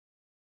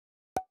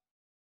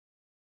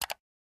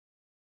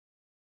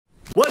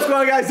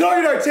going on, guys?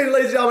 Sorry, ladies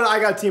and gentlemen, I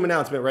got a team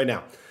announcement right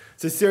now.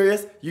 So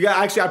serious, you got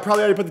actually I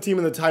probably already put the team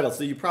in the title,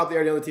 so you probably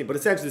already know the team. But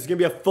essentially, this is gonna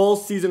be a full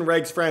season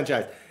regs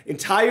franchise.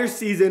 Entire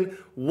season,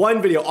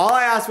 one video. All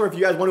I ask for, if you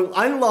guys want to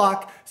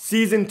unlock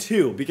season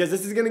 2, because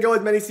this is gonna go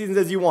as many seasons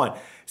as you want.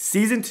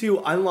 Season 2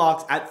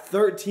 unlocks at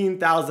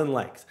 13,000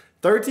 likes.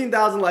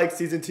 13,000 likes,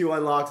 season 2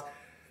 unlocks.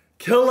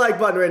 Kill the like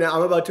button right now.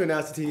 I'm about to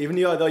announce the team, even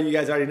though you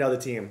guys already know the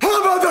team.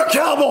 How about the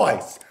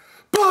Cowboys?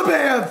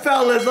 Bam,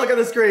 fellas, look at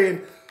the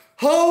screen.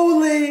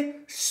 Holy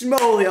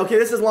schmoly. Okay,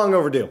 this is long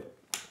overdue.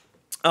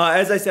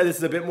 As I said, this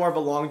is a bit more of a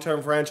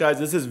long-term franchise.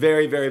 This is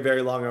very, very,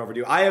 very long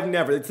overdue.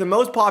 It's the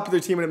most popular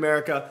team in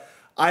America.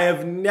 I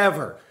have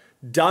never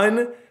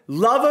done,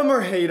 love them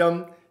or hate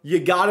them, you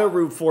gotta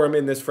root for them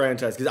in this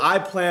franchise, because I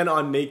plan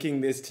on making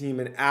this team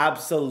an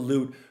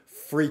absolute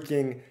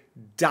freaking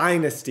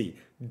dynasty.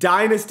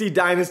 Dynasty.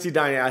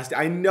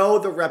 I know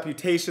the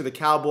reputation of the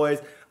Cowboys.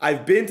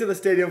 I've been to the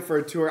stadium for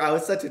a tour. I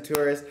was such a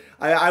tourist.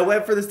 I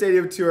went for the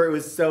stadium tour. It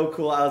was so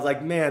cool. I was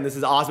like, man, this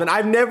is awesome. And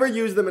I've never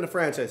used them in a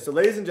franchise. So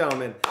ladies and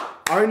gentlemen,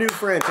 our new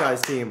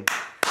franchise team,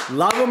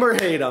 love them or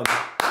hate them.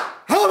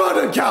 How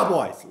about the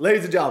Cowboys?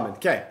 Ladies and gentlemen,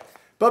 okay.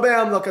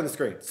 Bam, look on the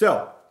screen.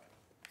 So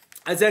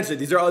essentially,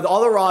 these are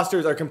all the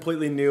rosters are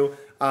completely new.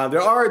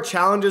 There are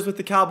challenges with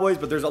the Cowboys,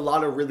 but there's a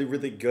lot of really,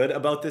 really good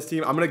about this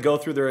team. I'm going to go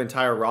through their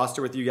entire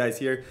roster with you guys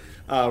here.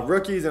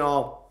 Rookies and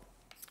all.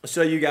 I'll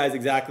show you guys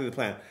exactly the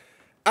plan.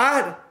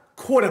 At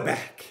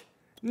quarterback,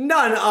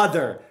 none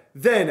other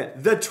than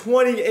the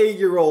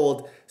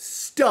 28-year-old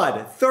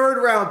stud,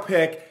 third-round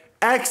pick,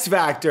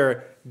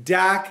 X-Factor,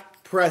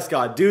 Dak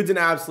Prescott. Dude's an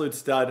absolute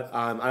stud.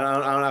 I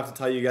don't have to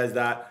tell you guys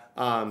that.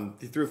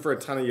 He threw for a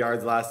ton of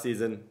yards last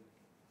season.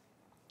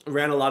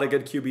 Ran a lot of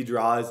good QB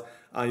draws.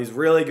 He's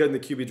really good in the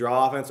QB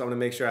draw offense, so I'm going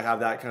to make sure I have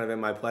that kind of in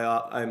my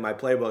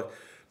playbook.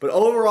 But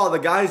overall, the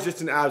guy's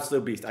just an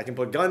absolute beast. I can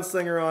put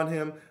Gunslinger on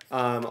him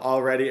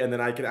already, and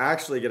then I can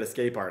actually get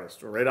Escape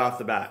Artist right off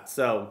the bat.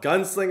 So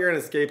Gunslinger and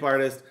Escape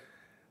Artist,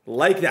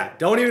 like that.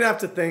 Don't even have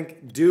to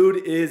think. Dude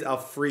is a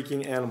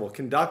freaking animal.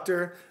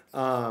 Conductor,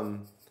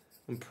 I'm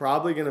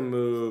probably going to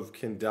move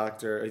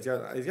Conductor.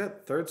 He's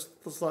got third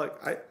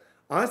slot.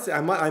 Honestly,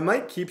 I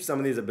might keep some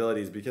of these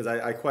abilities because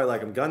I quite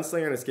like him.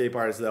 Gunslinger and Escape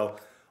Artist, though,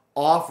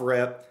 off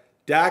rip.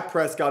 Dak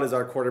Prescott is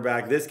our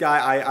quarterback. This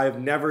guy, I've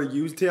never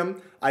used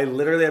him. I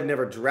literally have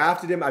never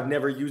drafted him. I've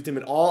never used him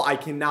at all. I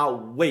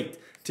cannot wait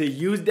to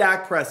use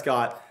Dak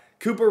Prescott.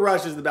 Cooper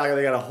Rush is the backup.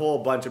 They got a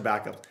whole bunch of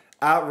backups.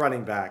 At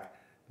running back,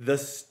 the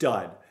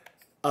stud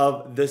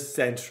of the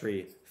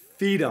century.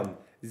 Feed him.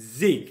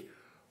 Zeke.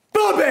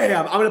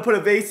 Bam! I'm going to put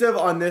evasive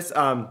on this.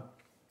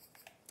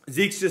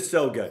 Zeke's just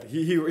so good.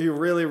 He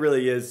really,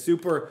 really is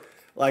super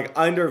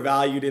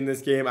undervalued in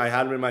this game. I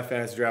had him in my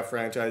fantasy draft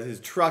franchise. His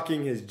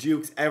trucking, his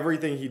jukes,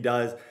 everything he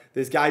does.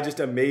 This guy just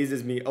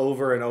amazes me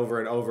over and over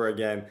and over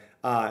again.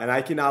 And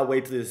I cannot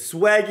wait to the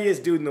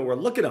swaggiest dude in the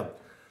world. Look at him.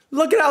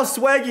 Look at how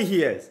swaggy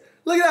he is.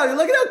 Look at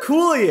how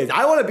cool he is.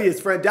 I want to be his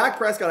friend. Dak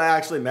Prescott, I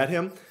actually met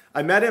him.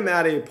 I met him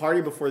at a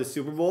party before the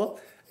Super Bowl.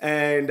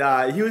 And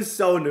he was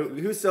so new.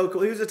 He was so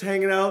cool. He was just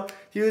hanging out.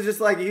 He was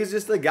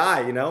just the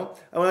guy, you know?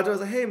 I went up to him, I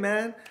was like, hey,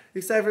 man, you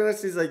excited for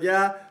this? He's like,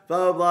 yeah,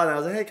 blah, blah, blah. And I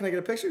was like, hey, can I get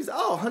a picture? He's like,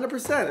 oh,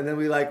 100%. And then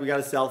we got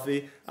a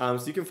selfie.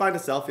 So you can find a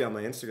selfie on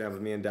my Instagram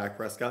with me and Dak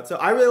Prescott. So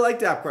I really like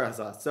Dak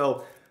Prescott.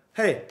 So,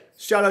 hey,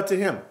 shout out to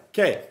him.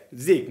 Okay,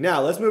 Zeke.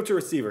 Now, let's move to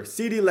receiver.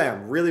 CeeDee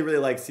Lamb. Really, really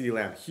like CeeDee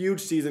Lamb.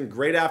 Huge season.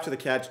 Great after the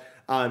catch.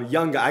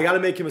 Young guy. I got to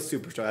make him a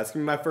superstar. That's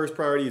going to be my first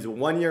priority. He's a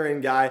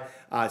one-year-in guy.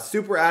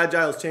 Super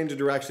agile. His change of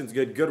directions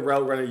good. Good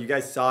route runner. You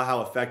guys saw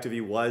how effective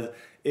he was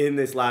in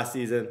this last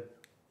season.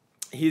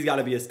 He's got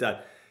to be a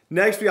stud.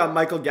 Next, we got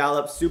Michael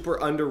Gallup. Super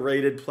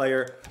underrated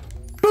player.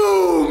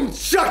 Boom!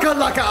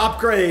 Shakalaka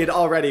upgrade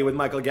already with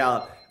Michael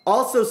Gallup.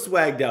 Also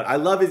swagged out. I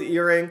love his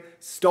earring.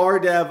 Star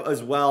dev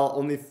as well.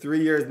 Only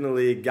 3 years in the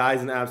league.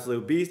 Guy's an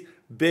absolute beast.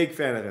 Big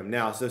fan of him.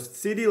 Now, so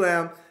CeeDee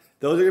Lamb.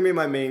 Those are going to be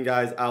my main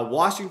guys.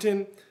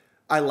 Washington.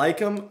 I like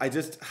him.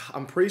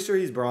 I'm pretty sure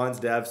he's bronze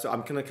dev, so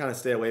I'm going to kind of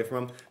stay away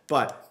from him.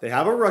 But they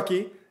have a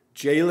rookie,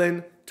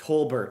 Jalen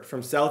Tolbert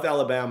from South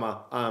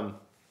Alabama.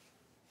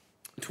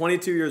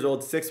 22 years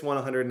old, 6'1",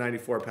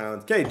 194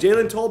 pounds. Okay,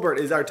 Jalen Tolbert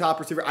is our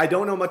top receiver. I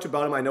don't know much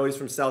about him. I know he's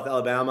from South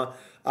Alabama.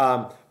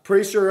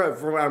 Pretty sure,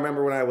 from what I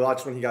remember when I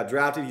watched when he got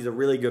drafted, he's a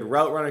really good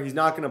route runner. He's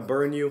not going to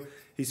burn you.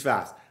 He's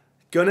fast.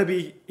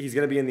 He's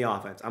gonna be in the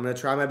offense. I'm gonna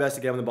try my best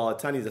to get him the ball a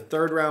ton. He's a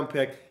third-round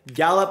pick.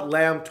 Gallup,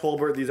 Lamb,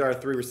 Tolbert. These are our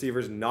 3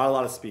 receivers. Not a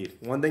lot of speed.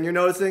 One thing you're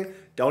noticing: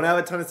 don't have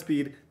a ton of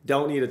speed.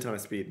 Don't need a ton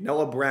of speed.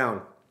 Noah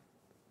Brown,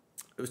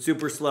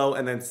 super slow,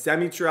 and then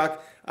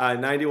semi-truck,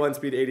 91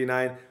 speed,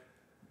 89.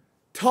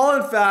 Tall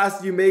and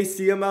fast. You may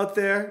see him out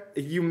there.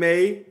 You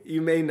may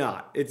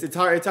not. It's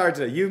hard to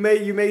know. You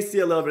may see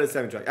a little bit of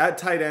semi-truck at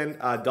tight end.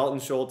 Dalton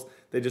Schultz.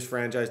 They just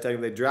franchised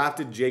him. They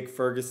drafted Jake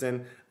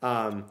Ferguson.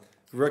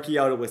 Rookie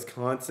out of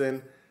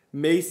Wisconsin.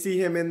 May see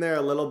him in there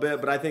a little bit,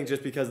 but I think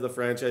just because of the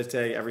franchise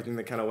tag, everything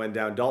that kind of went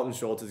down, Dalton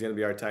Schultz is going to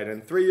be our tight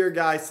end. 3-year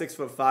guy,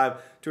 6'5",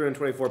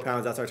 224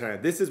 pounds. That's our tight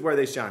end. This is where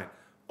they shine.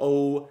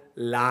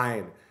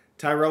 O-line.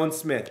 Tyrone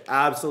Smith,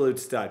 absolute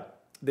stud.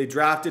 They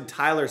drafted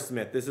Tyler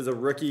Smith. This is a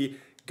rookie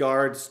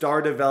guard,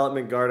 star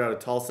development guard out of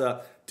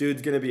Tulsa.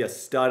 Dude's going to be a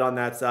stud on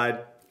that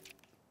side.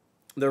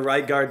 The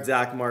right guard,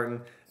 Zach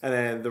Martin. And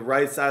then the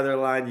right side of their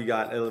line, you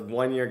got a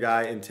one-year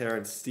guy in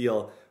Terrence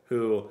Steele,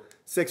 who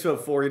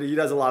 6'4", he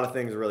does a lot of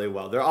things really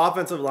well. Their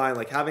offensive line,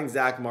 like having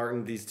Zach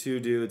Martin, these two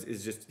dudes,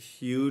 is just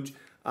huge.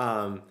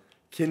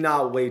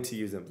 Cannot wait to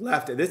use them.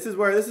 Left. This is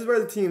where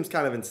the team's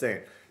kind of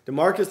insane.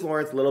 DeMarcus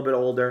Lawrence, a little bit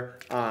older,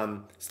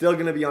 still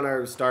going to be on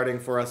our starting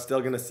for us. Still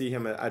going to see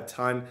him a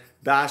ton.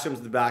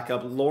 Basham's the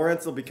backup.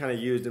 Lawrence will be kind of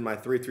used in my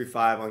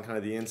 3-3-5 on kind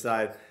of the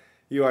inside.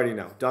 You already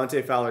know.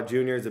 Dante Fowler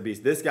Jr. is a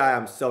beast. This guy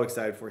I'm so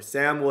excited for.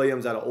 Sam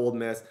Williams out of Ole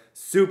Miss.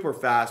 Super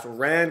fast.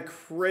 Ran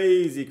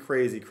crazy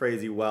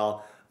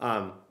well.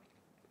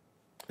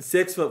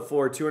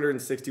 6'4",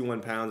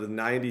 261 pounds with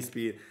 90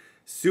 speed.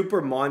 Super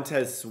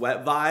Montez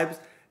Sweat vibes.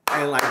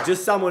 And like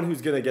just someone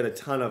who's going to get a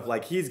ton of,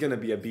 like, he's going to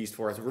be a beast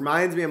for us. It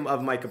reminds me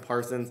of Micah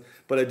Parsons,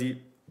 but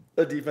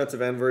a defensive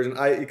end version.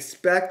 I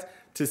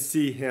expect to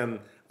see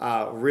him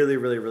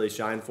really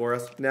shine for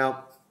us.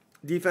 Now,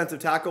 defensive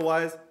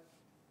tackle-wise,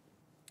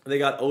 they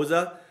got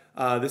Oza.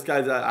 This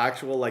guy's an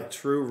actual, like,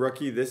 true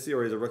rookie this year,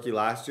 or he's a rookie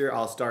last year.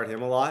 I'll start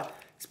him a lot.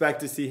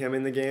 Expect to see him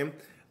in the game.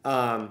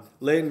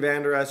 Leighton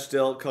Vander Esch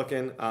still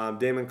cooking.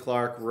 Damon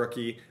Clark,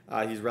 rookie.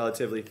 He's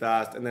relatively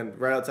fast. And then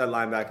right outside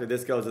linebacker,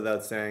 this goes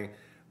without saying,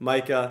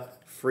 Micah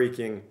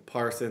freaking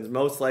Parsons.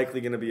 Most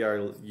likely going to be our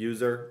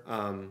user.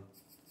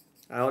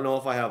 I don't know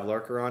if I have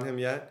Lurker on him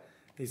yet.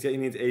 He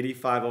needs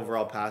 85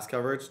 overall pass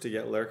coverage to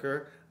get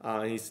Lurker.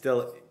 He's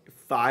still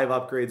 5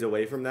 upgrades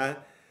away from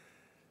that.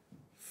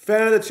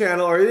 Fan of the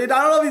channel, or I don't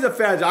know if he's a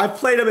fan. I've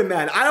played him in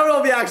Madden. I don't know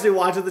if he actually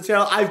watches the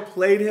channel. I've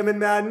played him in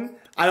Madden.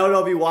 I don't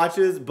know if he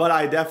watches, but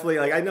I definitely,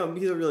 like, I know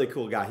he's a really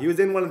cool guy. He was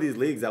in one of these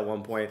leagues at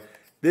one point.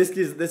 This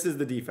is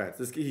the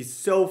defense. He's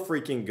so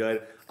freaking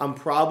good. I'm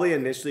probably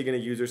initially going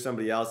to user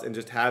somebody else and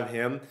just have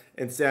him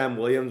and Sam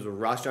Williams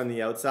rush on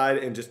the outside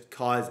and just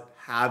cause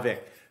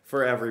havoc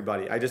for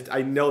everybody.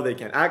 I know they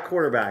can. At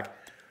quarterback,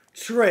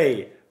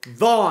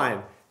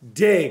 Trayvon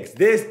Diggs.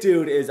 This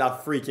dude is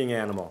a freaking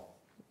animal.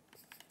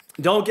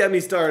 Don't get me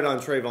started on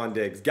Trayvon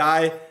Diggs.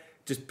 Guy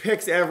just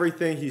picks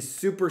everything. He's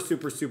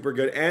super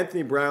good.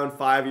 Anthony Brown,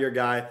 5-year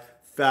guy,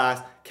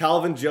 fast.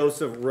 Calvin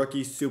Joseph,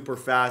 rookie, super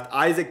fast.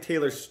 Isaac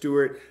Taylor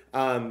Stewart,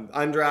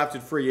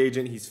 undrafted free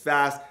agent. He's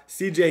fast.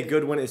 CJ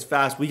Goodwin is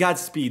fast. We got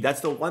speed.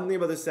 That's the one thing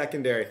about the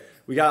secondary.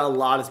 We got a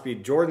lot of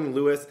speed. Jordan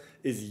Lewis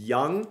is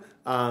young.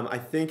 I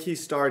think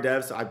he's star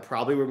dev, so I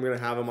probably am going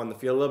to have him on the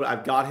field a little bit.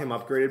 I've got him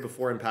upgraded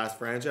before in past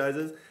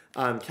franchises.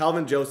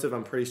 Calvin Joseph,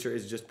 I'm pretty sure,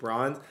 is just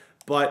bronze.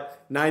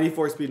 But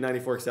 94 speed,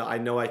 94 excel, I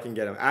know I can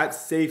get him. At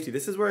safety,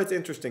 this is where it's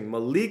interesting.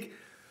 Malik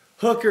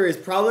Hooker is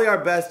probably our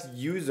best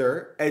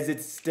user as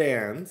it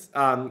stands.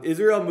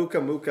 Israel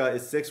Mukamuka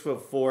is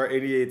 6'4",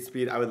 88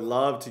 speed. I would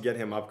love to get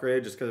him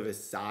upgraded just because of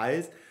his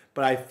size.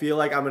 But I feel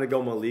like I'm going to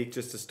go Malik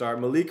just to start.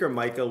 Malik or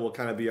Micah will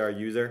kind of be our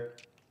user.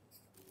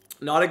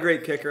 Not a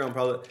great kicker. I'm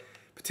probably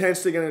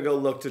potentially going to go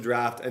look to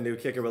draft a new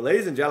kicker. But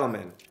ladies and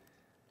gentlemen,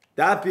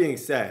 that being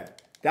said,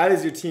 that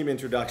is your team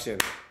introduction.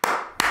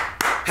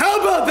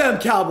 How about them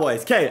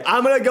Cowboys? Okay,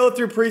 I'm going to go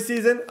through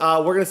preseason.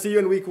 We're going to see you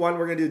in week 1.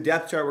 We're going to do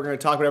depth chart. We're going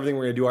to talk about everything.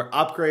 We're going to do our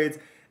upgrades.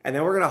 And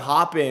then we're going to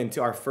hop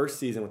into our first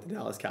season with the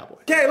Dallas Cowboys.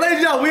 Okay, ladies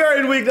and gentlemen, we are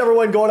in week number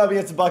 1 going up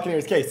against the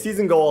Buccaneers. Okay,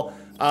 season goal.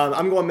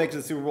 I'm going to make it to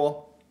the Super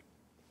Bowl.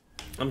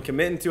 I'm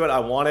committing to it. I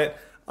want it.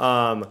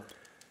 Yeah,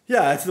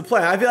 that's the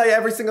plan. I feel like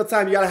every single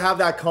time you got to have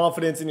that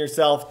confidence in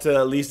yourself to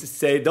at least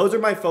say, those are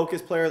my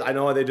focus players. I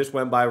know they just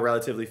went by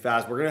relatively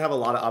fast. We're going to have a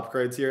lot of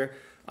upgrades here.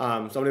 So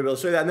I'm going to be able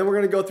to show you that. And then we're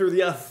going to go through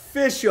the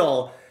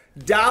official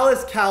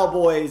Dallas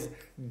Cowboys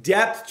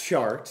depth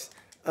chart.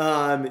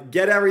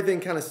 Get everything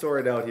kind of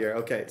sorted out here.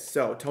 Okay,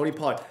 so Tony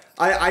Pollard.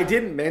 I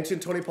didn't mention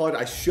Tony Pollard.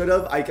 I should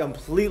have. I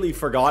completely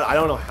forgot. I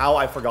don't know how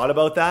I forgot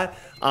about that.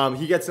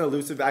 He gets an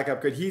elusive back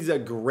upgrade. He's a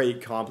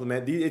great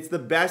compliment. It's the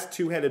best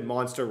two-headed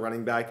monster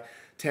running back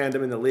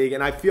tandem in the league.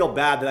 And I feel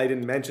bad that I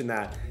didn't mention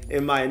that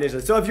in my initial.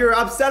 So if you're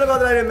upset about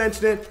that I didn't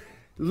mention it,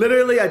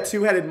 literally a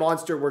two-headed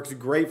monster works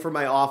great for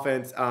my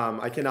offense.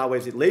 I cannot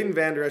wait to see. Leighton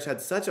Vander Esch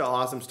had such an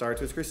awesome start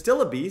to his career.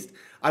 Still a beast.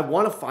 I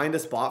want to find a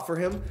spot for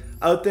him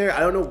out there. I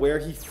don't know where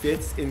he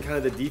fits in kind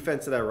of the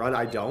defense that I run.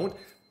 I don't.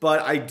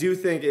 But I do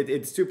think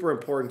it's super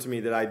important to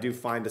me that I do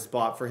find a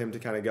spot for him to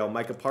kind of go.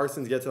 Micah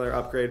Parsons gets another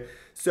upgrade.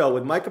 So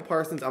with Micah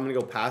Parsons, I'm going to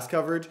go pass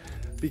coverage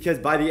because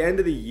by the end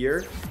of the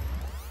year,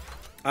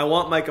 I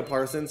want Micah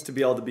Parsons to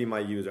be able to be my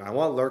user. I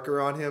want Lurker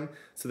on him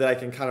so that I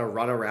can kind of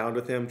run around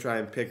with him, try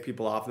and pick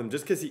people off of him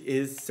just because he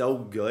is so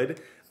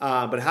good.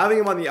 But having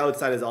him on the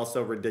outside is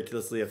also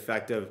ridiculously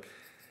effective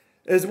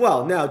as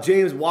well. Now,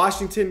 James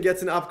Washington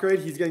gets an upgrade.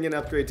 He's going to get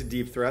an upgrade to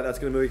deep threat. That's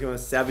going to make him a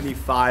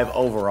 75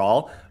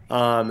 overall.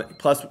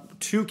 Plus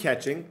 2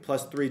 catching,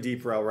 plus 3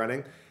 deep route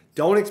running.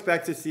 Don't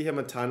expect to see him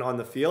a ton on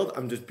the field.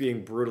 I'm just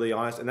being brutally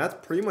honest. And that's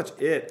pretty much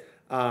it.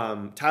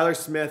 Tyler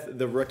Smith,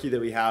 the rookie that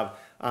we have,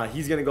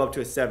 he's going to go up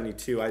to a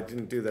 72. I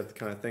didn't do that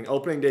kind of thing.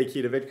 Opening day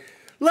key to victory.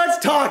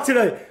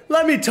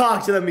 Let me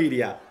talk to the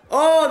media.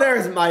 Oh,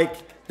 there's Mike.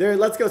 There,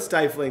 let's go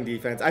stifling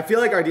defense. I feel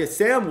like our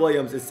Sam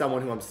Williams is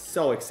someone who I'm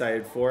so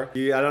excited for.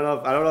 I don't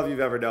know if you've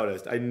ever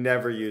noticed. I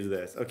never use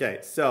this. Okay,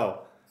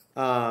 so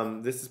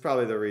this is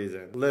probably the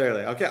reason.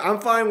 Literally. Okay, I'm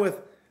fine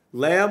with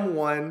Lamb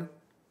 1,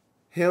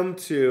 him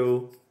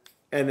 2,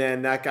 and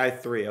then that guy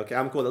 3. Okay,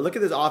 I'm cool. Look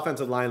at this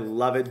offensive line.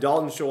 Love it.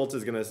 Dalton Schultz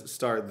is gonna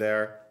start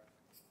there.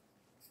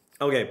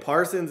 Okay,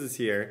 Parsons is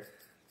here.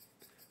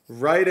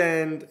 Right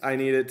end, I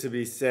need it to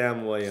be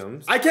Sam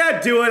Williams. I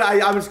can't do it.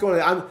 I'm just going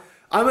to.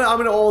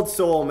 I'm an old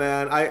soul,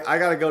 man. I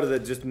gotta go to the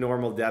just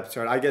normal depth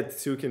chart. I get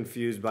too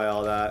confused by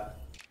all that.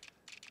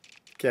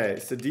 Okay,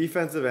 so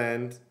defensive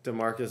end,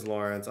 DeMarcus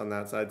Lawrence on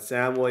that side.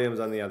 Sam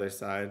Williams on the other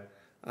side.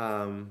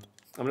 I'm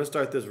gonna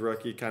start this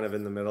rookie kind of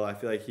in the middle. I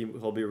feel like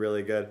he'll be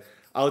really good.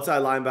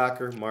 Outside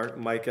linebacker,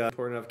 Micah.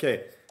 Important enough.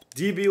 Okay,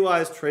 DB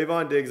wise,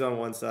 Trayvon Diggs on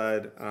one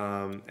side.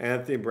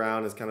 Anthony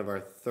Brown is kind of our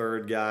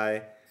third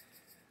guy.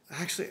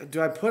 Actually, do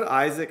I put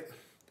Isaac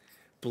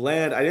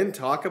Bland? I didn't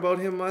talk about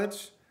him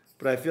much,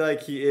 but I feel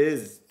like he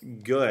is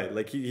good.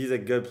 Like, he's a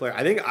good player.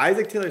 I think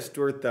Isaac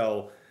Taylor-Stewart,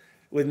 though,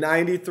 with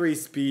 93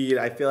 speed,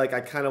 I feel like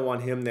I kind of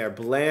want him there.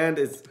 Bland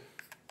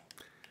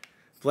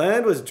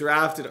was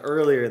drafted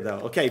earlier,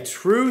 though. Okay,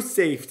 true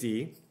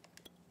safety.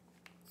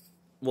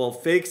 Well,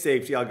 fake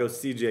safety, I'll go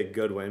CJ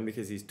Goodwin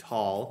because he's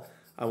tall.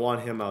 I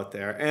want him out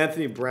there.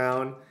 Anthony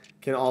Brown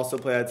can also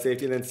play at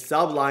safety. And then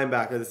sub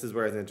linebacker, this is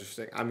where it's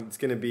interesting. It's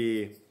going to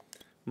be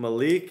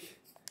Malik,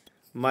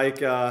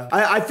 Micah.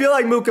 I feel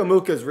like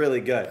Muka is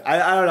really good.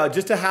 I don't know.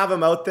 Just to have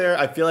him out there,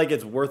 I feel like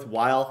it's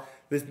worthwhile.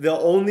 The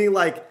only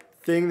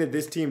thing that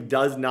this team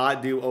does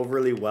not do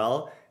overly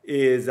well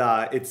is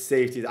its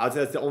safeties. I would say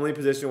that's the only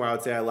position where I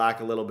would say I lack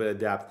a little bit of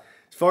depth.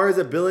 As far as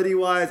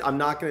ability-wise, I'm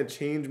not going to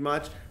change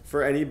much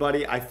for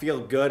anybody. I feel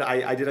good.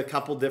 I did a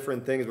couple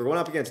different things. We're going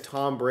up against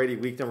Tom Brady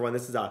week number 1.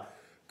 This is a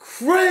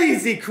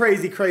crazy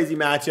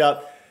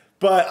matchup.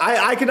 But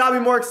I could not be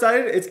more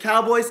excited. It's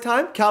Cowboys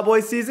time.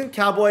 Cowboys season.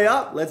 Cowboy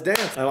up. Let's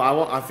dance.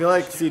 I feel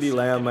like CeeDee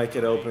Lamb might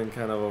get open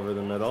kind of over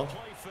the middle.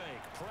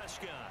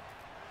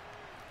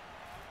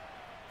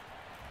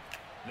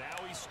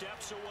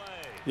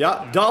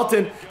 Yeah,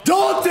 Dalton.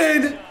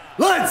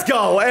 Let's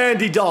go,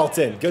 Andy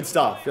Dalton. Good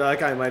stuff. I feel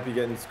like I might be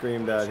getting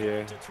screamed at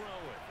here.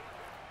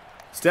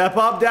 Step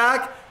up,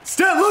 Dak.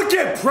 Look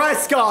at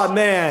Prescott,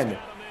 man.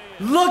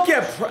 Look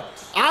at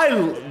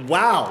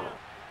wow.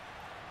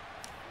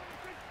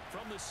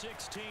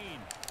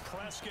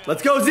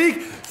 Let's go,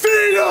 Zeke.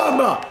 Feed him.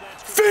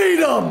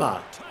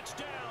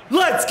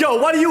 Let's go.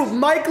 What are you?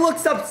 Mike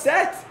looks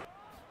upset.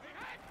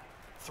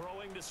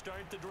 Throwing to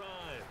start the drive.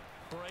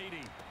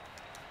 Brady.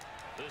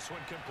 This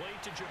one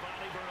complete to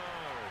Giovanni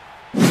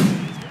Bernard.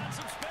 He's got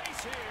some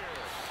space here.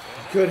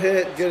 Good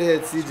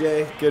hit,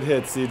 CJ. Good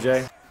hit,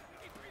 CJ.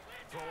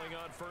 Throwing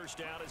on first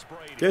down is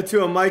Brady. Get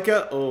to him,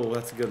 Micah. Oh,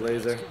 that's a good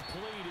laser.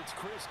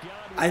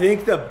 I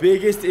think the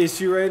biggest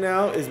issue right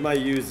now is my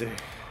user.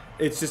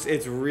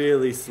 It's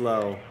really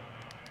slow.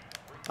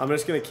 I'm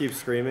just going to keep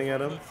screaming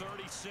at him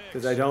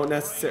because I don't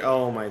necessarily...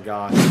 Oh, my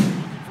gosh.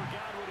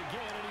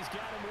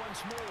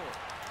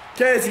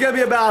 Okay, it's going to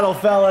be a battle,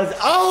 fellas.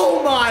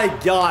 Oh, my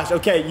gosh.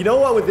 Okay, you know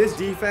what? With this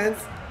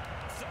defense,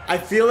 I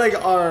feel like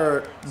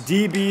our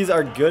DBs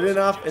are good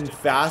enough and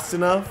fast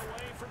enough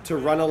to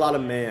run a lot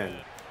of man.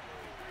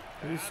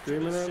 Are you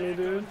screaming at me,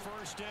 dude?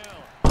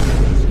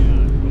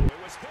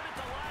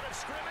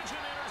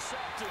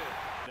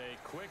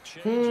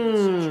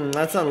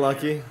 That's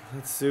unlucky.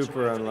 That's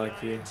super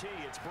unlucky.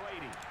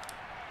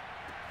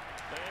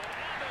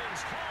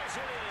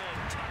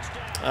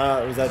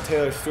 Was that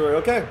Taylor-Stewart?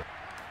 Okay.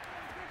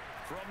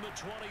 From the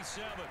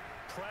 27,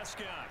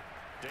 Prescott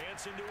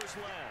dancing to his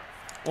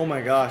left. Oh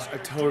my gosh, I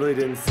totally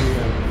didn't see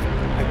him.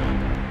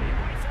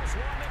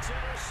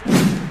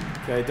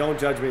 Okay, don't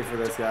judge me for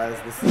this, guys.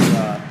 This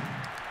is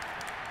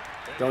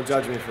don't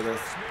judge me for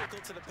this.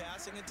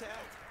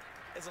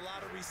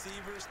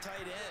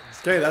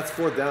 Okay, that's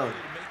 4th down.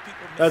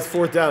 That's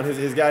 4th down.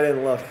 His guy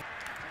didn't look.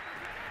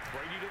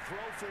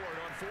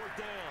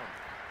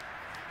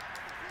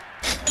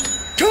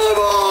 Come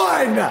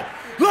on!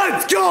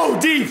 Let's go,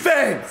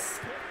 defense!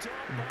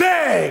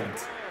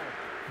 Bagged!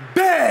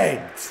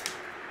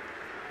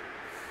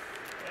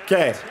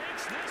 Okay.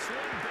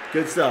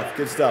 Good stuff.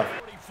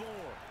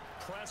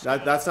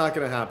 That's not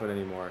going to happen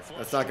anymore.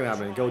 That's not going to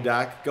happen. Go,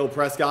 Dak. Go,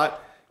 Prescott.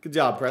 Good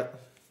job, Pret.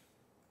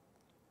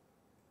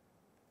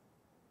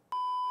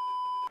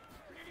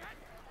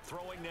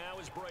 Throwing now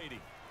is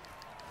Brady.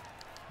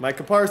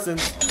 Micah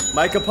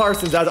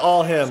Parsons. That's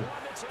all him.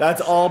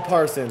 That's all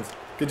Parsons.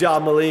 Good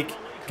job, Malik.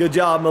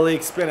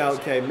 Spin out.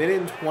 Okay, minute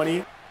and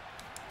 20.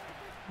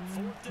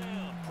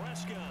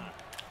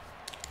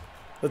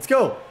 Let's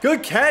go.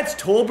 Good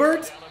catch,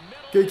 Tolbert.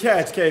 Good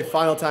catch. Okay,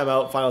 final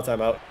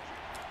timeout.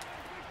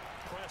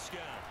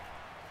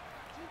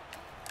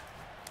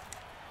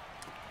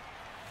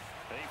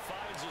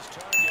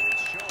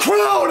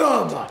 Crown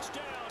him!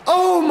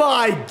 Oh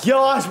my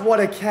gosh, what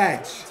a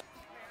catch.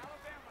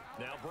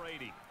 Now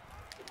Brady.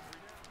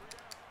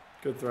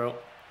 Good throw.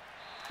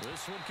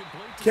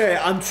 Okay,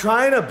 I'm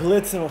trying to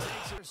blitz him.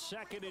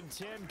 2nd and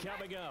 10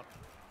 coming up.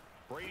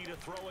 Brady to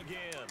throw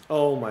again.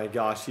 Oh my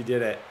gosh, he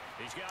did it.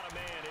 He's got a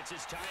man. It's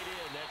his tight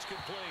end. That's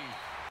complete.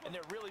 And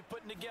they're really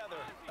putting together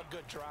a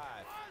good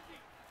drive.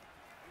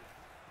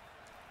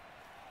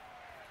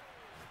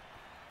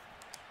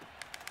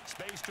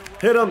 Space to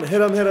Hit him,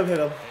 hit him, hit him, hit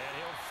him. And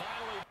he'll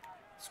finally...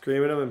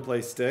 Scream at him and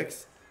play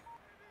sticks.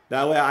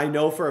 That way I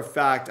know for a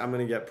fact I'm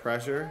going to get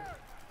pressure.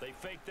 They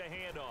fake the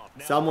handoff.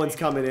 Now Someone's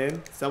coming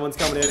in. Someone's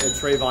coming in, and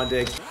Trayvon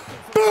Diggs.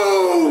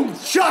 Boom!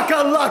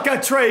 Shaka-laka,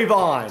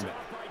 Trayvon!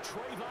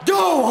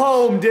 Go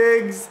home,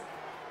 Diggs!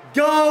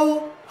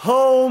 Go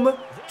home,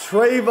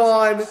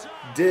 Trayvon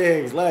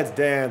Diggs. Let's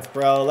dance,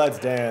 bro. Let's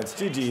dance.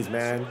 GG's,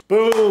 man.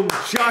 Boom!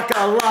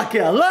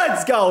 Shaka-laka.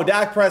 Let's go!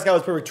 Dak Prescott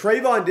was perfect.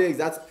 Trayvon Diggs,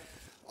 that's...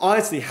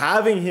 Honestly,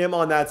 having him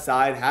on that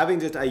side, having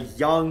just a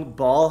young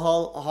ball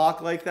hawk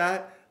like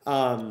that,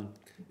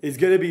 is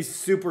going to be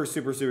super,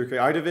 super, super great.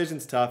 Our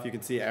division's tough. You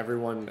can see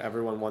everyone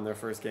won their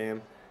first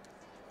game.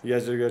 You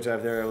guys did a good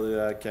job there. Able to do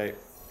that. Okay.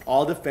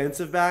 All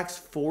defensive backs,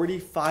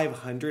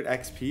 4,500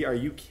 XP. Are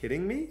you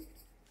kidding me?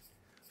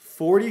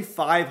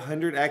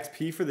 4,500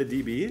 XP for the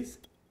DBs?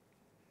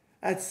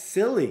 That's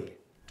silly.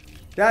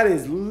 That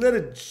is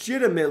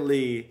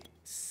legitimately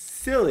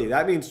silly.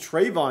 That means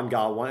Trayvon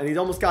got one, and he's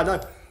almost got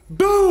none.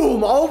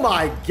 Boom! Oh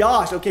my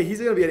gosh. Okay, he's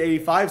going to be at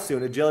 85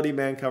 soon. Agility,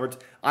 man coverage.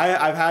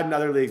 I've had in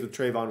other leagues with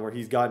Trayvon where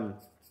he's gotten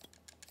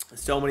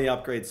so many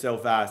upgrades so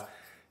fast.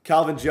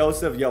 Calvin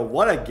Joseph, yo,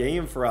 what a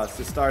game for us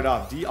to start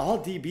off. All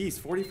DBs,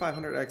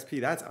 4,500 XP.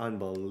 That's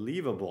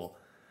unbelievable.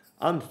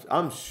 I'm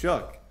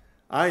shook.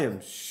 I am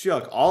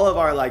shook. All of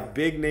our like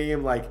big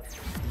name, like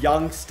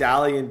young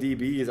stallion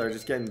DBs are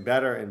just getting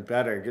better and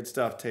better. Good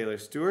stuff, Taylor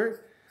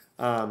Stewart.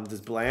 Does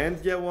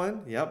Bland get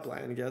one? Yep,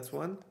 Bland gets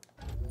one.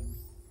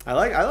 I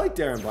like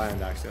Darren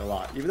Bland actually a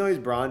lot. Even though he's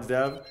bronze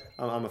dev,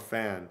 I'm a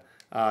fan.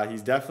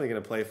 He's definitely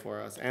gonna play for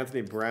us.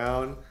 Anthony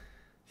Brown,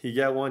 he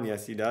get one?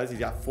 Yes, he does. He's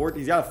got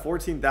a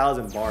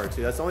 14,000 bar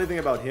too. That's the only thing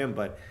about him,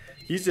 but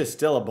he's just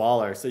still a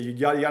baller. So you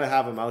gotta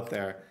have him out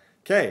there.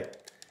 Okay,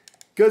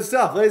 good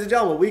stuff, ladies and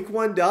gentlemen. Week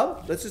 1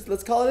 dub.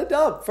 Let's call it a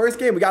dub. First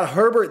game. We got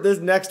Herbert this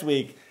next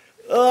week.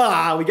 We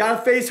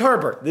gotta face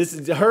Herbert.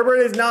 Herbert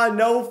is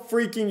no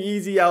freaking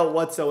easy out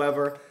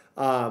whatsoever.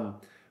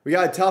 We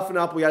got to toughen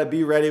up. We got to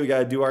be ready. We got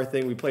to do our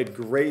thing. We played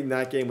great in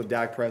that game with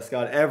Dak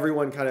Prescott.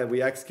 Everyone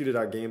we executed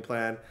our game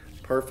plan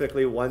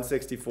perfectly.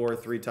 164,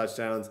 3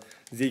 touchdowns.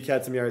 Zeke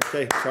had some yards.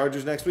 Okay,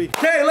 Chargers next week.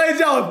 Okay, ladies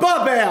and gentlemen,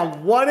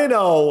 bam,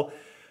 1-0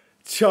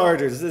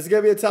 Chargers. This is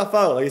going to be a tough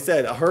out. Like I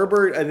said,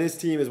 Herbert and this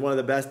team is one of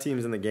the best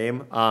teams in the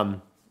game.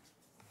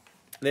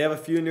 They have a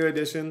few new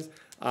additions.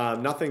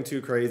 Nothing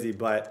too crazy,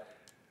 but...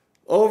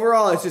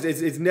 Overall,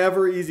 it's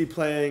never easy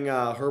playing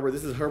Herbert.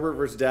 This is Herbert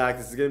versus Dak.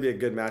 This is going to be a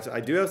good matchup. I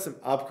do have some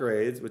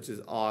upgrades, which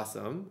is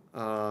awesome.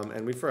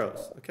 And we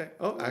froze. Okay.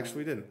 Oh, actually,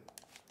 we didn't.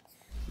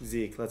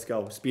 Zeke, let's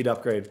go. Speed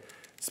upgrade.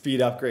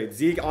 Speed upgrade.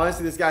 Zeke,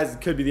 honestly, this guy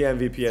could be the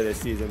MVP of this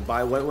season.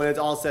 When it's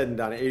all said and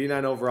done.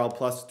 89 overall,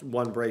 plus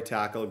 1 break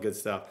tackle. Good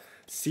stuff.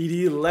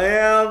 CeeDee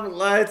Lamb.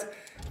 Let's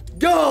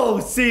go,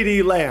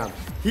 CeeDee Lamb.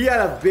 He had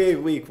a big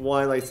week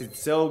 1. Like,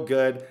 it's so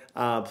good.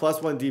 Plus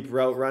 1 deep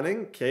route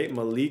running. Okay,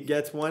 Malik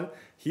gets one.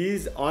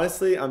 He's,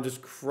 honestly, I'm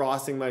just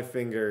crossing my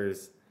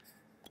fingers.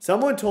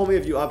 Someone told me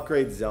if you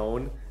upgrade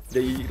zone,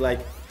 that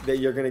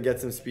you're going to get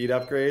some speed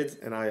upgrades,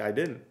 and I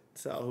didn't.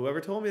 So whoever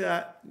told me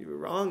that, you were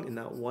wrong in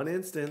that one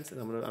instance,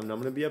 and I'm not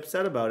going to be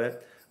upset about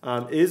it.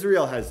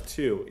 Israel has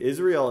 2.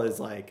 Israel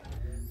is like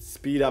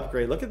speed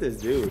upgrade. Look at this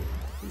dude.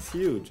 He's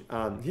huge.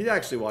 He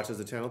actually watches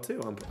the channel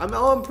too.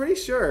 I'm pretty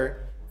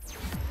sure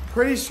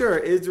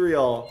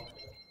Israel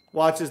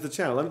watches the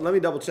channel. Let me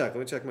double check. Let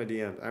me check my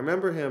DMs. I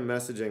remember him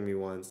messaging me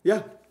once.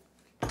 Yeah.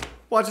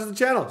 Watches the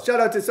channel. Shout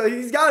out to... So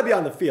he's got to be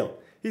on the field.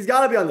 He's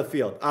got to be on the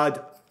field.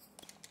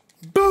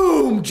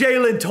 Boom!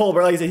 Jalen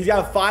Tolbert. Like I said, he's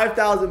got a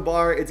 5,000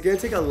 bar. It's going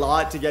to take a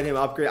lot to get him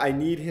upgraded. I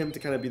need him to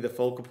kind of be the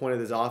focal point of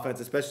this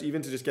offense, especially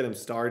even to just get him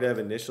star dev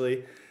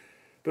initially.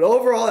 But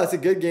overall, that's a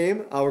good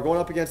game. We're going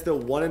up against the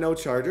 1-0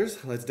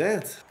 Chargers. Let's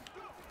dance.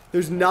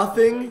 There's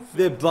nothing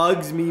that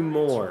bugs me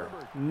more.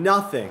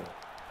 Nothing.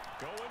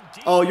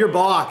 Oh, you're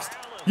boxed.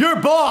 You're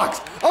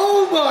boxed.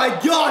 Oh my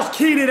gosh,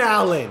 Keenan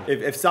Allen.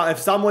 If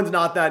someone's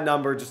not that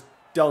number, just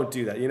don't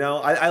do that. You know,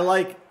 I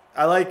like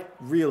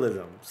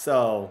realism,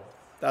 so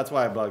that's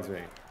why it bugs me.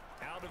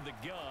 Out of the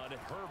gun,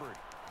 Herbert.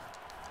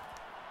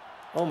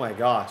 Oh my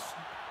gosh,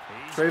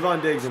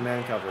 Trayvon Diggs in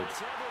man coverage.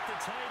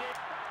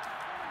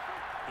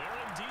 They're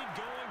indeed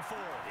going for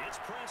it. It's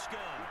Prescott.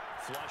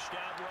 Flushed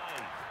out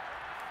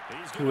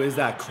right. Who is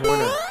that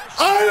corner?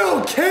 I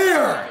don't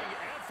care.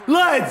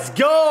 Let's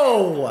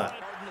go.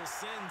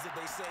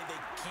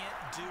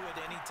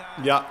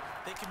 Yeah.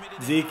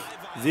 Zeke,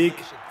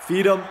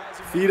 feed him.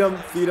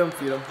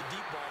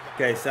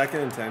 Okay, 2nd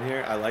and 10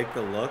 here. I like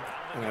the look,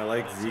 and I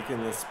like Zeke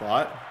in this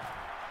spot.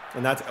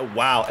 And that's,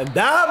 wow. And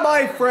that,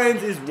 my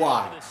friends, is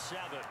why.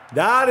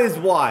 That is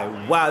why.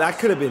 Wow, that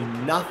could have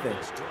been nothing.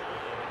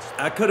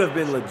 That could have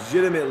been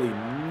legitimately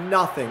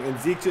nothing. And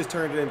Zeke just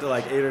turned it into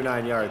like 8 or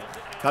 9 yards.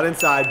 Cut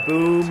inside.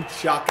 Boom.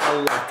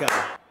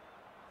 Shakalaka.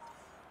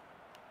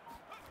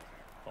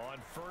 On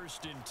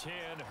 1st and 10,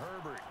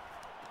 Herbert.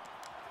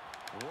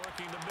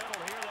 Working the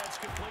middle here. That's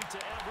complete to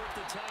Everett,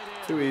 the tight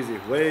end. Too easy.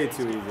 Way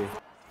too easy.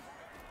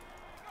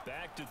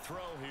 Back to throw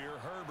here,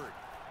 Herbert.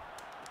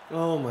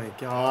 Oh my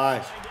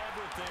gosh.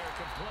 Everett there,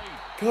 complete.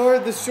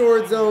 Guard the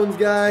short zones,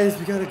 guys.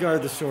 We gotta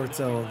guard the short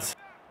zones.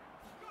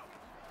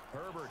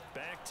 Herbert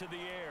back to the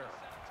air.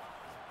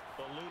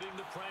 Eluding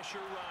the pressure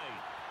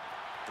right.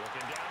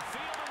 Looking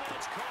downfield, and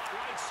that's caught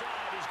right side.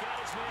 He's got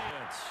his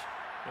hands.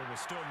 There was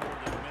still more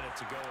than a minute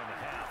to go in the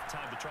half.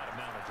 Time to try to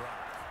mount a drive.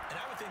 And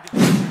I would think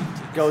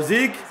that Go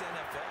Zeke.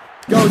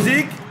 Go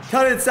Zeke.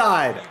 Cut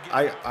inside.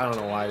 I don't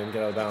know why I didn't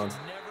get out of bounds.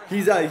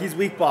 He's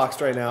weak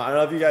boxed right now. I don't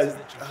know if you guys.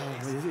 Oh,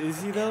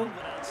 is he though?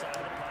 Outside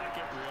of the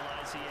pocket,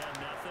 realized he had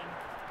nothing.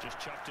 Just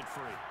chucked it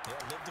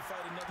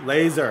free.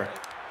 Laser.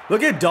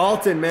 Look at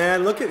Dalton,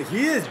 man. Look at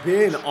he has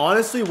been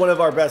honestly one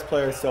of our best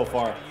players so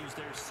far.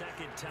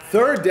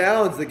 Third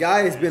downs, the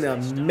guy has been a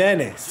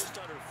menace.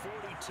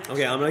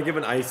 Okay, I'm gonna give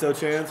an ISO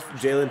chance.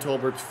 Jalen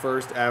Tolbert's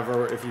first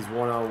ever. If he's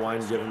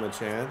one-on-one, give him a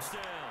chance.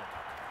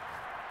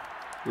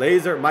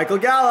 Laser, Michael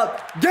Gallup,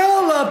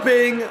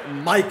 galloping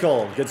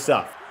Michael. Good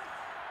stuff.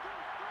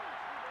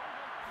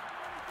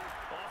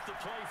 Off the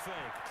play fake,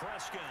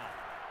 Prescott.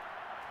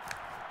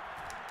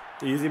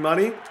 Easy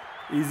money,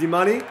 easy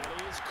money. He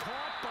is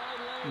caught by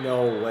Lane.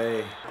 No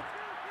way.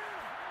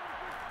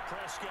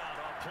 Prescott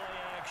on play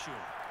action.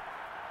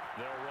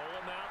 They'll roll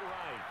him out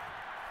right.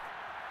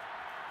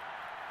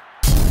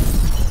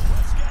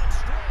 Prescott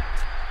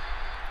stripped.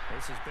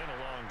 This has been a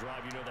long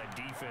drive. You know that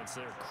defense,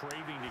 they're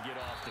craving to get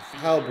off the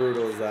field. How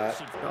brutal is that?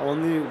 The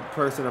only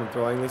person I'm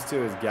throwing this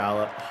to is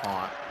Gallup,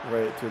 hot,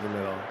 right through the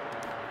middle.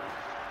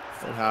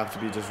 It'll have to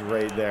be just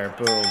right there.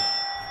 Boom.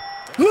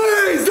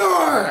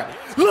 Laser!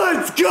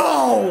 Let's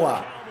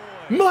go!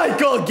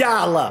 Michael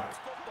Gallup.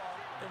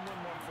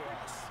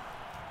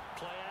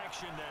 Play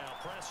action now,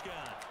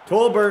 Prescott.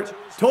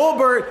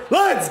 Tolbert,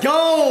 let's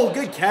go!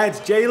 Good catch,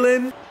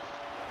 Jalen. On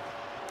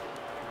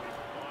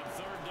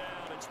 3rd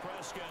down, it's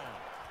Prescott.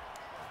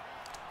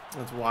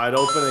 That's wide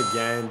open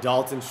again.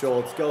 Dalton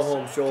Schultz. Go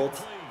home,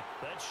 Schultz.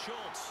 That's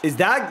Schultz. Is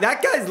that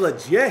guy's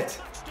legit?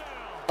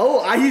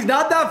 Oh, he's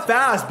not that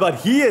fast, but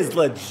he is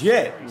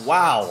legit.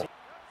 Wow.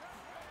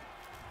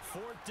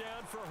 4th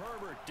down for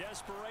Herbert.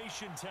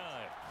 Desperation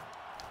time.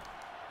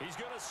 He's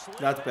gonna slip.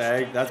 That's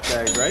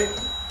bagged, right?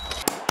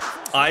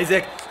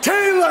 Isaac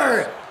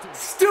Taylor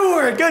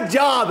Stewart, good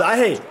job.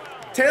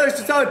 Taylor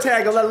Stewart's on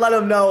tag. I'll let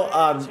him know.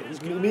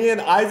 Me and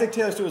Isaac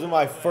Taylor Stewart was in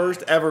my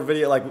first ever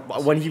video. Like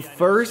when he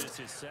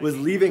first was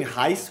leaving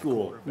high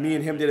school, me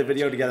and him did a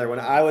video together. When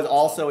I was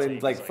also in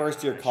like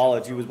first year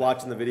college, he was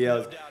watching the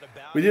videos.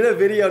 We did a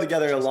video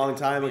together a long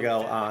time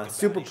ago.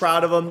 Super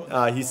proud of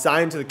him. He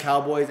signed to the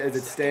Cowboys as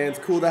it stands.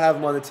 Cool to have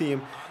him on the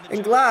team.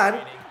 And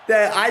glad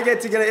that I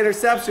get to get an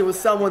interception with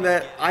someone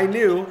that I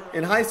knew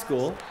in high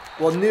school.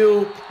 Well,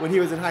 knew when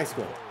he was in high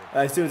school.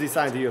 As soon as he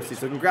signed to UFC.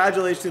 So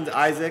congratulations,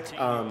 Isaac. You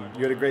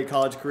had a great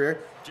college career.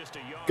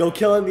 Go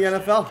kill it in the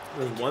NFL.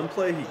 There's one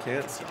play he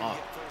can't stop.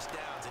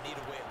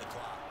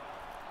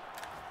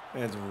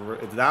 And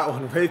it's that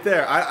one right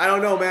there. I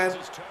don't know, man.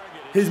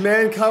 His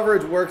man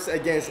coverage works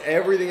against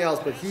everything else,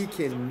 but he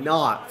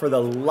cannot, for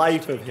the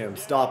life of him,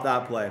 stop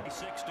that play.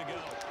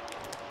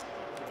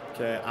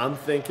 Okay, I'm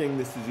thinking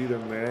this is either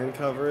man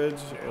coverage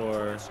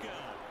or...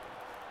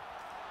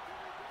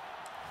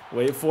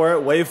 Wait for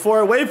it, wait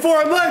for it, wait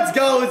for it. Let's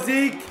go,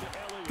 Zeke.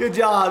 Good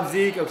job,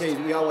 Zeke. Okay,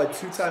 we got, what,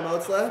 2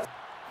 timeouts left?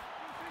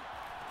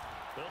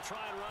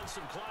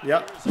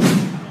 Yep.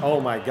 Oh,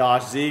 my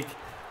gosh, Zeke.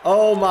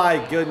 Oh, my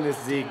goodness,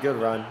 Zeke. Good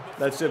run.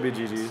 That should be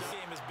GG's.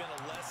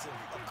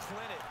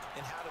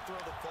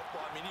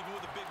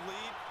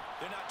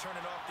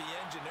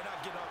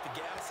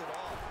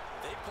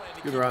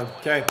 Good run.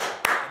 Okay.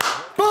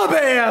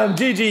 Bam!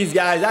 GG's,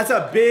 guys. That's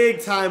a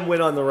big-time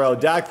win on the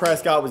road. Dak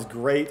Prescott was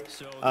great.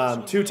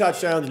 2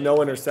 touchdowns, no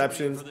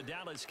interceptions.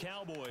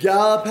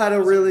 Gallup had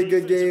a really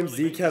good game.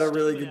 Zeke had a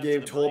really good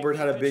game. Tolbert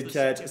had a big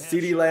catch.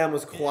 CeeDee Lamb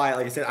was quiet.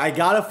 Like I said, I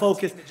got to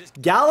focus.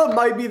 Gallup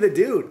might be the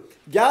dude.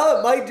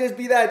 Gallup might just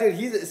be that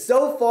dude.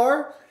 So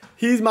far,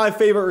 he's my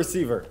favorite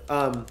receiver.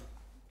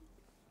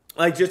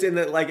 Like just in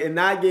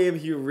that game,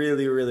 he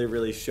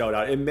really showed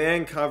out. In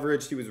man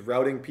coverage, he was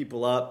routing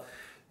people up.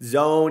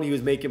 Zone, he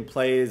was making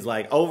plays.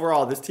 Like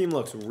overall, this team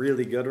looks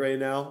really good right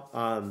now.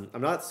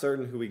 I'm not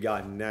certain who we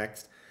got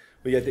next.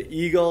 We got the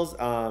Eagles,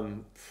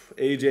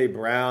 AJ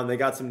Brown. They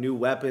got some new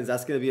weapons.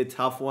 That's going to be a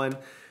tough one.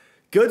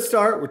 Good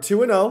start. We're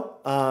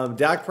 2-0.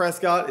 Dak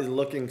Prescott is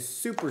looking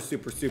super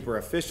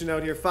efficient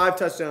out here. 5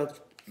 touchdowns,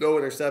 no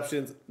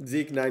interceptions.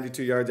 Zeke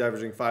 92 yards,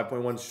 averaging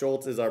 5.1.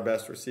 Schultz is our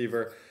best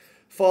receiver,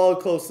 followed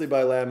closely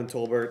by Lamb and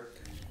Tolbert.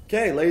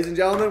 Okay, ladies and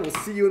gentlemen, we'll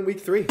see you in week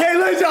 3. Okay,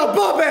 ladies and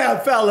gentlemen,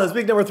 bam, fellas.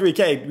 Week number 3.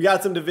 Okay, we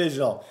got some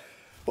divisional.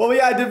 Well, we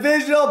got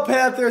divisional,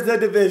 Panthers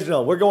and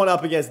divisional. We're going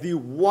up against the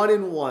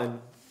 1-1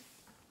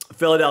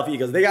 Philadelphia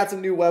Eagles. They got some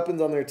new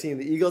weapons on their team.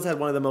 The Eagles had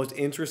one of the most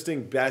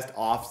interesting, best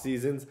off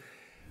seasons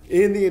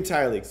in the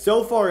entire league.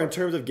 So far, in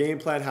terms of game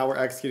plan, how we're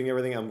executing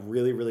everything, I'm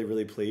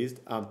really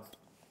pleased.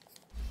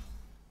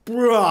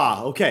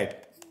 Okay.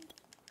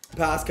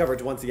 Pass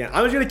coverage once again.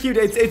 I'm just going to keep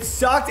it. It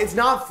sucked. It's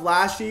not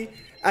flashy,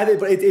 but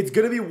it's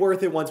going to be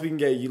worth it once we can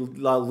get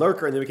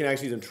Lurker, and then we can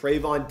actually use him.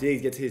 Trayvon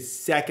Diggs gets his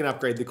second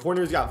upgrade. The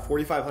corners got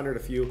 4,500 a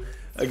few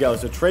ago.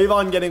 So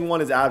Trayvon getting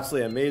one is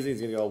absolutely amazing.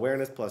 He's going to go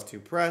awareness plus 2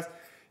 press.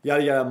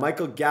 Yada yada.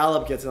 Michael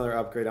Gallup gets another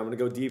upgrade. I'm going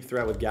to go deep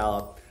threat with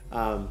Gallup.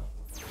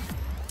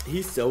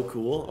 He's so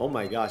cool. Oh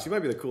my gosh. He might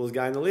be the coolest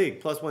guy in the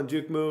league. Plus 1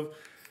 juke move.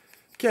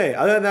 Okay,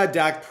 other than that,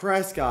 Dak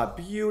Prescott,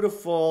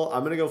 beautiful. I'm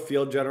going to go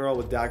field general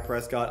with Dak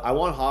Prescott. I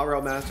want hot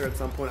route master at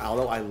some point,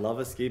 although I love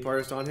escape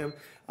artist on him.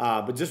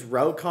 But just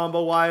route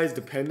combo wise,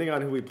 depending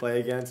on who we play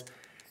against,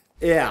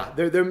 yeah,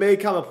 there may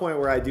come a point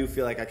where I do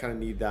feel like I kind of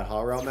need that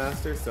hot route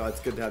master. So it's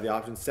good to have the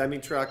option.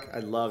 Semi-truck,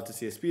 I'd love to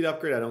see a speed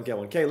upgrade. I don't get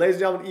one. Okay, ladies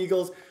and gentlemen,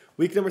 Eagles,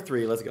 week number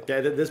 3. Let's go. Okay,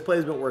 this play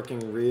has been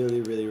working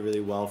really, really, really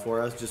well for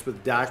us, just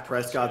with Dak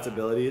Prescott's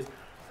abilities.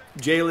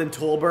 Jalen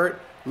Tolbert,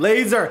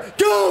 laser,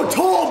 go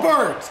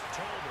Tolbert!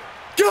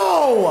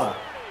 Go!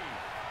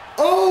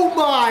 Oh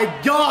my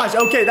gosh.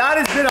 Okay, that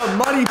has been a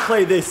money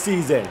play this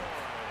season.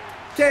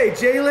 Okay,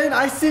 Jalen,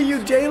 I see you,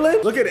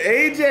 Jalen. Look at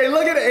AJ.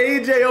 Look at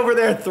AJ over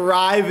there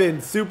thriving.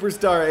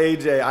 Superstar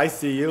AJ, I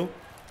see you.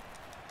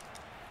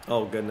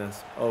 Oh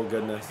goodness. Oh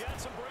goodness.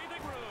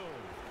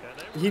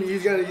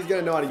 He's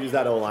gonna know how to use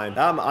that O-line.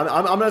 I'm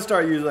gonna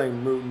start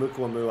using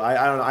Mukwamu.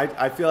 I don't know.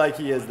 I feel like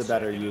he is the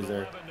better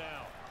user.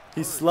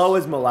 He's slow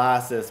as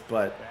molasses,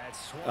 but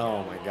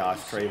oh my gosh,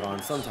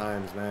 Trayvon,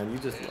 sometimes, man, you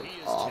just look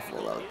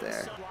awful out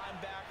there.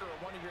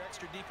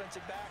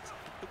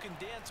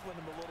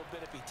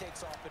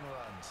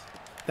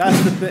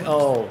 That's the thing.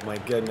 Oh my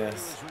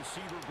goodness.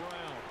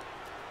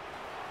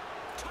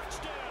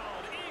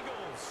 Touchdown,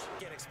 Eagles.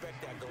 Can't expect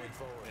that going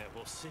forward. Yeah,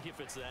 we'll see if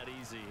it's that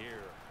easy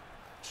here.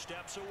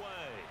 Steps away.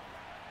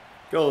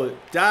 Go,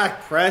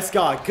 Dak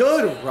Prescott.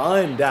 Good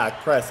run,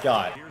 Dak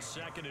Prescott. Here's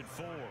 2nd and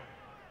 4.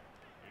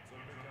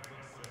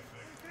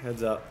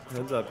 Heads up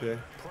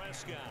here.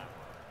 Prescott.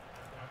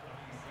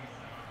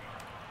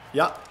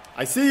 Yeah,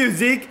 I see you,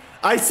 Zeke.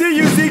 I see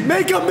you, Zeke.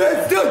 Make a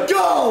miss to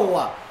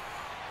go.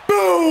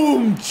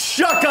 Boom,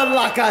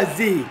 chakalaka,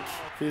 Zeke.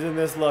 If he's in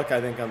this look,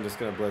 I think I'm just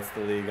gonna blitz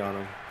the league on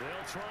him. They'll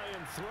try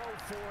and throw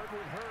for it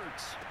with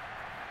Hurts.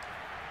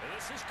 And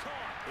this is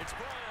caught. It's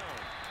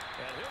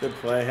Brown. Good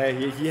play.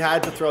 Hey, he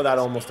had to throw that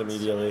almost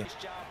immediately.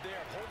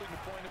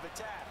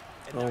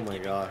 Oh my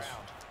gosh.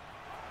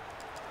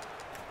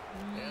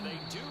 And they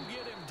do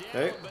get him down,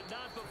 Okay. but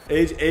not before.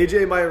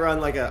 AJ might run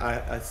like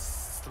a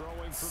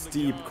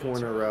steep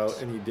corner route,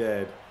 and he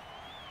did.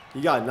 He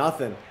got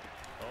nothing.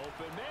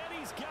 Open man,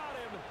 he's got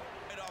him.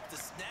 Right off the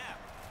snap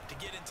to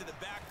get into the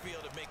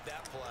backfield and make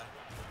that play.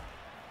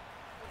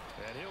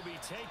 And he'll be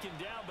taken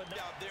down, but not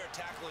Out there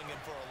tackling him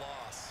for a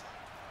loss.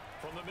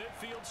 from the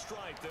midfield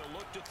stripe. They'll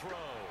look to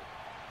throw.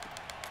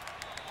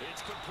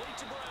 It's complete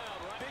to Brown,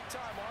 right? Big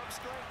time arm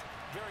strength.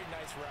 Very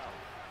nice route.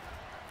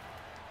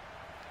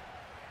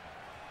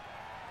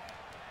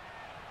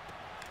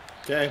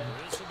 Okay.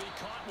 This will be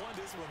caught one.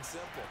 This one's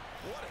simple.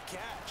 What a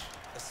catch.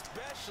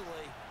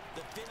 Especially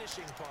the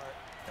finishing part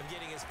of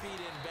getting his feet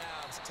in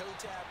bounds. Toe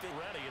tapping.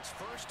 Ready. It's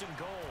 1st and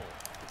goal.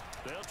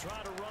 They'll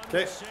try to run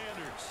Okay. with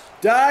Sanders.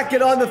 Dak,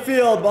 get on the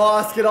field,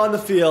 boss. Get on the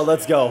field.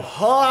 Let's go.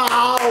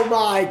 Oh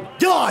my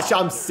gosh,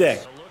 I'm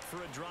sick. A look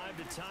for a drive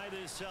to tie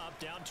this up.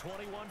 Down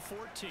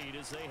 21-14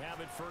 as they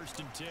have it 1st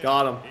and 10.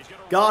 Got him.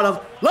 Got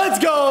him. Let's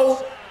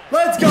go.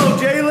 Let's go,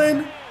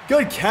 Jalen.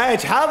 Good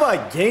catch. Have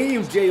a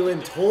game,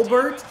 Jalen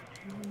Tolbert.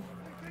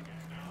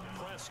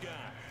 Prescott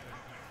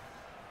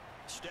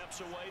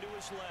steps away to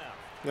his left.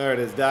 There it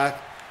is,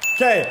 Dak.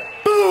 Okay.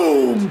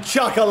 Boom.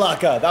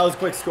 Chakalaka. That was a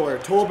quick score.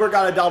 Tolbert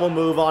got a double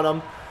move on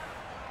him.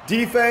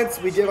 Defense,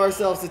 we give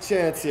ourselves a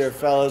chance here,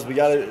 fellas. We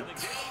got to... We're here on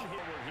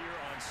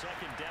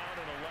 2nd down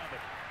and 11.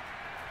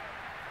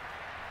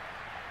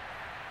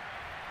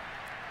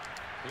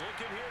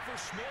 Looking here for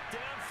Schmidt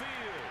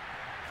downfield.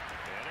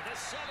 And at the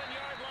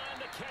 7-yard line,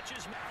 the catch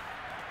is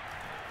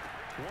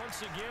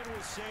once again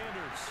with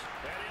Sanders.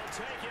 And he'll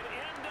take it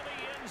into the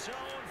end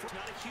zone. It's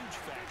not a huge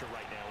factor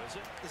right now, is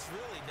it? It's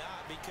really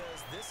not, because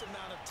this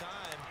amount of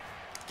time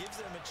gives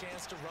them a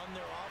chance to run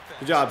their offense.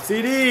 Good job,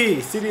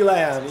 CD. CD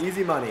Lamb.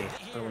 Easy money.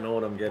 I don't know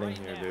what I'm getting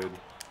here, dude.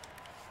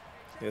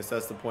 I guess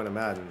that's the point of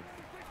Madden.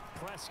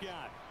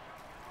 Prescott.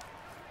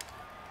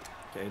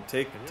 Okay,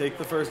 take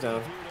the first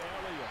down.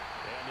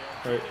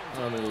 All right,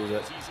 I'm going to use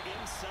it. He's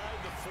inside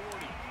the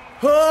 40.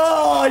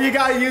 Oh, you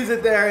got to use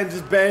it there and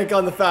just bank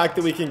on the fact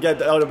that we can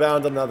get out of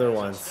bounds on other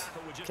ones.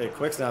 Okay,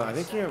 quick snap. I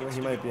think he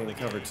might be in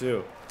cover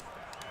too.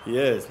 He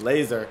is.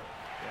 Laser.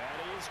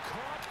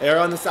 Air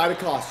on the side of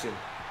caution.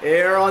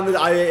 Air on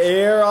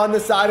the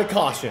side of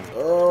caution.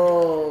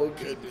 Oh,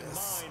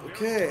 goodness.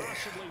 Okay.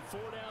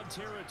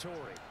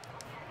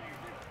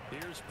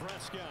 Here's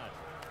Prescott.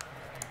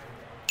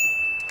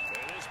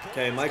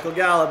 Okay, Michael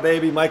Gallup,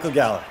 baby. Michael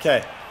Gallup.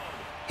 Okay.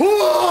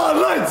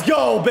 Oh, let's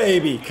go,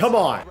 baby. Come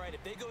on. Right,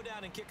 if they go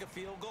down and kick a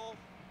field goal,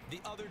 the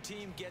other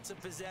team gets a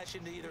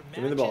possession to either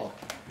Give me the ball.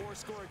 or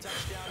score a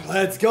touchdown.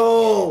 Let's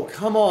go.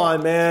 Come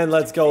on, man.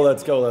 Let's go.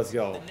 Let's go. Let's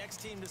go. The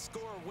next team to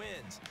score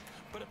wins.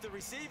 But if if the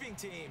receiving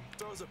team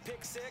throws a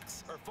pick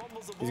six or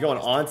fumbles the ball, He's going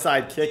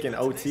onside kick in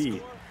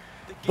OT.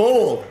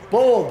 Bold,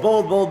 bold,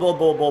 bold, bold, bold,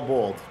 bold, bold,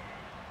 bold.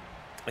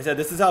 I said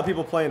this is how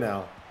people play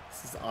now.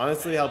 This is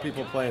honestly how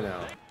people play now.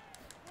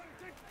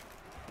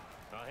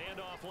 A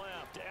handoff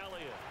left to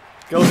Elliott.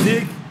 Go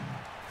Zeke.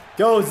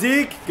 Go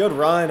Zeke. Good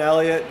run,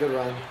 Elliott. Good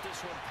run.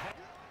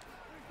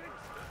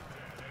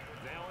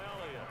 Now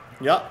Elliott.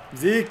 Yep.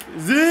 Zeke.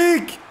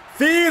 Zeke.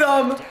 Feed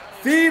him.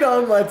 Feed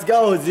him. Let's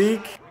go,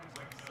 Zeke.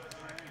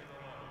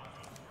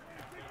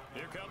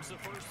 Here comes the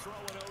first throw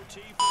in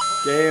OT.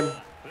 Game.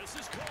 This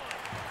is caught.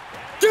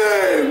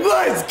 Game.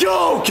 Let's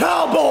go,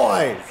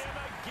 Cowboys.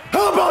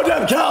 How about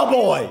them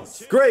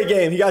Cowboys? Great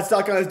game. He got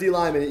stuck on his D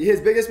lineman.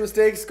 His biggest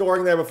mistake,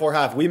 scoring there before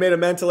half. We made a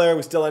mental error.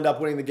 We still end up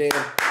winning the game.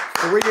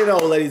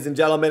 3-0, ladies and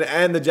gentlemen,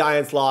 and the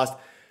Giants lost.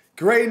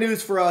 Great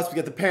news for us. We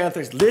got the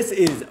Panthers. This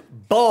is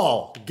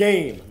ball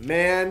game,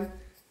 man.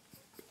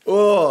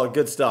 Oh,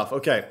 good stuff.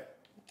 Okay.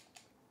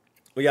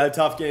 We got a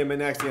tough game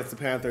next against the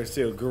Panthers,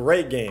 too.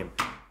 Great game.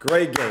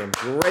 Great game.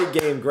 Great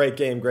game. Great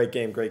game. Great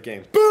game. Great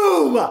game.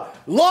 Boom!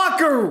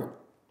 Locker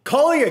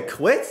calling it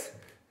quits?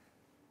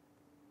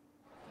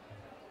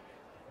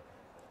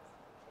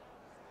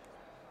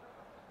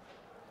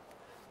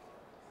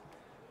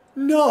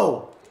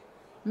 No.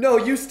 No,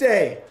 you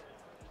stay.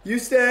 You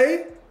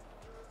stay.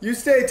 You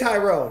stay,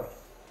 Tyrone.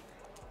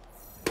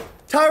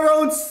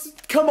 Tyrone,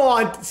 come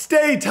on.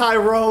 Stay,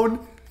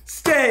 Tyrone.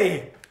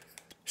 Stay.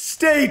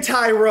 Stay,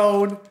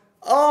 Tyrone.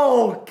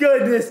 Oh,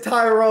 goodness,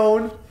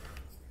 Tyrone.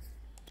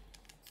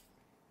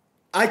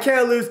 I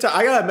can't lose.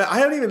 I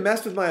haven't even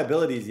messed with my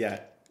abilities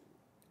yet.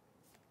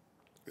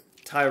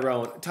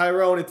 Tyrone.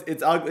 Tyrone,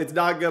 it's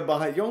not good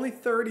behind. You're only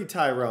 30,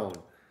 Tyrone.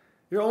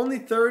 You're only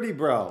 30,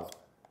 bro.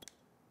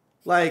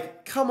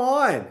 Like, come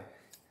on.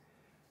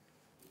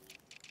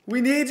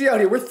 We need you out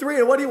here. We're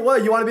 3. What? You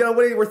want to be on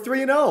winning? We're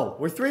 3-0.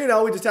 We're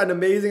 3-0. We just had an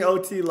amazing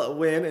OT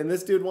win, and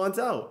this dude wants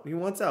out. He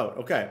wants out.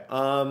 Okay.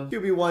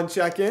 QB1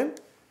 check-in.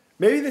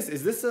 Maybe this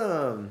is this.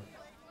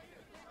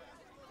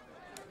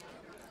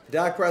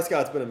 Dak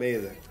Prescott's been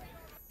amazing.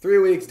 3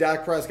 weeks.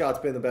 Dak Prescott's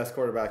been the best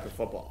quarterback in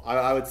football.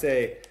 I would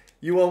say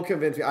you won't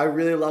convince me. I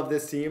really love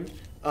this team.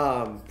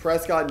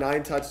 Prescott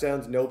 9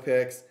 touchdowns, no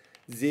picks.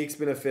 Zeke's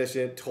been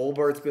efficient.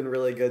 Tolbert's been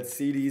really good.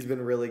 CD's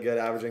been really good,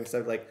 averaging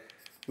stuff. Like,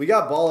 we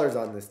got ballers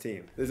on this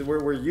team.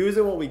 We're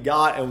using what we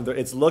got, and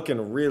it's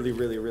looking really,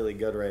 really, really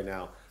good right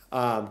now.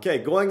 Okay,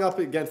 going up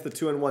against the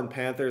 2-1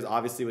 Panthers,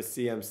 obviously with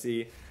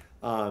CMC.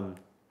 I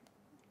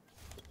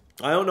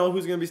don't know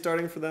who's going to be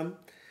starting for them.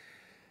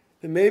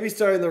 They may be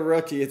starting the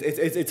rookie.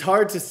 It's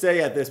hard to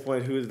say at this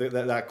point who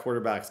that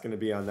quarterback's going to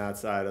be on that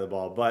side of the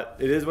ball. But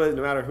it is what,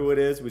 no matter who it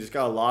is, we just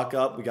got to lock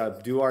up. We got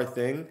to do our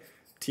thing.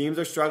 Teams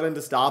are struggling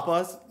to stop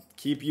us.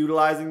 Keep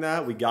utilizing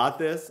that. We got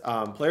this.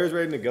 Players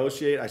ready to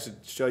negotiate. I should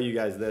show you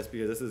guys this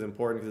because this is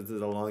important because this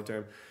is a long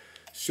term.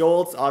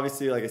 Schultz,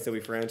 obviously, like I said, we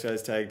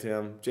franchise tagged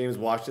him. James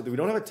Washington. We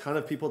don't have a ton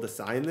of people to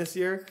sign this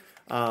year.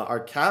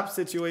 Our cap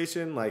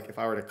situation, like if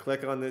I were to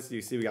click on this,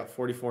 you see we got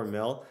 44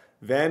 mil.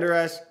 Van Der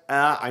Esch,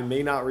 I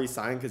may not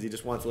re-sign because he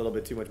just wants a little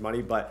bit too much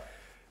money. But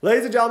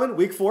ladies and gentlemen,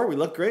 week 4, we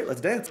look great.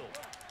 Let's dance.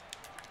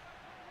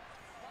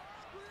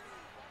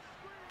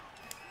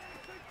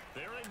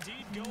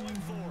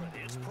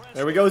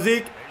 There we go,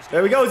 Zeke.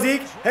 There we go,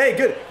 Zeke. Hey,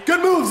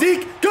 good move,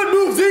 Zeke. Good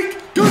move, Zeke.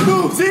 Good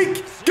move,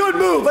 Zeke. Good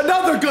move.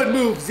 Another good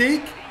move,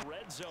 Zeke.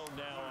 Red zone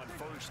now on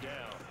first down.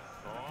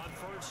 On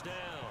first down.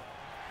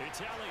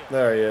 Italian.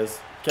 There he is.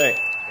 Okay.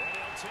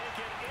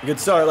 Good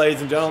start,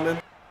 ladies and gentlemen.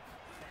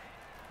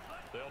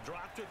 They'll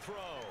drop to throw.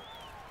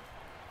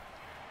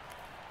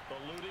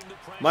 Eluding the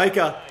pressure.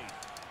 Micah.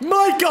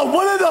 Micah,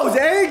 one of those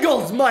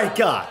angles,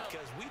 Micah.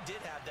 Because we did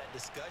have that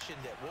discussion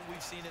that what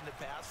we've seen in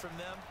the past from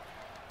them,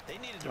 they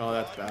needed to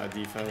that's bad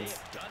defense. They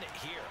have done it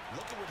here.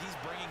 Look at what he's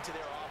bringing to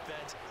their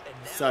offense. And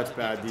now Such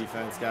bad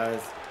defense,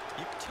 guys.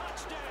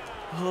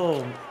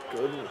 Oh,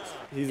 goodness.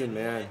 He's a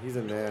man. He's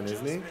a man,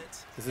 isn't he?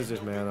 This is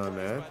just man on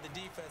man.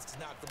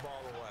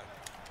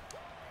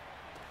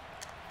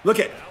 Look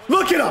at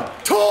him.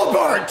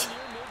 Tolbert.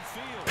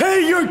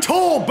 Pay your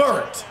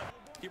Tolbert.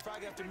 You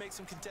probably have to make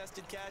some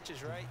contested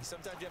catches, right?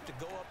 Sometimes you have to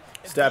go up.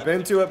 Step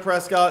into it,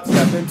 Prescott.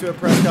 Step into it,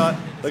 Prescott.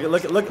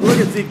 Look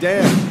at Zeke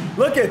dance.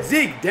 Look at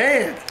Zeke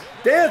dance.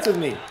 Dance with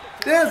me.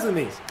 Dance with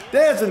me.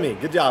 Dance with me.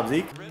 Good job,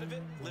 Zeke.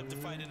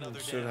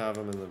 Should have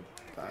him in the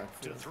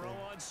back. To throw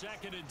on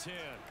 2nd and 10.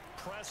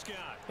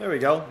 Prescott. There we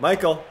go.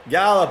 Michael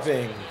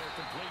galloping.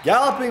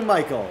 Galloping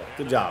Michael.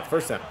 Good job.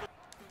 First down.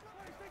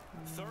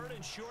 3rd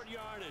and short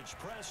yardage.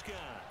 Prescott.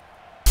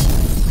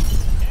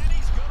 And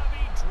he's going to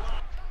be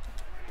dropped.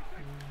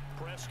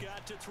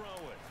 Prescott to throw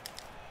it.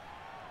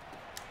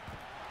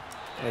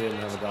 I didn't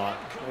have a dot.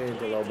 I need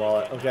to low ball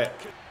it. Okay.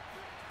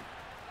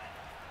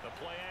 The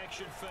play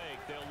action fake.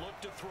 They'll look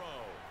to throw.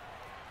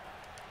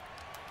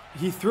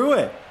 He threw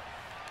it.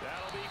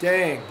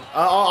 Dang.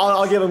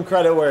 I'll give him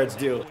credit where it's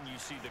due. When you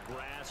see the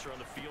grass or on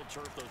the field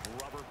turf, those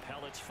rubber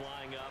pellets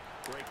flying up.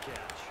 Great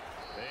catch.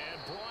 And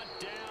brought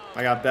down.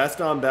 I got best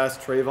on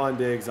best. Trayvon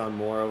Diggs on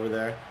more over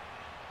there.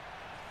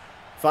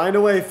 Find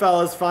a way,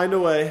 fellas. Find a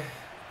way.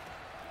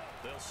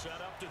 They'll set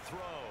up to throw.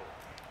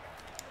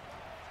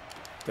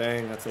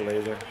 Dang, that's a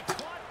laser.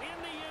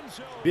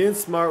 Being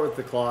smart with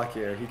the clock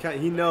here.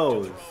 He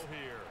knows.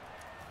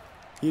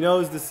 He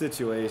knows the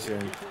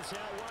situation.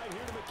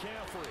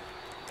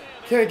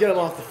 Can't get him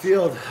off the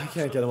field. I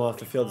can't get him off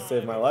the field to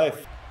save my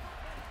life.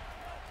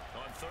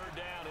 On third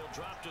down, he'll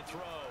drop to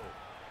throw.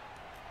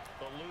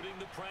 Eluding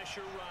the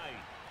pressure right.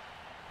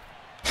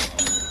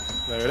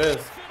 There it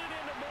is.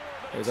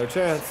 Here's our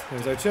chance.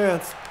 Here's our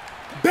chance.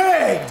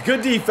 Bang!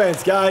 Good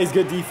defense, guys.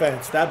 Good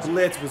defense. That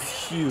blitz was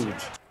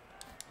huge.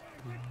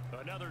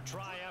 Another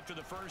try after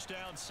the first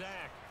down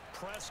sack.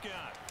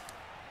 Prescott.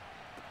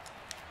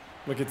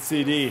 Look at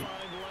CD.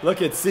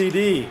 Look at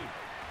CD.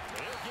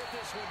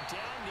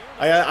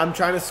 I'm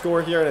trying to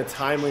score here in a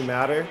timely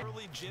manner.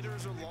 Early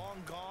jitters are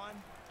long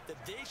gone.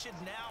 That they should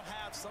now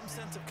have some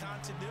sense of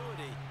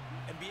continuity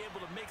and be able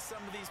to make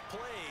some of these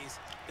plays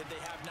that they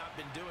have not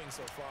been doing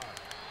so far.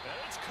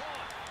 It's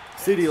caught.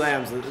 CD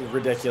Lamb's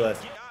ridiculous.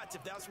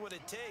 If that's what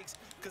it takes,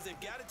 because they've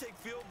got to take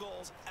field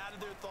goals out of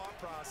their thought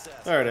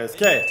process. There it is.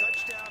 Okay.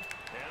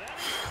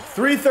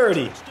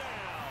 3:30.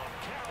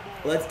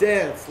 Let's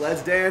dance.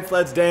 Let's dance.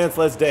 Let's dance.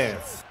 Let's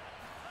dance.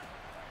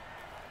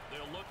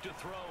 They'll look to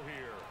throw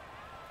here.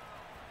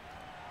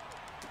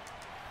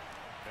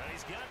 And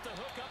he's got the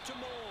hook up to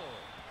Moore.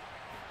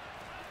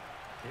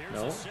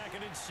 Here's a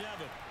 2nd and 7.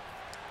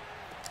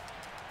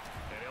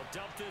 And he'll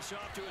dump this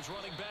off to his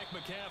running back,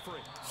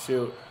 McCaffrey.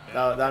 Shoot.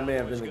 That may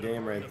have been the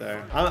game right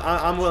there.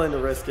 I'm willing to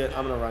risk it.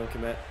 I'm going to run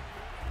commit.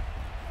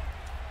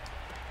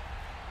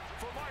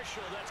 For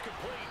Marshall, that's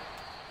complete.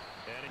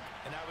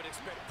 And I would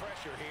expect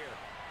pressure here.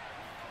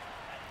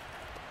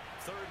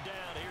 Third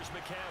down, here's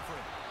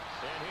McCaffrey.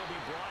 And he'll be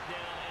brought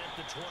down at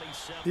the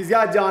 27. He's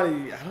got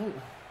Johnny.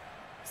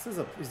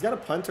 He's got a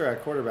punter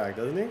at quarterback,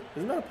 doesn't he?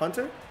 Isn't that a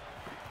punter?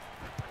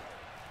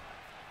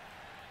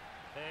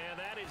 And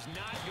that is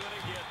not going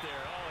to get there.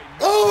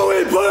 Oh,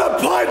 he put a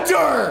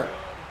punter!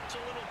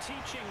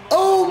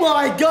 Oh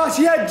my gosh,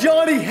 he had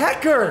Johnny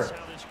Hecker.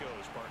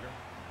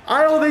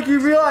 I don't think you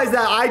realized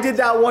that. I did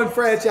that one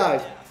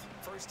franchise.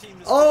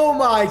 Oh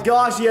my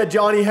gosh, he had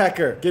Johnny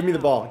Hecker. Give me the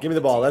ball. Give me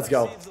the ball. Let's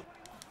go.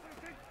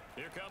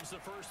 Here comes the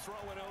first throw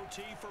in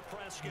OT for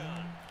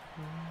Prescott.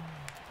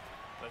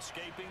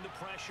 Escaping the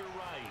pressure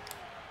right.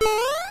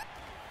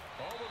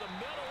 Over the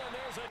middle, and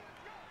there's a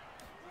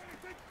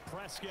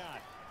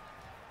Prescott.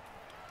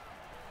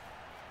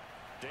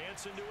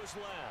 Dancing to his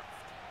left.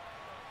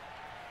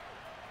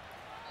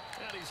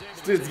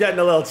 Dude's getting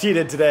a little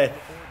cheated today.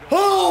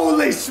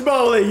 Holy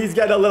schmoly, he's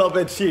getting a little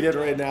bit cheated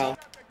right now.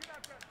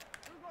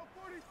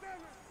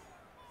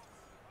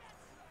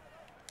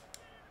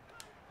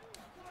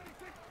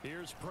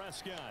 Here's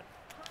Prescott.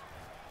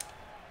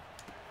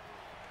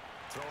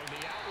 Throwing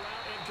the out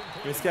route and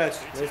complete. Nice catch,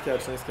 nice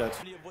catch, nice catch.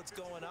 What's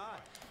going on?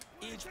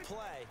 Each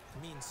play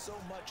means so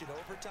much in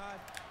overtime,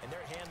 and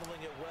they're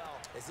handling it well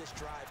as this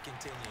drive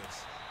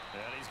continues.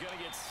 And he's going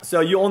to get...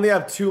 So you only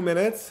have 2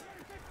 minutes?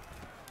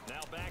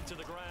 Now back to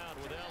the ground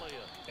with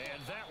Elliott.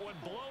 And that one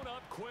blown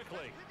up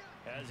quickly.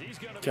 As he's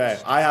going to... Okay,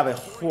 I have a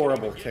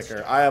horrible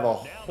kicker. I have a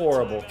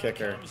horrible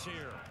kicker.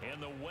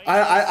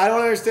 I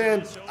don't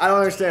understand. I don't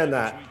understand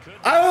that.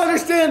 I don't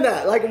understand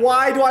that. Like,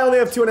 why do I only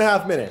have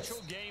 2.5 minutes?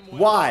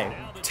 Why?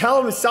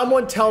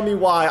 Someone tell me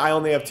why I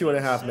only have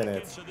 2.5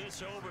 minutes.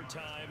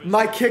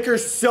 My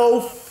kicker's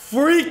so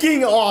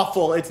freaking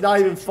awful. It's not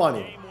even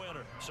funny.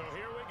 So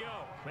here we go.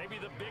 Maybe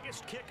the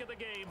biggest kick of the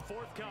game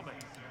forthcoming.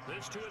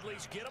 This to at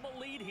least get him a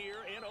lead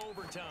here in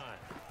overtime.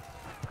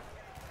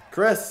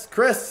 Chris.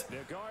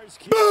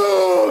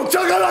 Boom!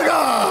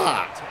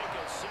 Chugga-lugga!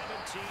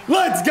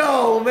 Let's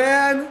go,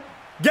 man.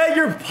 Get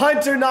your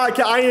punter not.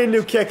 I need a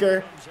new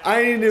kicker.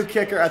 I need a new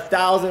kicker.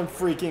 1,000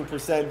 freaking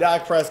 %.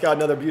 Dak Prescott,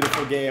 another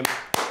beautiful game.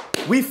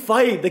 We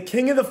fight. The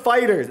king of the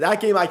fighters.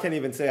 That game I can't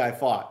even say I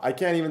fought. I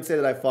can't even say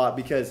that I fought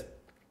because,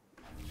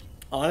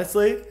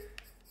 honestly,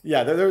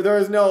 yeah, there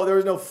was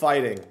no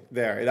fighting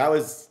there. That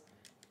was,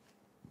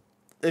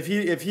 if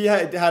he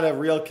had a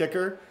real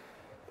kicker,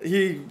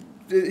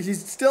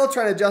 he's still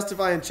trying to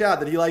justify in chat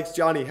that he likes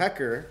Johnny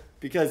Hecker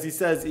because he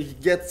says he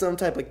gets some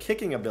type of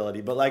kicking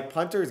ability, but like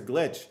punters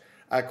glitch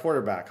at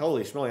quarterback.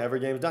 Holy schmoly, every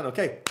game's done.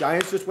 Okay,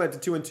 Giants just went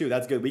to 2-2.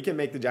 That's good. We can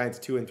make the Giants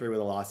 2-3 with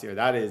a loss here.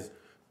 That is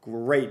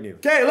great news.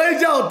 Okay,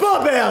 ladies and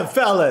gentlemen, bam,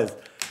 fellas.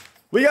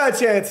 We got a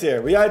chance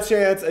here. We got a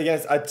chance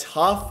against a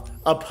tough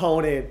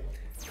opponent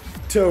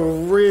to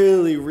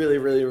really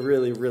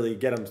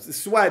get them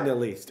sweating at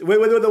least.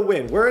 With a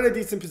win. We're in a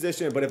decent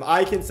position, but if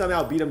I can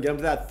somehow beat him, get him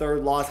to that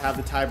third loss, have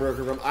the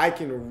tiebreaker from, I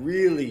can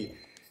really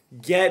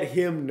get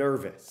him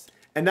nervous.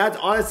 And that's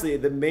honestly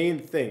the main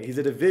thing. He's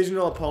a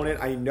divisional opponent.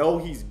 I know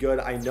he's good.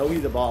 I know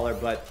he's a baller,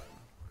 but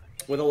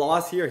with a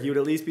loss here, he would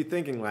at least be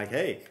thinking like,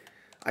 hey,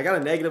 I got a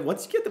negative.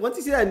 Once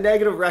you see that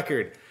negative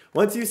record,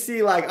 once you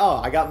see like, oh,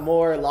 I got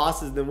more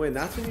losses than wins,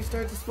 that's when you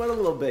start to sweat a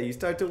little bit. You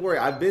start to worry.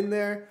 I've been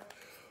there.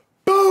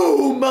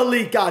 Boom!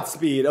 Malik got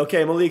speed.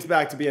 Okay, Malik's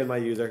back to being my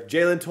user.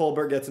 Jalen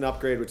Tolbert gets an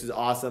upgrade, which is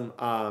awesome.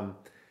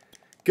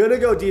 Gonna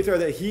go deep throw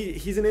that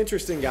he's an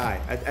interesting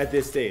guy at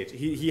this stage.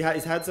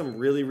 He's had some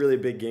really, really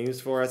big games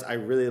for us. I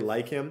really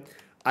like him.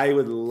 I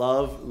would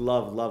love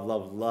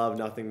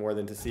nothing more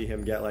than to see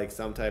him get like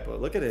some type of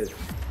look at his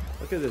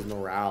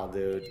morale,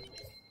 dude.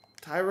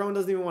 Tyrone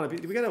doesn't even want to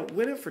be. We gotta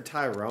win it for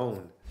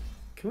Tyrone.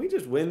 Can we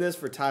just win this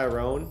for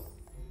Tyrone?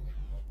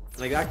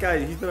 Like that guy,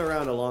 he's been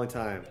around a long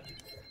time.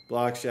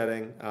 Block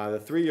shedding.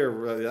 The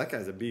 3-year, that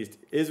guy's a beast.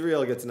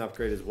 Israel gets an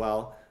upgrade as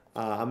well.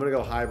 I'm gonna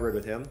go hybrid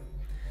with him.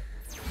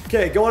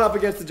 Okay, going up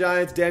against the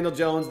Giants, Daniel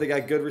Jones. They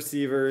got good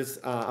receivers.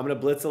 I'm gonna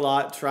blitz a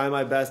lot, try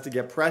my best to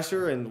get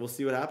pressure, and we'll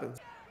see what happens.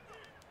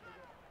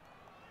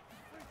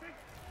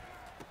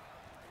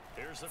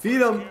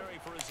 Feed him.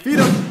 Feed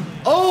him.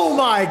 Oh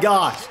my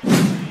gosh.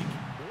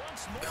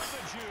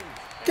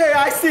 Okay,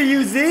 I see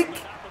you, Zeke.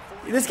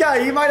 This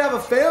guy, he might have a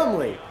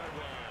family.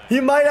 He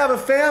might have a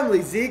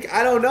family, Zeke.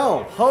 I don't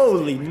know.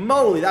 Holy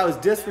moly, that was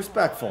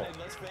disrespectful.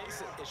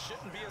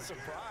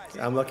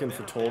 I'm looking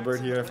for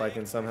Tolbert here if I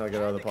can somehow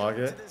get out of the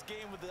pocket.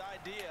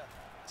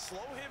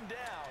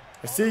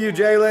 I see you,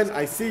 Jalen.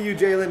 I see you,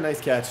 Jalen.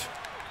 Nice catch.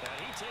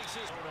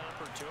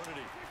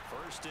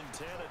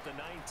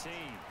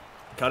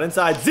 Cut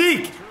inside.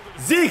 Zeke!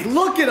 Zeke,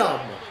 look at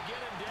him!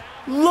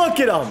 Look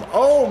at him!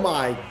 Oh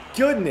my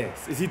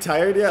goodness. Is he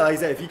tired yet? Like I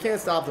said, if he can't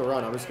stop the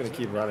run, I'm just going to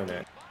keep running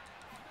it.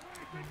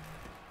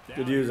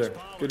 Good user.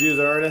 Good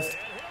user, Ernest.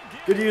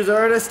 Good user,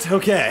 Ernest.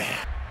 Okay.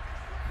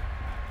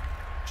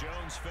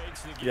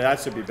 Yeah, that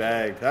should be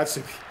bagged. That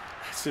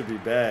should be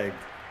bagged.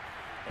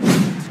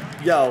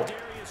 Yo,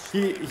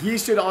 he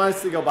should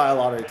honestly go buy a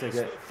lottery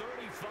ticket.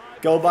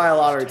 Go buy a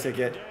lottery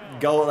ticket.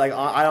 Go, like,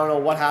 I don't know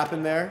what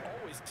happened there.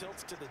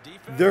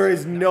 There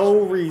is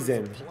no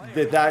reason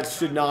that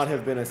should not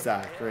have been a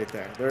sack right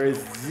there. There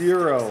is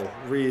zero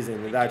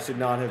reason that should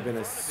not have been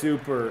a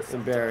super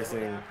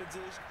embarrassing.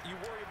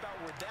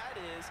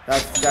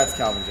 That's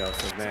Calvin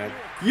Joseph, man.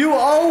 You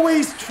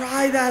always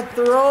try that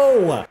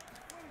throw.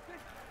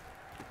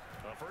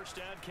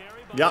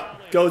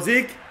 Yep, go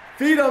Zeke.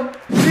 Feed him.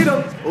 Feed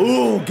him.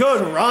 Ooh,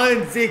 good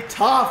run, Zeke.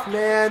 Tough,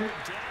 man.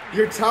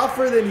 You're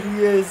tougher than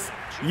he is.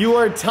 You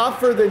are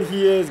tougher than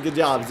he is. Good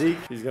job, Zeke.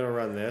 He's going to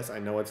run this. I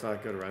know it's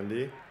not good run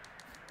D.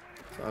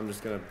 So I'm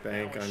just going to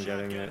bank on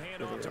getting it.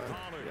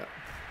 Yeah.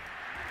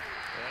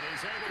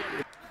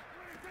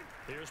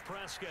 Here's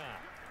Prescott.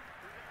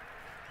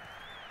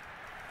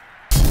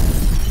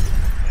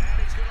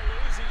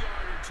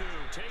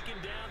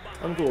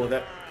 I'm cool with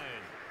it.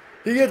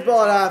 He gets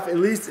ball at half. At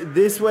least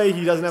this way,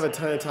 he doesn't have a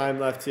ton of time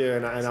left here,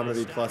 and I'm going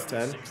to be plus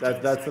 10.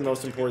 That's the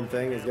most important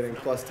thing, is getting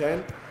plus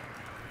 10.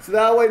 So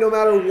that way, no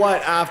matter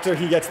what, after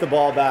he gets the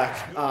ball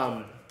back,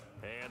 no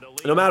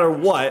matter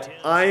what,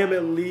 I am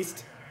at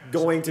least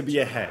going to be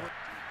ahead.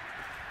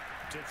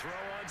 To throw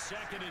on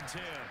 2nd and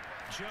 10,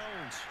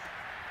 Jones.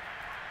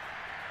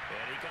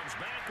 And he comes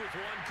back with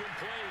one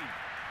complete.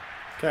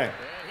 Okay.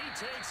 And he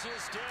takes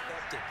his step.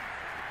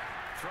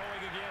 Throwing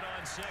again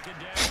on 2nd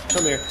down.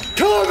 Come here.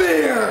 Come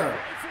here!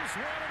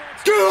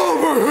 Get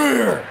over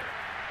here!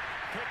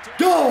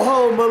 Go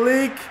home,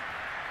 Malik!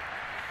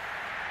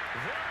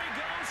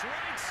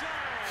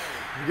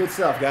 Good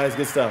stuff, guys.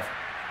 Good stuff.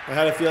 I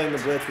had a feeling the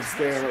blitz would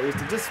scare him at least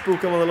to just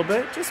spook him a little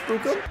bit. Just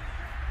spook him.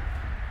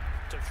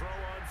 To throw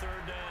on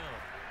 3rd down,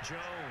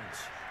 Jones.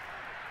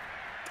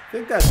 I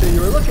think that's what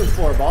you were looking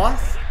for,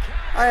 boss.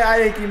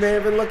 I think you may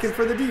have been looking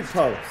for the deep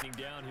post.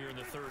 Down here in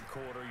the 3rd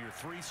quarter, your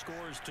 3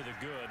 scores to the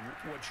good.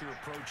 What's your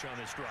approach on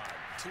this drive?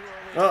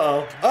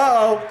 Uh-oh.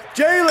 Uh-oh.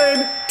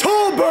 Jalen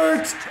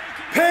Tolbert!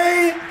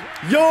 Pay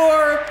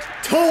your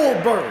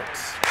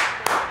Tolbert!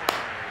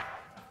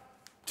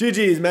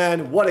 GG's,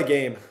 man. What a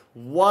game.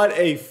 What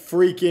a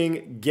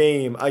freaking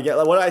game. I get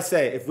what I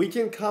say. If we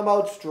can come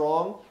out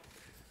strong,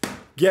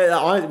 we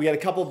got a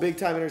couple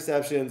big-time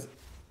interceptions.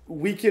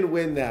 We can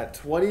win that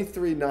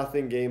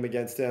 23-0 game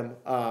against him.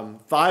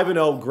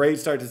 5-0, great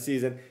start to the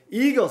season.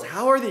 Eagles,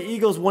 how are the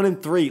Eagles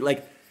 1-3?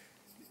 Like,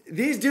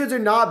 these dudes are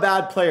not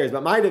bad players,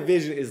 but my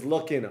division is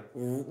looking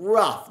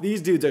rough.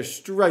 These dudes are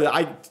struggling.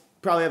 I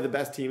probably have the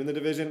best team in the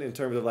division in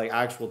terms of, like,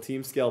 actual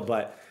team skill,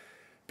 but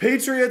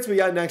Patriots, we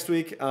got next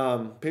week.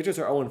 Patriots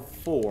are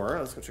 0-4.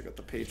 Let's go check out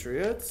the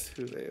Patriots,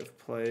 who they have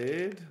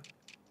played.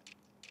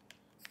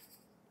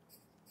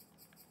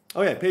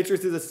 Oh, yeah,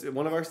 Patriots is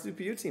one of our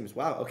CPU teams.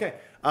 Wow, okay.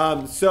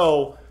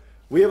 So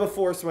we have a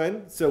force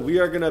win. So we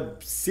are going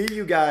to see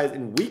you guys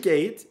in Week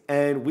 8,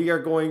 and we are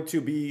going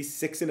to be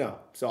 6-0.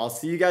 So I'll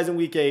see you guys in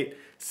Week 8,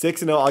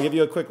 6-0. I'll give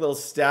you a quick little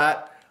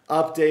stat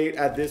update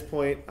at this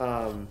point.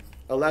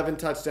 11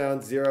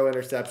 touchdowns, 0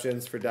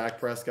 interceptions for Dak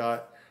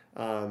Prescott.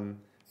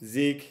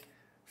 Zeke,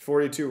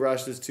 42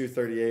 rushes,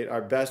 238.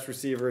 Our best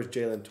receiver is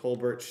Jalen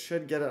Tolbert.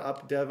 Should get an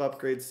dev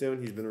upgrade soon.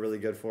 He's been really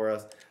good for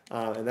us.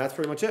 And that's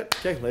pretty much it.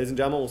 Okay, ladies and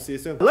gentlemen, we'll see you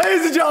soon.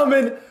 Ladies and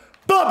gentlemen,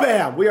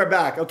 ba-bam! We are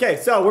back. Okay,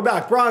 so we're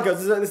back.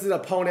 Broncos, this is an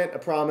opponent, I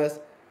promise.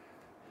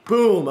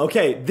 Boom.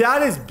 Okay,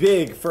 that is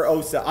big for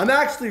Osa. I'm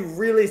actually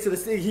really,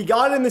 he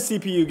got in the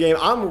CPU game.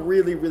 I'm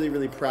really, really,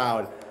 really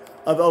proud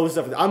of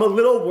Osa. I'm a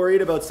little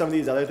worried about some of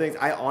these other things.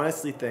 I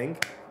honestly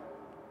think,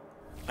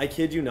 I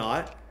kid you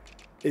not,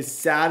 as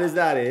sad as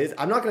that is,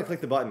 I'm not going to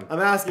click the button. I'm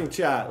asking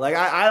chat. Like,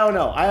 I don't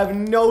know. I have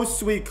no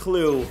sweet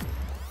clue.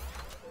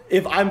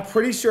 If I'm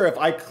pretty sure if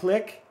I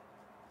click,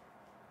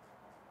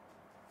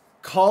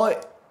 call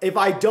it. If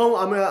I don't,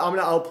 I'm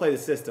gonna outplay the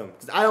system.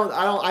 Because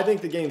I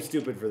think the game's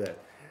stupid for this.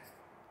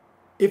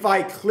 If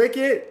I click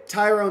it,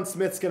 Tyrone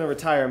Smith's gonna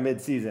retire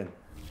mid-season.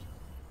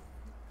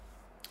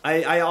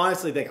 I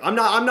honestly think. I'm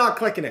not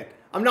clicking it.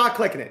 I'm not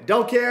clicking it.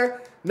 Don't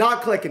care.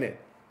 Not clicking it.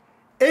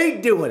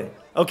 Ain't doing it.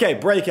 Okay,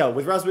 breakout.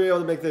 With Russell being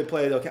able to make the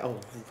play. Okay. Oh,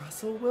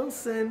 Russell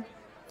Wilson.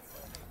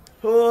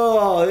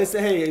 Oh,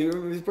 hey,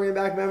 is bringing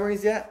back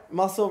memories yet?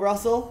 Muscle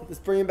Russell? Is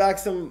bringing back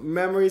some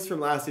memories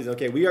from last season.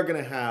 Okay, we are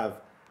going to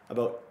have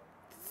about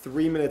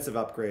 3 minutes of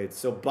upgrades.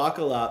 So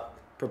buckle up.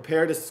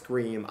 Prepare to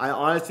scream. I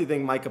honestly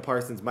think Micah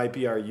Parsons might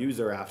be our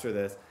user after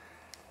this.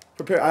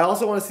 Prepare. I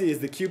also want to see, is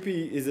the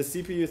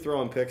CPU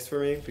throwing picks for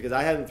me? Because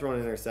I hadn't thrown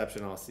an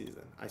interception all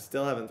season. I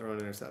still haven't thrown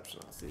an interception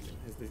all season.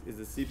 Is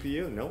the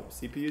CPU? Nope.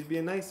 CPU's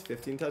being nice.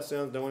 15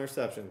 touchdowns, no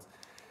interceptions.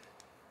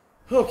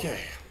 Okay.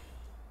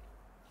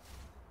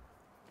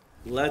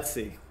 Let's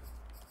see.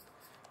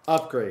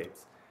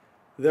 Upgrades.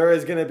 There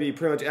is going to be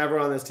pretty much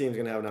everyone on this team is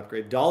going to have an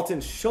upgrade.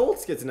 Dalton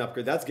Schultz gets an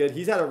upgrade. That's good.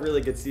 He's had a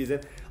really good season.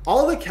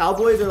 All of the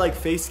Cowboys are like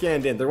face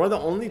scanned in. They're one of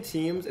the only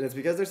teams, and it's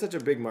because they're such a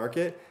big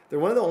market, they're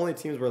one of the only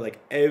teams where like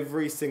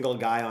every single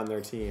guy on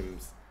their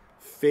team's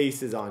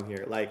face is on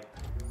here. Like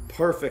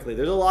perfectly.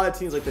 There's a lot of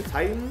teams like the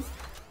Titans.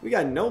 We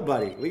got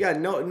nobody. We got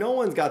no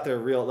one's got their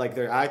real, like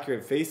their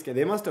accurate face scan.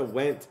 They must have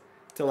went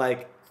to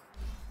like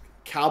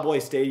Cowboy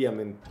Stadium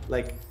and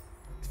like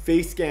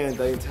face scan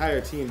the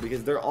entire team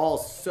because they're all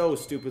so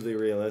stupidly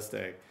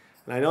realistic.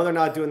 And I know they're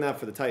not doing that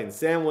for the Titans.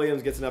 Sam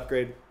Williams gets an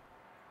upgrade.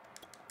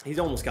 He's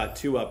almost got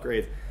 2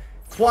 upgrades.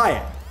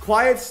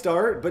 Quiet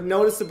start, but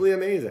noticeably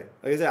amazing.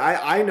 Like I said,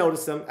 I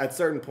noticed him at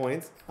certain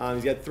points.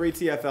 He's got 3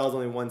 TFLs,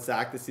 only 1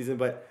 sack this season,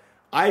 but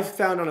I've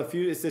found on a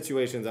few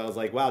situations I was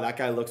like, wow, that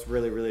guy looks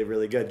really, really,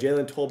 really good.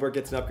 Jalen Tolbert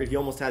gets an upgrade. He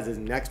almost has his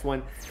next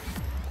one.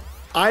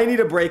 I need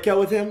a breakout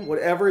with him.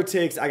 Whatever it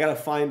takes, I got to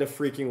find a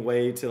freaking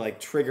way to like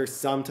trigger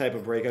some type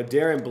of breakout.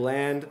 Darren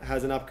Bland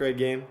has an upgrade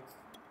game.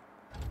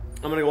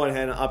 I'm going to go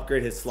ahead and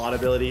upgrade his slot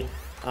ability.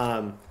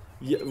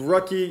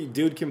 Rookie,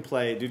 dude can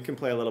play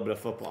a little bit of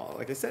football.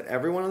 Like I said,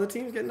 everyone on the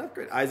team is getting an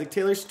upgrade. Isaac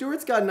Taylor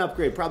Stewart's got an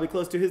upgrade, probably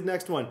close to his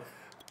next one.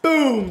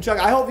 Boom, Chuck.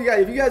 I hope you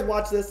guys, if you guys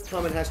watch this,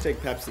 comment hashtag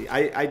Pepsi.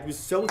 I was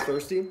so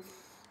thirsty.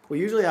 We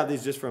usually have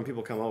these just from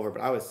people come over,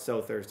 but I was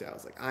so thirsty. I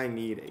was like, I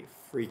need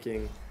a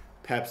freaking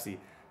Pepsi.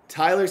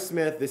 Tyler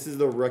Smith, this is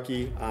the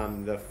rookie,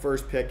 the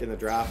first pick in the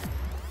draft.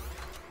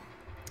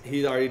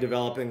 He's already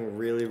developing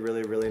really,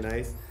 really, really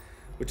nice,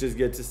 which is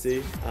good to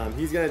see.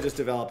 He's going to just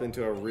develop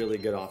into a really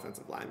good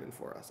offensive lineman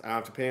for us. I don't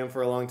have to pay him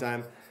for a long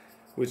time,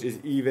 which is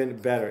even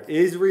better.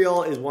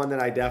 Israel is one that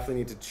I definitely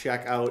need to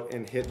check out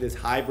and hit this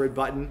hybrid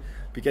button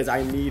because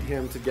I need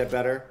him to get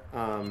better.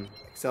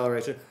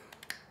 Acceleration.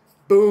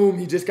 Boom,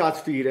 he just got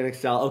speed and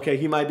excel. Okay,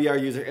 he might be our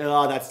user.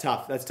 Oh, that's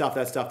tough. That's tough.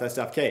 That's tough. That's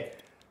tough. Okay,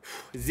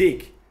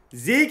 Zeke.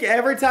 Zeke,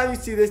 every time you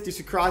see this, you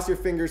should cross your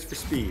fingers for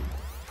speed.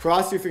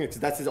 Cross your fingers, because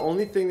that's his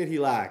only thing that he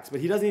lacks.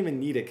 But he doesn't even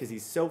need it because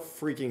he's so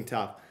freaking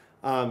tough.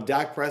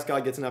 Dak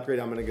Prescott gets an upgrade.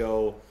 I'm going to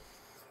go...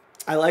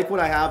 I like what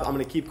I have. I'm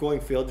going to keep going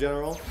field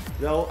general,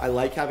 though. I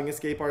like having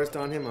escape artist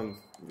on him. I'm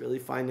really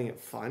finding it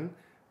fun.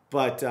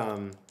 But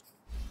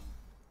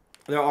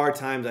there are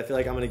times I feel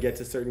like I'm going to get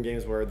to certain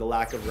games where the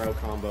lack of route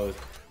combos,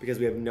 because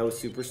we have no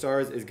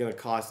superstars, is going to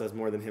cost us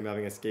more than him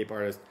having escape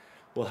artist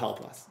will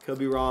help us. Could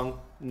be wrong.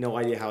 No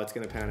idea how it's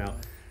going to pan out.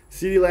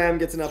 CeeDee Lamb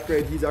gets an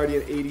upgrade. He's already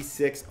at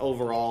 86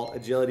 overall.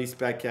 Agility,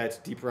 spec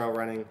catch, deep route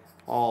running,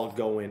 all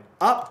going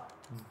up.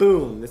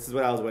 Boom. This is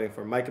what I was waiting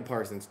for. Micah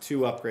Parsons, 2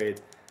 upgrades.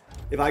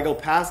 If I go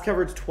pass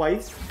coverage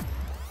twice,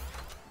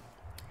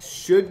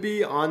 should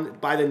be on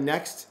by the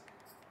next,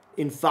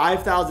 in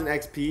 5,000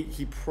 XP,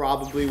 he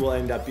probably will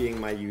end up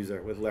being my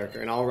user with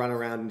Lurker. And I'll run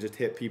around and just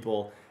hit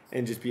people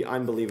and just be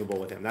unbelievable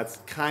with him. That's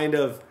kind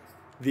of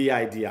the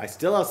idea. I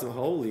still have some,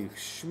 holy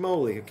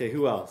schmoly. Okay,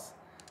 who else?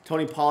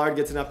 Tony Pollard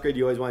gets an upgrade.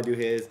 You always want to do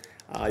his.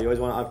 You always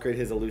want to upgrade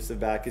his elusive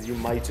back because you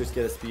might just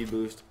get a speed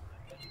boost.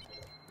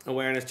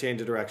 Awareness,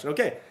 change of direction.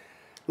 Okay,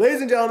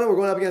 ladies and gentlemen, we're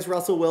going up against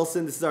Russell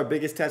Wilson. This is our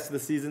biggest test of the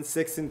season.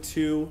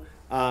 6-2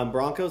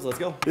 Broncos. Let's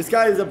go. This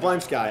guy is a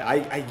bunch guy.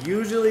 I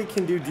usually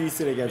can do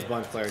decent against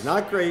bunch players.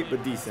 Not great,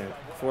 but decent.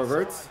 4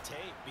 verts.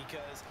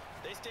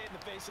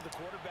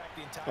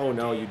 Oh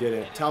no, you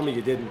didn't. Tell me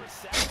you didn't.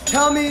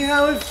 Tell me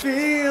how it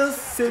feels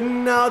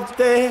sitting out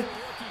there.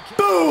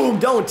 Boom!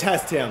 Don't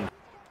test him.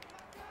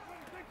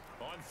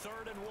 On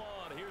 3rd and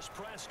 1, here's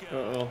Prescott.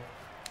 Uh-oh.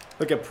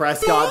 Look at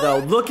Prescott, though.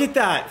 Look at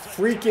that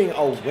freaking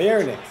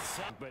awareness.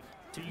 But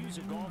to use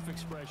a golf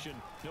expression,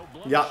 no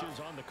yeah. blemishes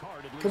on the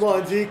card. Come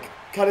on, Zeke.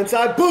 Cut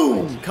inside.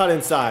 Boom! Cut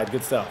inside.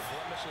 Good stuff.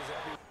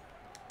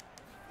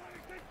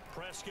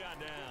 Prescott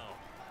now.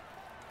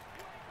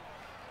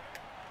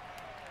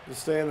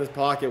 Just stay in this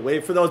pocket.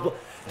 Wait for those.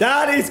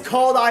 That is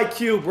called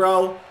IQ,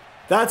 bro.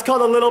 That's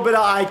called a little bit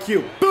of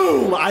IQ.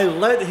 Boom! I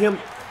let him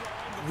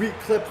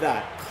re-clip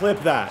that.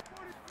 Clip that.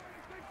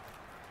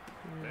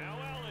 Now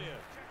Elliott.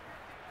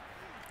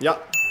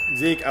 Yep.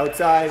 Zeke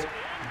outside.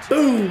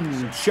 Boom!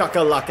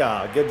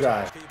 Chakalaka. Good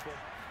drive.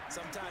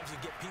 Sometimes you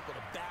get people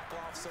to back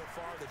off so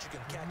far that you can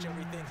catch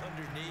everything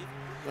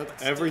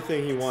underneath.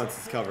 Everything he wants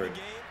is covered.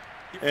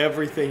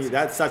 Everything.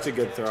 That's such a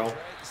good throw.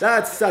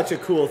 That's such a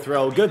cool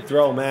throw. Good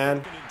throw,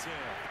 man.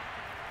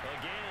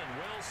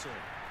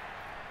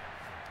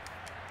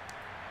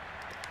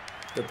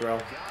 Good throw.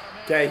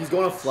 Okay, he's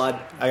going to flood.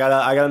 I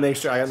gotta make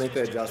sure. I gotta make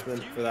the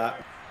adjustment for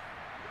that.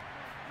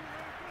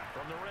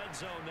 From the red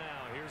zone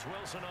now, here's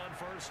Wilson on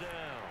first down.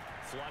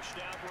 Flushed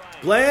out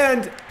right.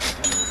 Bland.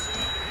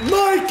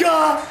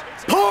 Micah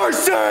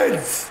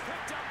Parsons.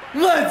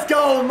 Let's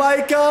go,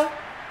 Micah.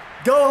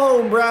 Go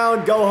home,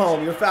 Brown. Go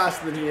home. You're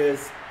faster than he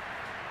is.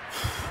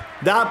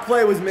 That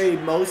play was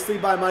made mostly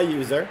by my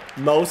user.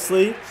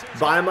 Mostly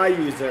by my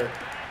user.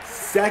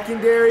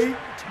 Secondary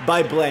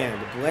by Bland.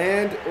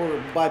 Bland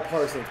or by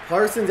Parsons.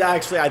 Parsons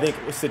actually, I think,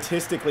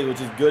 statistically,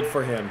 which is good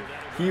for him,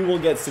 he will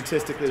get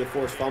statistically the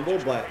forced fumble,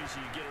 but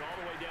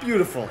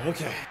beautiful.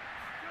 Okay.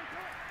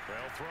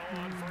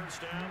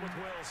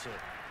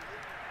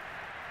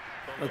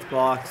 That's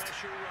boxed.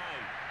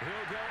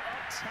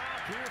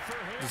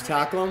 Just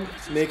tackle him.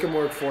 Make him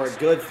work for it.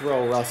 Good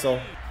throw, Russell.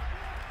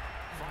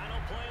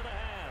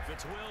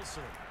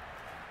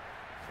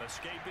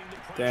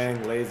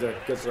 Dang, laser.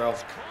 Good throw.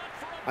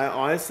 I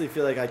honestly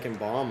feel like I can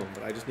bomb him,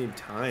 but I just need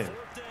time.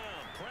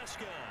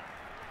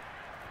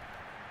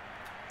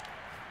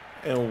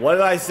 And what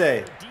did I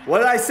say? What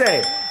did I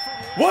say?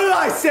 What did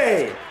I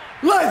say?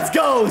 Let's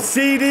go,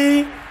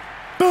 CD.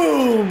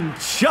 Boom.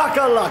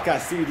 Chakalaka,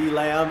 CD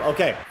Lamb.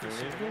 Okay.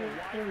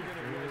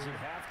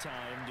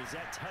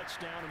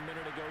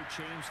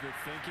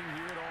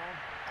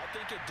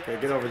 Okay,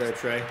 get over there,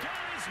 Trey.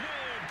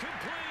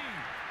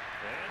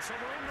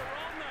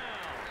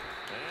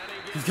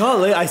 He's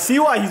gone late. I see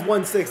why he's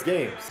won 6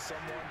 games.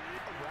 Someone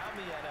around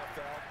the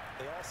NFL,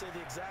 they all say the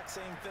exact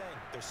same thing.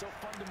 They're so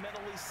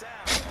fundamentally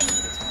sound.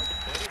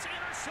 It's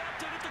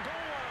intercepted at the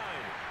goal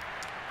line.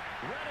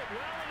 Read it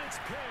well and it's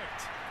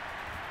picked.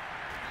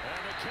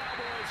 And the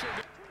Cowboys are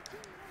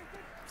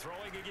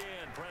throwing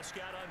again.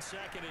 Prescott on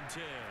 2nd and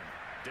 10.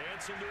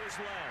 Dancing to his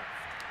left.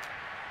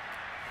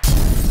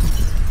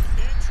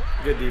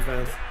 Good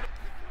defense.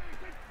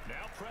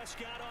 Now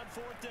Prescott on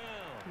 4th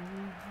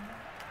down.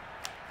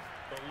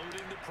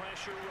 Eluding the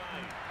pressure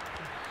right.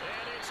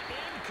 And it's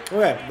incomplete.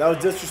 Okay, that was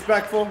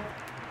disrespectful.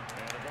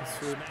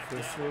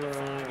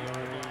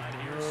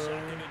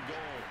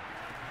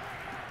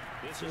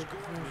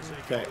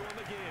 Okay.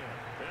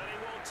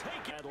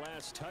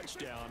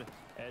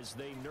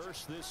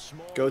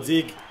 Go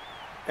Zeke.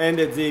 End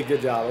it, Zeke.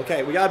 Good job.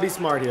 Okay, we gotta be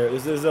smart here.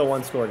 This is a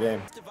 1-score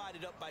game.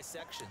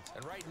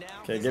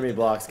 Okay, give me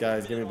blocks,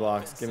 guys. Give me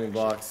blocks. Give me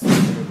blocks.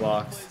 Give me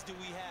blocks.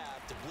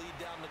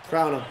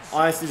 Crown him.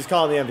 Honestly, just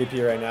call him the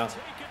MVP right now.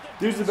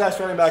 Dude's the best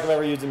running back I've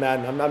ever used in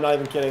Madden. I'm not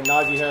even kidding.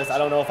 Najee Harris, I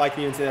don't know if I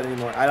can even say that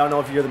anymore. I don't know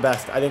if you're the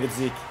best. I think it's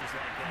Zeke.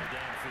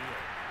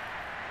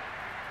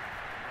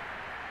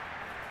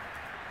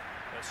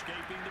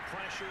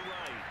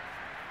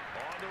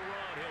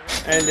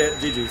 And it,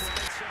 GG's.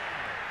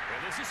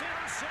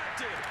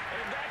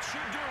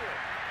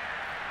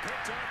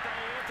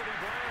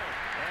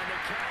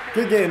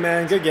 Good game,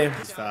 man. Good game.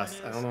 He's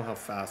fast. I don't know how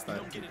fast that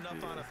would be.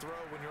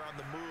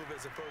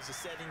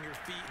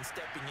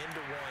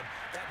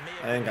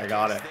 I think I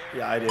got it.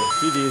 Yeah, I do.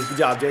 GG's. Good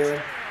job,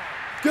 Jalen.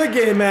 Good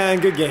game, man.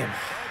 Good game.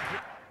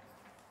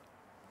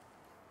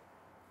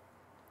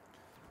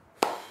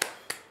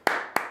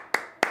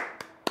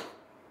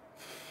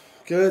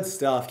 Good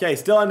stuff. Okay,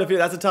 still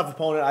undefeated. That's a tough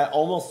opponent. I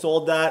almost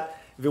sold that.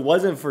 If it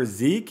wasn't for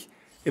Zeke,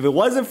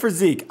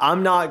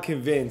 I'm not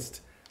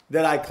convinced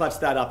that I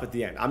clutched that up at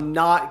the end. I'm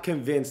not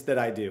convinced that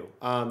I do.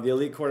 The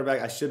elite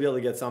quarterback, I should be able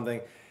to get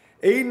something.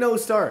 8-0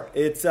 start.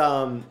 It's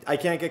I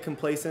can't get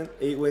complacent.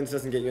 8 wins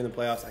doesn't get you in the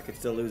playoffs. I could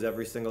still lose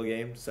every single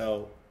game.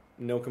 So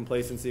no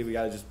complacency. We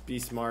got to just be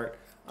smart.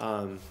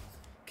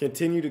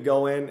 Continue to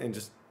go in and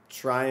just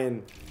try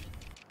and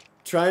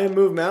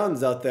move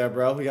mountains out there,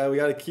 bro. We got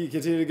to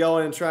continue to go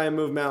in and try and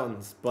move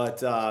mountains.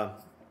 But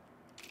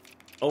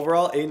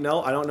overall,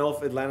 8-0. I don't know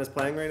if Atlanta's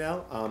playing right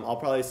now. I'll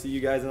probably see you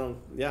guys in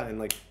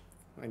like,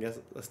 I guess,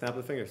 a snap of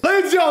the fingers.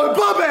 Ladies and gentlemen,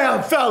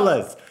 bam,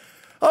 fellas.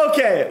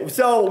 Okay,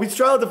 so we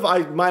struggled to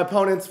find my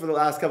opponents for the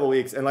last couple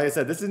weeks, and like I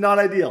said, this is not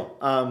ideal.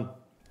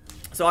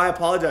 So I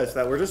apologize for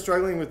that. We're just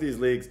struggling with these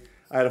leagues.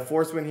 I had a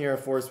forced win here, a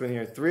forced win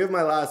here. 3 of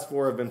my last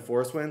 4 have been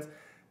forced wins.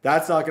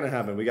 That's not going to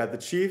happen. We got the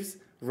Chiefs,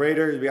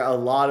 Raiders. We got a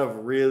lot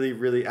of really,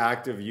 really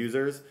active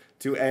users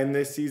to end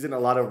this season. A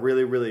lot of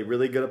really, really,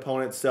 really good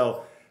opponents.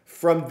 So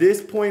from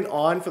this point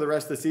on for the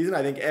rest of the season,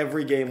 I think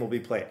every game will be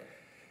played.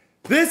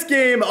 This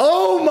game,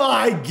 oh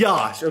my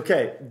gosh.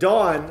 Okay,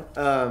 Dawn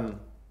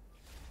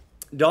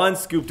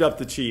scooped up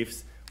the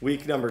Chiefs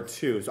week number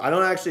 2. So I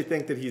don't actually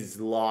think that he's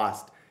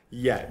lost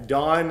yet.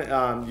 Dawn,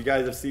 you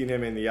guys have seen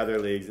him in the other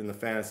leagues, in the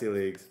fantasy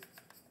leagues.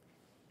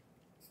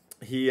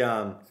 He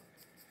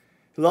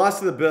lost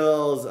to the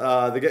Bills.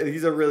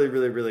 He's a really,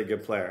 really, really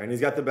good player, and he's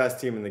got the best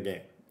team in the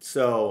game.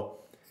 So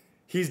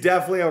He's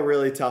definitely a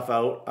really tough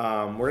out.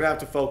 We're going to have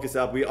to focus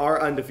up. We are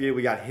undefeated.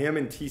 We got him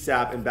and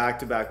TSAP in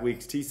back-to-back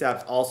weeks.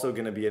 TSAP's also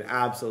going to be an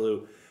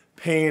absolute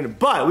pain.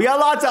 But we got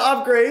lots of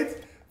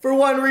upgrades for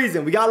one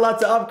reason. We got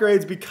lots of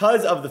upgrades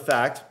because of the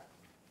fact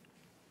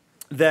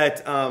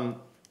that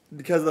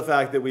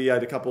we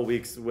had a couple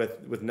weeks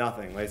with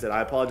nothing. Like I said,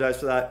 I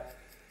apologize for that.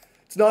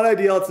 It's not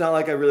ideal. It's not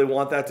like I really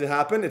want that to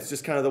happen. It's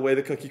just kind of the way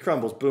the cookie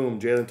crumbles. Boom.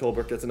 Jalen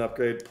Tolbert gets an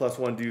upgrade.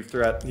 +1 deep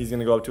threat. He's going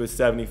to go up to a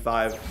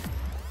 75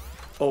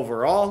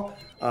 overall.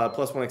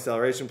 +1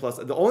 acceleration. Plus,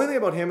 the only thing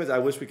about him is I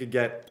wish we could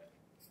get...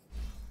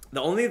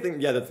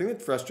 The thing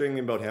that's frustrating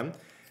me about him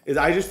is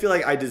I just feel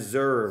like I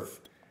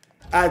deserve...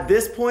 At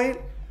this point,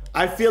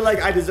 I feel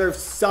like I deserve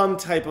some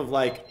type of,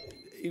 like,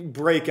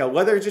 breakout.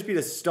 Whether it just be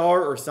the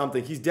star or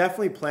something. He's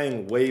definitely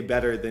playing way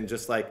better than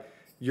just, like,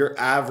 your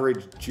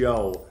average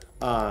Joe.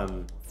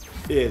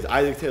 Is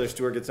Isaac Taylor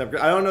Stewart gets an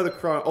upgrade. I don't know the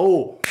chron.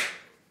 Oh,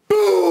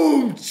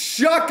 boom,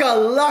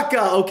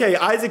 chaka-laka. Okay,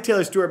 Isaac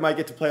Taylor Stewart might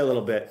get to play a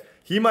little bit.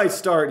 He might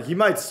start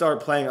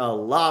playing a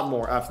lot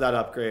more after that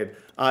upgrade.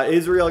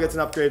 Israel gets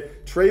an upgrade.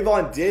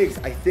 Trayvon Diggs,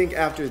 I think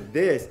after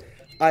this,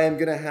 I am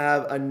gonna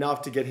have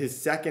enough to get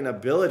his second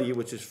ability,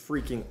 which is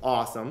freaking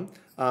awesome.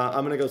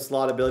 I'm gonna go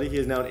slot ability. He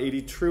is now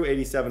an true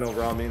 87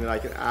 overall, meaning that I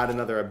can add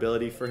another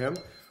ability for him,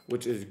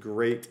 which is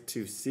great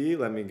to see.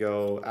 Let me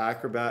go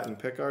Acrobat and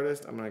Pick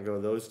Artist. I'm going to go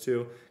those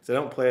two because I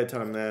don't play a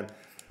ton of man.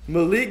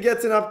 Malik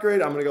gets an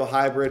upgrade. I'm going to go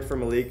Hybrid for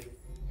Malik.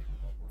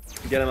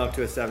 Get him up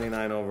to a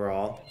 79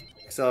 overall.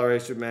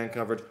 Acceleration, man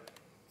coverage.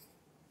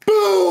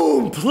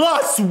 Boom!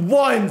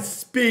 +1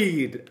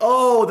 speed.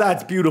 Oh,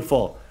 that's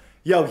beautiful.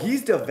 Yo,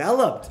 he's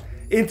developed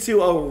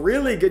into a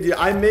really good...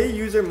 I may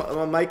use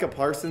Micah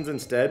Parsons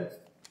instead.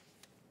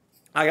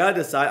 I got to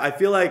decide. I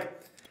feel like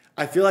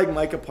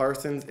Micah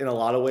Parsons, in a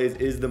lot of ways,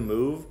 is the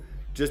move,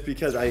 just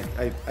because I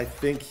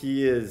think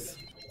he is,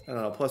 I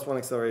don't know, +1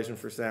 acceleration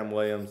for Sam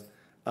Williams.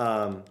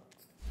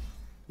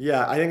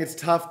 Yeah, I think it's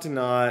tough to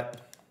not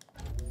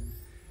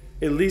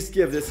at least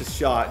give this a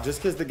shot, just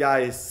because the guy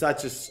is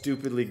such a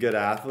stupidly good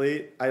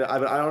athlete. I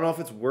don't know if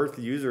it's worth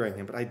usering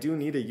him, but I do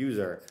need a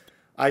user.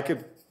 I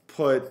could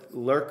put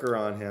Lurker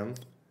on him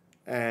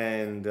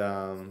and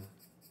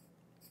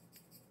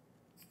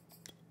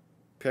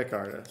Pick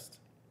Artist.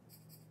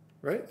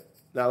 Right?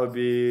 That would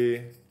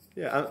be,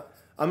 yeah.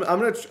 I'm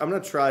gonna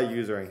try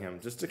usering him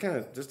just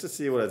to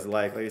see what it's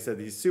like. Like I said,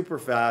 he's super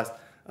fast,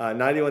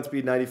 91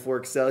 speed, 94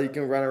 excel. He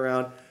can run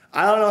around.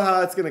 I don't know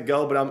how that's gonna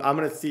go, but I'm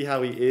gonna see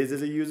how he is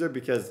as a user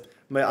because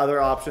my other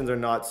options are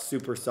not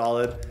super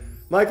solid.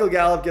 Michael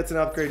Gallup gets an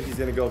upgrade. He's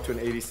gonna go up to an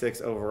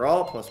 86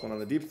 overall, +1 on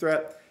the deep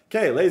threat.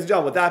 Okay, ladies and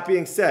gentlemen, with that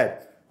being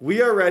said,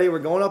 we are ready. We're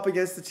going up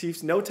against the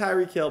Chiefs. No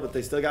Tyreek Hill, but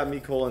they still got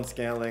Mecole and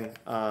Scantling.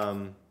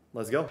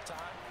 Let's go.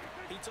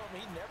 He told me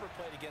he never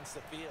played against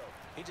the field.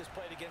 He just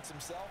played against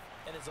himself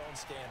and his own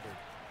standard.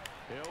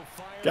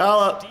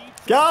 Gallup,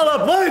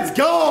 let's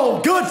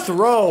go! Good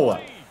throw.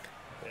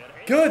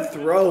 Good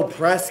throw,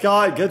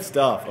 Prescott. Good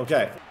stuff.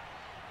 Okay.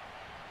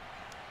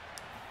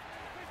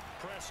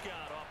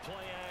 Prescott off play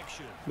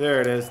action.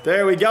 There it is.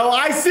 There we go.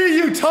 I see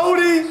you,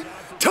 Tony.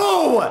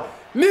 Toe,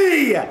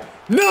 knee,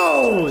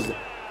 nose.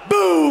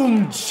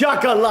 Boom,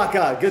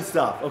 chaka-laka. Good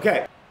stuff.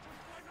 Okay.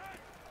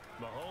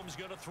 Mahomes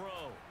gonna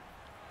throw.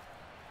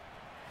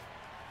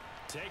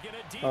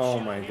 Oh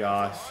my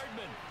gosh.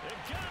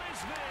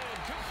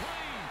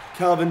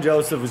 Calvin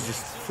Joseph was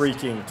just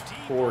freaking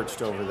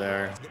torched over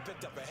there. They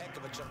picked up a heck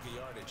of a chunk of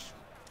yardage.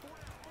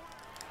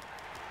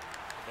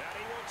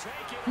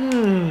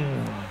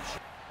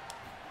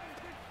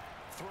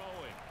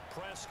 Throwing.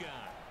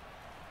 Prescott.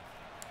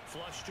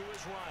 Flush to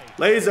his right.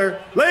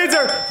 Laser.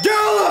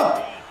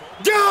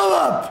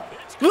 Gallup.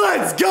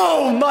 Let's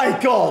go,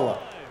 Michael.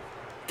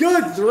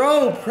 Good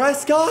throw,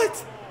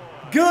 Prescott.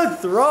 Good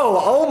throw.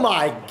 Oh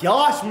my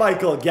gosh,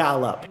 Michael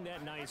Gallup.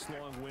 That nice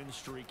long win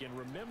streak, and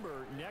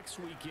remember, next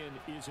weekend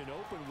is an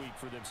open week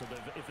for them. So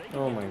if they can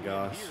oh my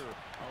gosh. Here,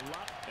 a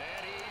lot, and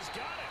he's got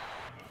it.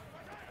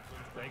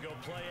 They go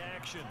play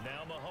action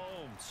now.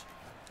 Mahomes,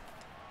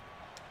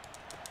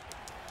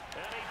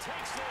 and he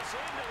takes this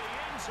into the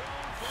end zone.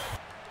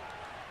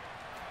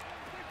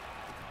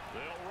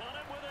 They'll run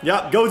it with it.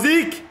 Yep, go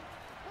Zeke.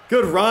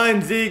 Good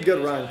run, Zeke.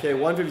 Good run. Okay,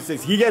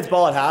 156. He gets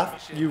ball at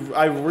half.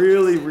 I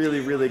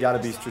really got to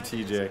be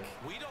strategic.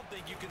 We don't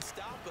think you can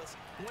stop us.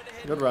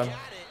 Good run.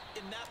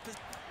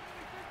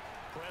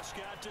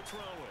 Prescott to throw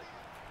it.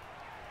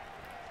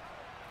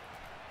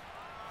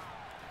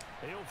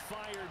 He'll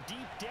fire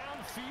deep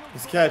downfield.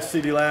 Nice catch,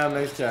 CeeDee Lamb.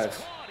 Nice catch.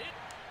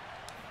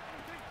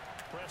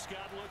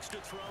 Prescott looks to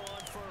throw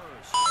on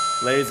first.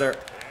 Laser.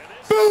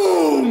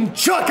 Boom!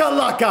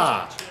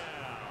 Chaka-laka!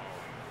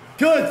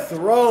 Good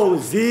throw,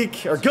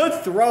 Zeke. Or good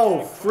throw,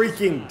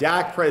 freaking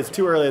Dak. It's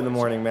too early in the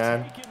morning,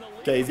 man.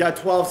 Okay, he's got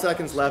 12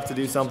 seconds left to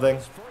do something.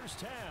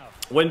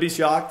 Wouldn't be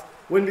shocked.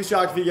 Wouldn't be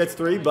shocked if he gets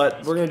 3,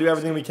 but we're going to do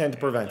everything we can to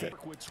prevent it.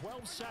 With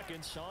 12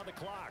 seconds on the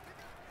clock.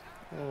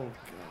 Oh,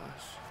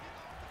 gosh.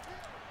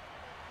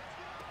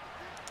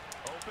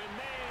 Open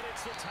man,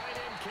 it's the tight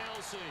end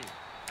Kelsey.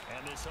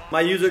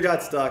 My user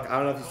got stuck. I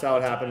don't know if you saw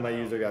what happened. My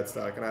user got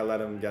stuck, and I let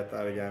him get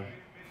that again.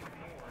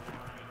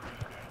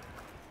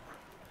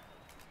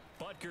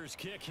 Butker's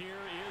kick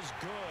here is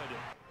good.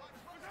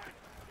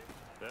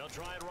 They'll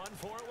try and run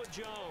for it with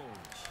Jones.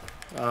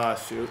 Ah,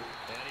 shoot.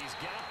 And he's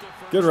got the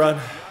first. Good run.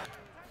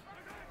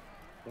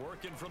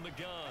 Working from the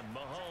gun,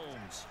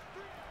 Mahomes.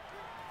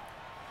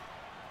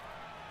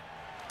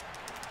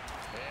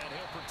 And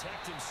he'll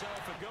protect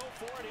himself and go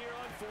for it here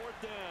on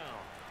 4th down.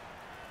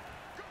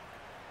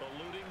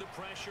 Eluding the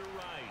pressure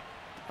right.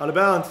 Out of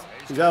bounds.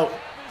 He's out.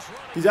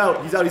 He's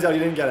out. He's out. He's out. He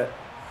didn't get it.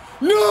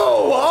 No!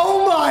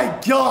 Oh my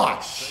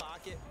gosh!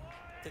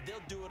 They'll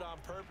do it on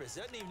purpose.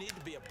 It doesn't even need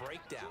to be a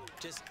breakdown.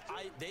 Just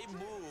they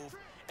move,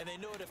 and they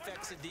know it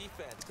affects the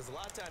defense. Because a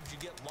lot of times you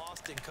get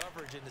lost in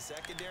coverage in the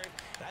secondary.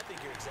 And I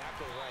think you're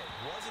exactly right.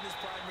 Wasn't his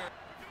primary.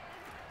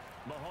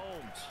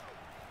 Mahomes.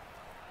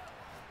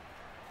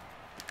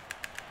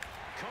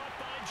 Caught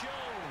by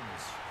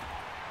Jones.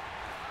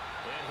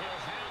 And he'll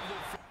have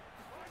the...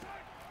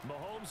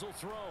 Mahomes will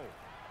throw.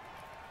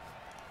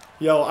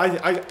 Yo,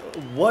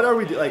 what are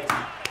we doing? Like,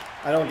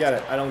 I don't get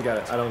it. I don't get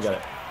it. I don't get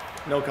it.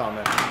 No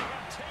comment.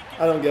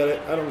 I don't get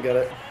it. I don't get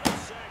it.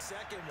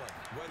 Second one,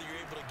 whether you're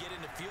able to get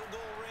into field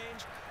goal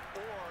range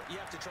or you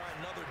have to try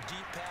another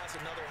deep pass,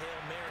 another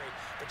Hail Mary.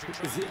 But you're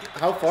trying to get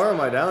how far am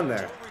I down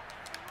there?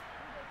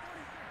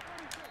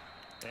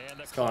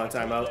 Let's call it a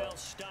timeout.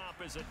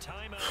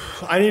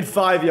 I need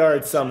 5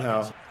 yards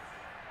somehow. One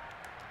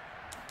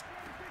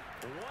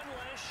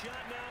last shot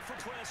now for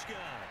Prescott.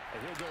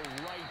 And he'll go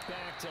right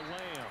back to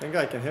Lamb. I think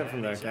I can hit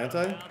from there, can't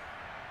I?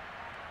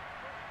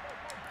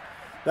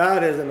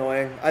 That is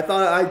annoying. I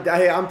thought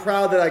I'm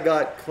proud that I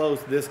got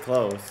close, this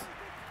close. One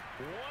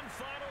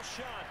final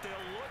shot. They'll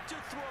look to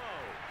throw.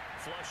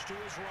 Flush to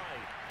his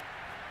right.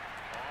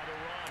 On the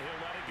run, he'll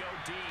let it go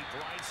deep.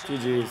 Right side.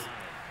 GG's.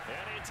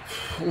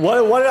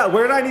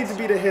 Where did I need to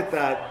be to hit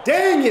that?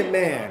 Dang it,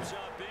 man!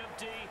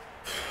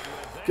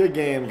 Good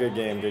game, good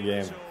game, good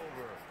game.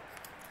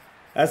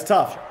 That's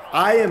tough.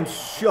 I am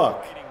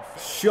shook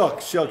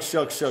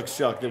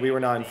that we were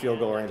not in field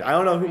goal range. I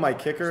don't know who my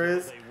kicker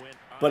is,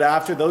 but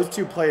after those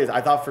two plays,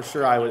 I thought for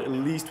sure I would at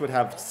least would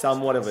have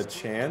somewhat of a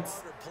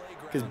chance.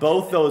 Because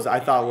both those I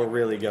thought were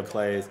really good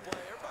plays.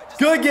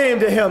 Good game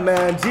to him,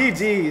 man.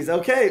 GG's.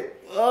 Okay.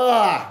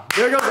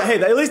 There goes.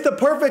 Hey, at least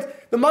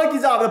the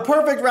monkey's off. The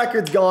perfect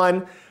record's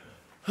gone.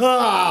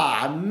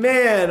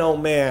 Man, oh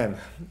man.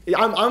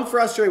 I'm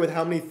frustrated with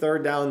how many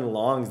 3rd down and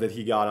longs that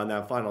he got on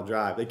that final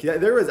drive. Like,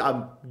 there was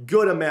a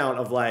good amount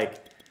of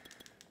like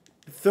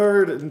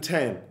 3rd and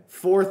 10,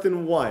 4th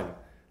and 1.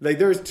 Like,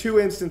 there's 2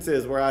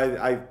 instances where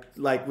I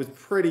like was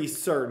pretty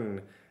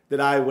certain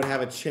that I would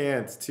have a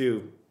chance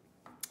to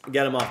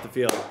get him off the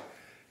field.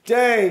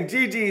 Dang,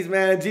 GG's,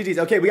 man, GG's.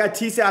 Okay, we got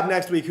TSAP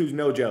next week, who's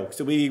no joke.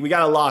 So we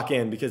got to lock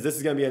in because this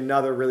is going to be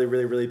another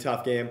really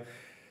tough game.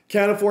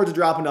 Can't afford to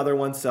drop another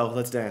one, so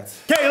let's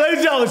dance. Okay, ladies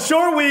and gentlemen,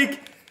 short week,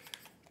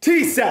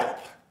 TSAP.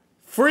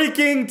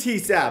 Freaking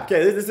TSAP.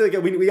 Okay, this is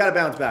we got to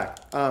bounce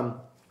back. That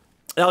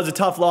was a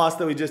tough loss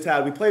that we just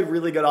had. We played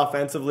really good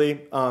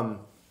offensively.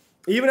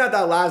 Even at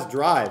that last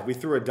drive, we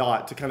threw a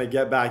dot to kind of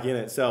get back in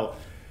it. So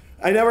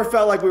I never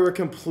felt like we were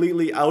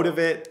completely out of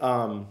it.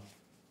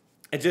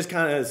 It just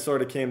kind of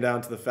sort of came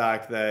down to the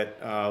fact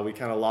that we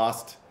kind of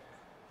lost,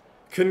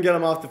 couldn't get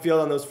him off the field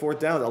on those 4th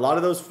downs. A lot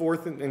of those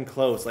 4th and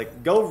close.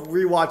 Like, go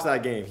rewatch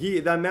that game.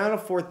 The amount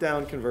of 4th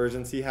down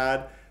conversions he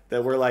had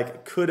that were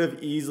like could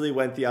have easily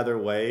went the other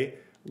way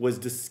was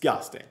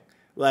disgusting.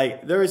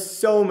 Like, there are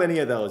so many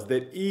of those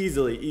that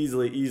easily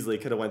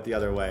could have went the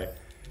other way.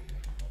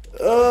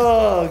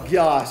 Oh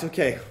gosh.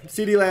 Okay,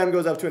 CD Lamb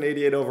goes up to an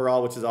 88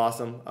 overall, which is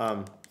awesome.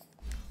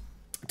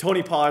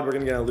 Tony Pollard, we're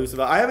going to get elusive.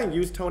 I haven't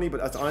used Tony, but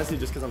that's honestly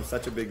just because I'm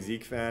such a big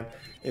Zeke fan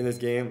in this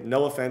game.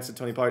 No offense to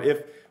Tony Pollard.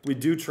 If we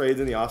do trades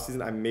in the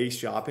offseason, I may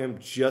shop him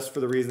just for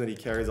the reason that he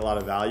carries a lot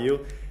of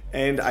value.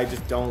 And I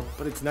just don't,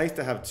 but it's nice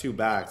to have 2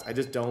 backs. I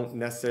just don't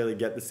necessarily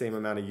get the same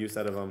amount of use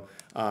out of him.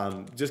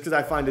 Just because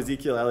I find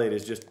Ezekiel Elliott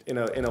is just in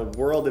a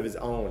world of his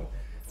own.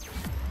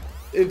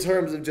 In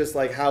terms of just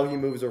like how he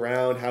moves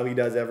around, how he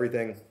does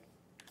everything.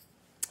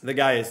 The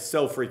guy is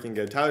so freaking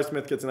good. Tyler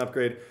Smith gets an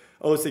upgrade.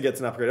 Osa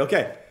gets an upgrade.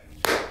 Okay.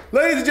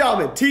 Ladies and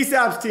gentlemen,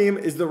 TSAP's team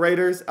is the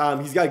Raiders.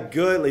 He's got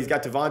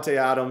Devontae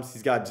Adams.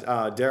 He's got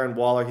Darren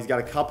Waller. He's got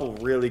a couple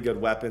really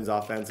good weapons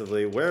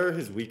offensively. Where are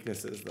his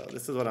weaknesses, though?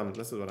 This is what I'm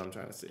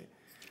trying to see.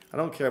 I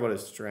don't care about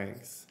his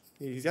strengths.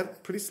 He's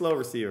got pretty slow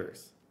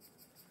receivers.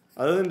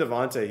 Other than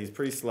Devontae, he's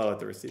pretty slow at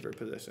the receiver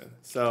position.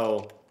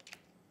 So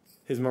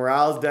his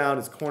morale's down.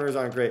 His corners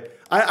aren't great.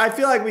 I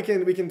feel like we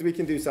can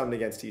do something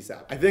against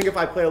TSAP. I think if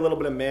I play a little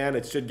bit of man,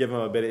 it should give him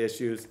a bit of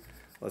issues.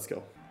 Let's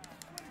go.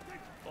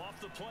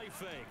 Play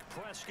fake,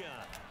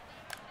 Prescott.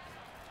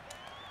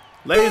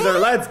 Laser,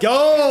 let's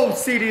go,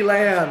 CD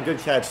Lamb. Good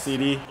catch,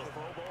 CD.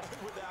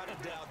 Without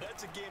a doubt,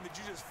 that's a game that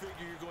you just figure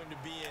you're going to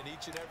be in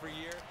each and every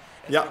year.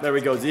 Yep, there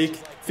we go, Zeke.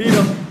 Feed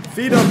him,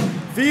 feed him,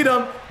 feed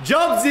him.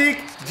 Jump,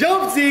 Zeke,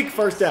 jump, Zeke.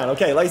 First down.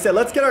 Okay, like I said,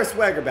 let's get our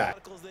swagger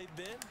back.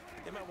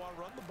 They might want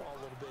to run the ball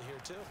a little bit here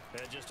too.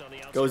 And just on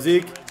the Go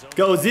Zeke.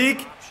 Go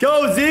Zeke.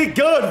 Go Zeke.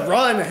 Good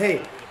run.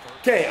 Hey.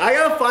 Okay, I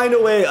gotta find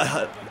a way.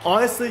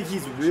 Honestly,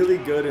 he's really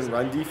good in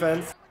run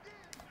defense.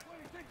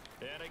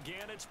 And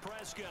again, it's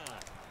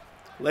Prescott.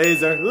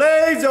 Laser.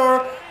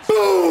 Laser.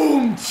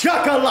 Boom.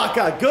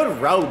 Chakalaka. Good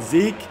route,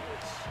 Zeke.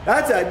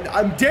 That's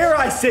a, dare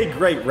I say,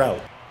 great route.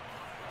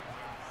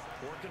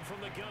 Working from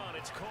the gun,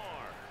 it's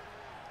Carr.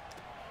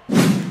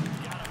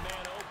 Got a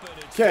man open.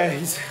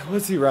 Okay,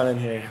 what's he running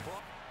here?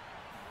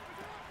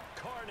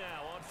 Carr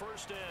now on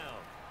first down.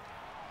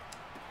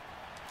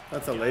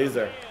 That's a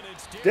laser.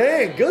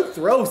 Dang, good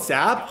throw,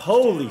 Sap.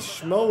 Holy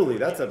schmoly,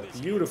 that's a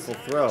beautiful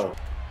throw.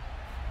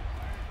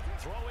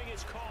 Throwing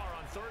his Carr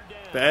on third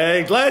down.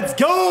 Bang, let's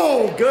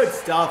go! Good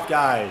stuff,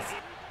 guys.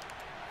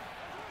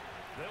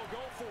 They'll go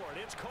for it.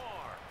 It's Carr.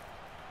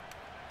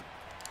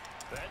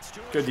 That's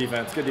Good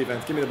defense, good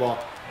defense. Give me the ball.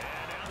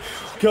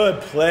 Good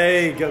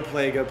play, good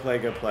play, good play,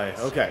 good play.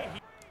 Okay.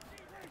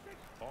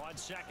 On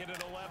second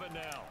and 11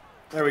 now.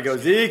 There we go,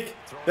 Zeke.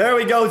 There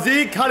we go,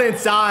 Zeke. Cut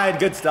inside.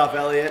 Good stuff,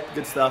 Elliott.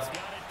 Good stuff.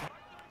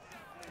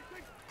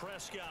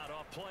 Prescott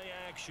off play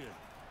action.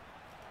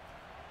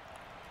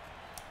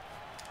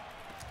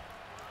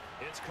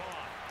 It's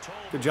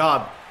caught. Good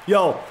job.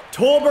 Yo,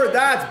 Tolbert,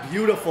 that's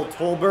beautiful,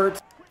 Tolbert.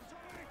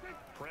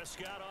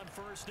 Prescott on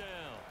first down.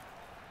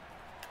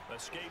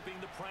 Escaping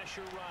the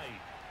pressure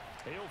right.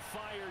 He'll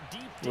fire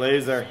deep.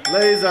 Laser,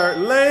 laser,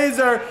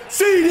 laser.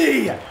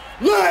 CD!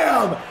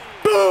 Lamb!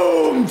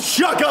 Boom!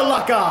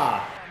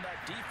 Shakalaka!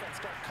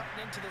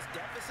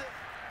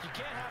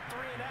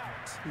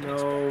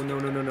 No, no,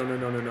 no, no, no, no,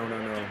 no, no, no, no,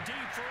 no.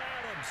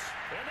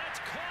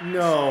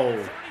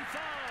 No.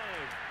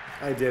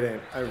 I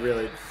didn't. I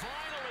really.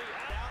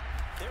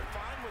 They're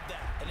fine with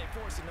that, and they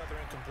force another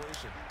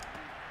incompletion.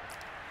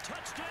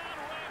 Touchdown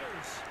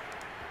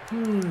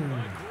Raiders.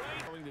 Great.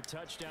 The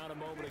touchdown a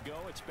moment ago.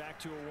 It's back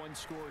to a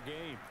one-score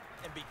game.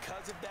 And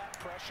because of that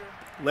pressure.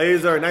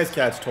 Laser. Nice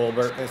catch,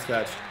 Tolbert. Nice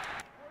catch.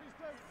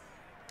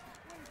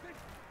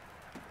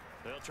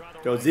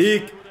 Go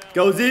Zeke.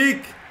 Go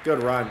Zeke.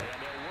 Good run.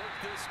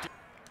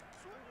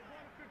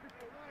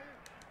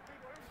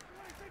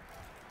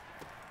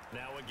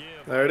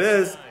 There it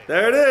is.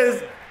 There it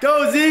is.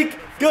 Go Zeke.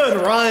 Good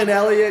run,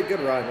 Elliott. Good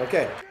run.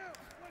 Okay.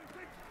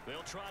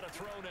 They'll try to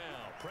throw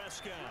now.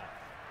 Prescott.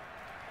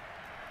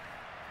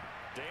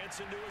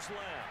 Dancing to his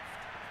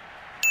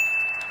left.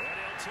 And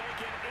he'll take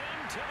it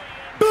into the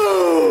end.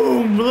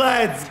 Boom.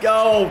 Let's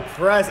go,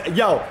 Press.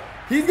 Yo,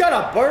 he's got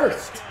a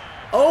burst.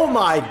 Oh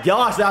my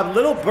gosh, that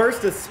little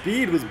burst of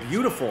speed was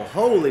beautiful.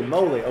 Holy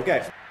moly.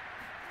 Okay.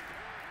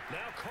 Now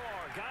Carr,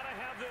 gotta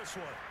have this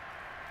one.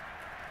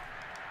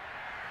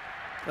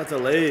 That's a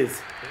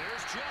laser.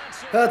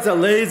 That's a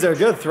laser.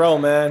 Good throw,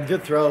 man.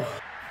 Good throw. On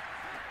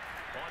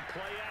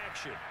play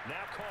action.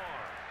 Now Carr.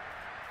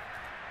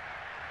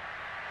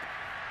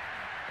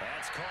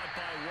 That's caught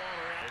by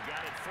Waller. They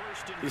got it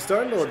first and He's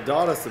starting to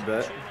dot us a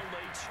bit.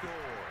 late score.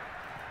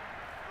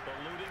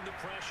 Eluding the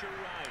pressure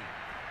right.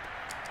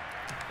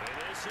 And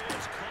this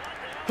is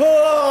caught.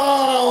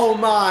 Oh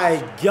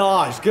my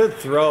gosh. Good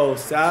throw,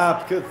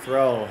 Sap. Good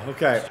throw.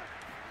 Okay.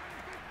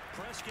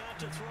 Prescott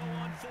to throw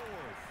on fourth.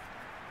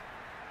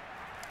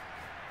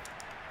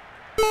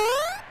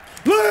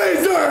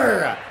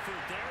 Laser!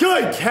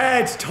 Good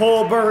catch,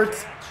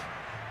 Tolbert.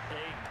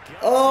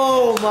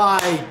 Oh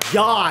my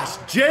gosh.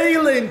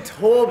 Jalen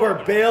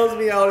Tolbert bails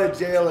me out of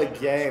jail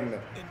again.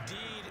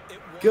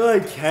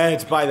 Good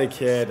catch by the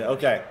kid.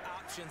 Okay.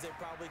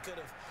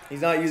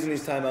 He's not using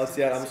these timeouts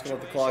yet. I'm just going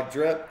to let the clock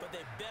drip.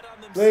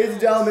 Ladies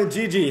and gentlemen,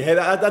 GG. Hey,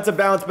 that's a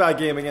bounce back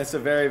game against a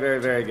very, very,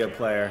 very good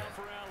player.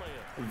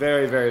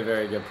 Very, very,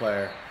 very good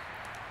player.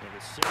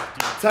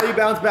 That's how you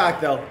bounce back,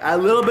 though. A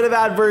little bit of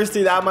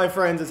adversity, that, my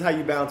friends, is how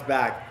you bounce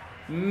back.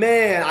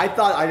 Man, I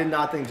did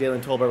not think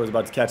Jalen Tolbert was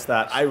about to catch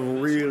that. I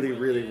really,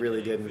 really,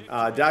 really didn't.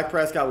 Dak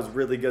Prescott was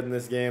really good in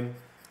this game.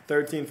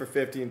 13 for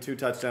 50 and 2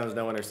 touchdowns,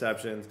 no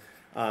interceptions.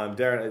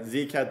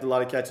 Zeke had a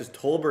lot of catches.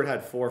 Tolbert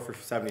had 4 for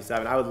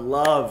 77. I would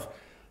love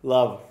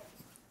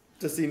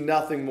to see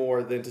nothing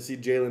more than to see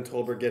Jalen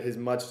Tolbert get his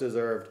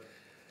much-deserved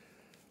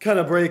kind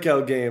of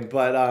breakout game.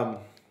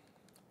 But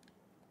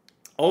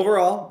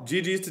overall,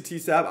 GG's to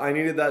T-Sap. I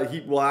needed that.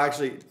 He will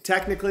actually,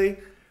 technically,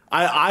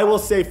 I will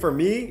say for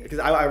me, because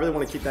I really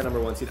want to keep that number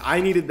 1 seed, I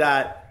needed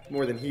that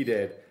more than he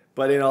did.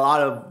 But in a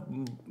lot of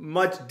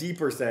much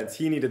deeper sense,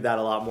 he needed that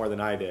a lot more than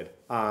I did.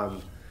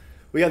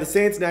 We have the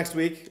Saints next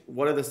week.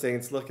 What are the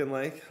Saints looking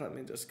like? Let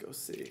me just go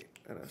see.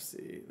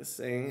 NFC. The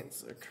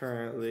Saints are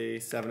currently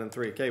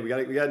 7-3. Okay, we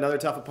got another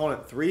tough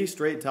opponent. 3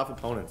 straight tough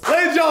opponents.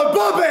 Ladies and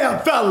gentlemen, bam,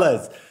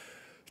 fellas.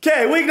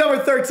 Okay, week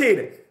number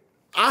 13.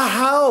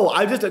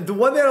 The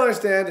one thing I don't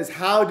understand is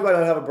how do I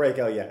not have a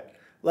breakout yet?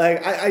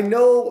 Like, I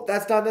know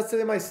that's not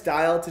necessarily my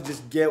style to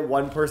just get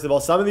one person the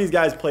ball. Some of these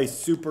guys play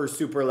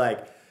super,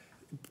 like,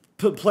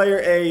 player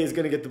A is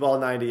going to get the ball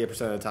 98% of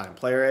the time.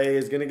 Player A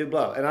is going to get the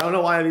ball. And I don't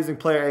know why I'm using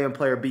player A and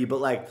player B,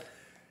 but, like,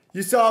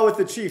 you saw with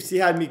the Chiefs, he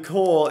had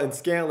Mecole and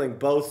Scantling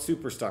both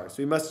superstars. So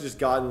he must have just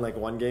gotten, like,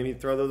 one game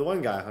he'd throw to the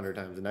one guy 100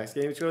 times. The next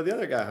game he'd throw to the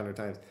other guy 100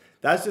 times.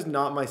 That's just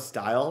not my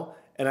style.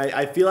 And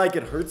I feel like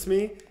it hurts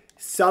me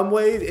some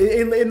ways.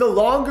 In the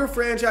longer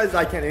franchises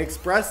I can, in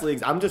express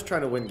leagues, I'm just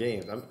trying to win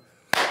games.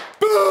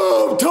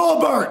 Boom!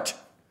 Tolbert!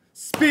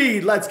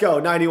 Speed, let's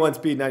go. 91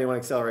 speed, 91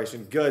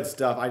 acceleration. Good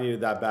stuff. I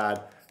needed that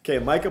bad. Okay,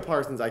 Micah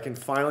Parsons, I can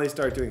finally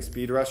start doing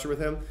speed rusher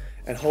with him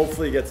and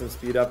hopefully get some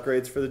speed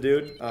upgrades for the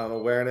dude.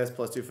 Awareness,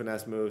 +2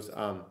 finesse moves.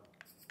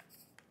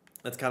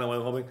 That's kind of what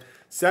I'm hoping.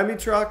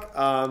 Semi-truck,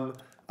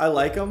 I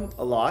like him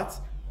a lot.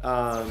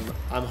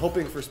 I'm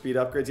hoping for speed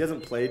upgrades. He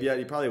hasn't played yet.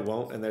 He probably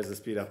won't, and there's a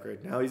speed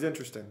upgrade. Now he's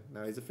interesting.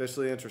 Now he's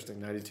officially interesting.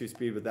 92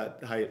 speed with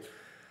that height.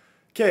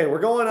 Okay, we're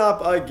going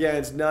up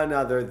against none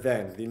other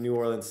than the New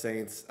Orleans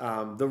Saints.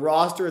 The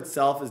roster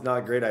itself is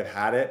not great. I've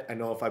had it. I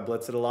know if I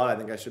blitz it a lot, I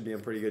think I should be in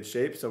pretty good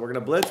shape. So we're going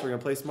to blitz. We're going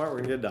to play smart.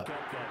 We're going to get it done.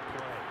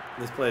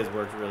 This play has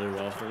worked really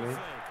well for me.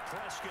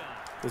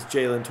 This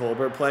Jalen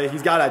Tolbert play.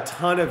 He's got a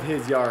ton of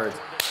his yards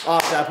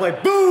off that play.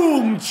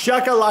 Boom!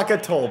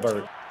 Chakalaka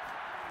Tolbert.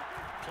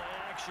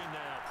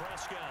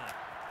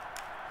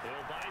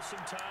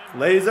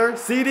 Laser,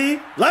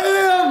 CD,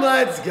 Lamb,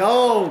 let's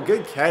go.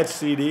 Good catch,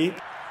 CD.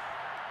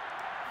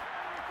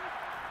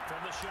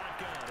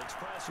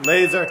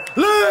 Laser,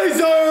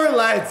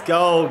 let's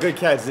go. Good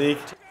catch, Zeke.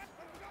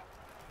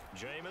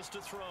 Jameis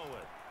to throw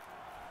it.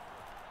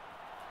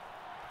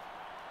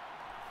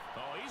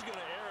 Oh, he's going to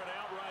air it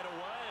out right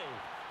away.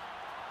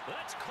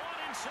 That's caught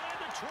inside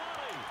the 20.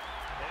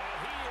 And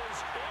he is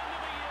into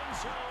the end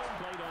zone.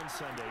 Played on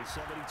Sunday,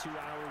 72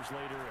 hours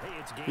later. Hey,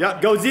 it's game. Yeah,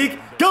 go Zeke.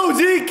 Go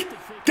Zeke.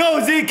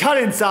 Go Zeke. Cut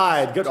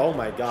inside. Good. Oh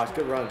my gosh,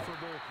 good run. Now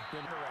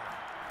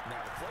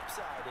the flip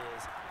side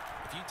is,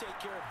 if you take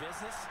care of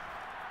business,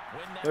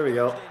 win that There we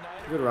go. Thursday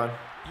night, Good run.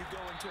 you go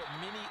into a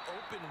mini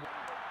open.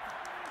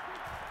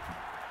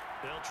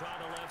 They'll try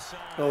the left side.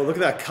 Oh, look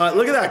at that cut.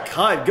 Look at that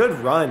cut. Good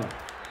run. And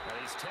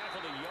he's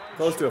tackled a yard.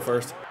 Close to it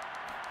first.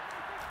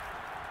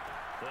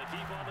 They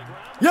keep on the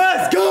ground.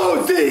 Yes,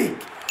 go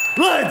Zeke.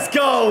 Let's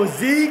go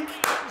Zeke.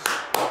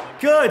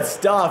 Good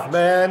stuff,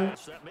 man.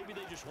 Maybe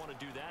they just want to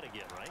do that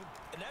again, right?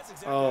 And that's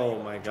exactly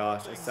Oh my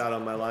gosh, I sat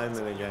on my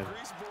lineman again.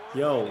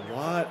 Yo,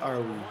 what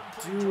are we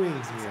doing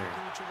here?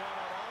 what you want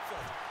on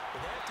offense.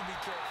 But they have to be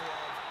careful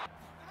of.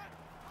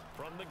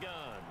 From the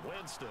gun,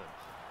 Winston.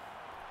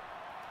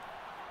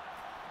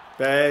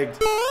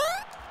 Bagged.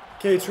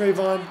 Okay,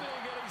 Trayvon.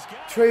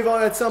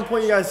 Trayvon, at some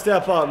point you gotta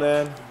step up,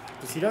 man.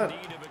 Is he done?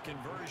 Need of a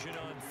conversion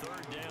on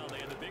third down. They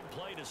had the big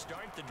play to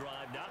start the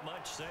drive. Not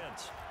much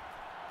sense.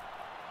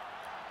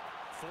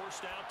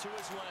 Forced out to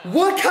his left.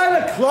 What kind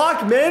of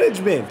clock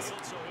management?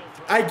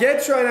 I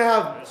get trying to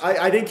have,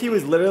 I think he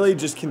was literally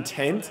just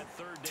content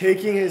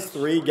taking his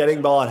 3,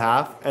 getting ball at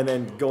half, and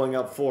then going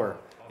up 4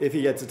 if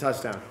he gets a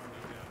touchdown.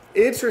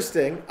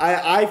 Interesting.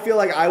 I feel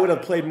like I would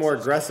have played more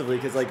aggressively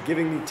because like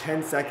giving me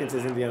 10 seconds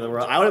isn't the end of the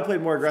world. I would have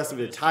played more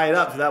aggressively to tie it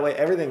up so that way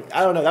everything,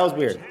 I don't know, that was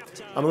weird.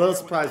 I'm a little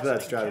surprised by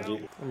that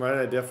strategy. I'm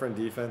running a different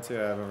defense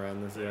here. I haven't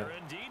ran this yet. They're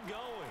indeed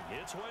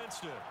going. It's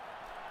Winston.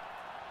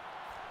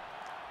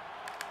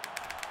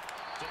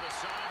 To the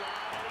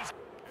sideline.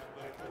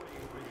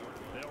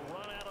 They'll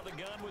run out of the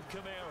gun with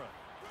Kamara.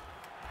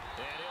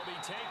 And he'll be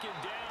taken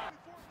down.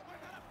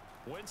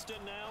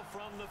 Winston now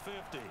from the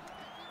 50.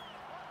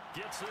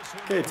 Gets this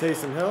one. Okay,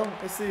 Taysom Hill.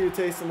 I see you,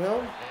 Taysom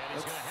Hill.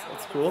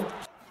 That's cool.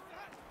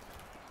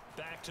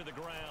 Back to the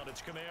ground.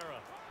 It's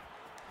Kamara.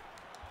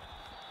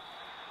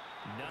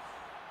 No.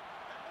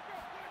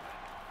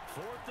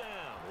 Fourth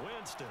down.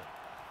 Winston.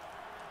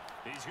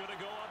 He's going to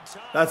go up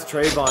top. That's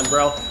Trayvon,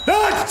 bro.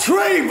 That's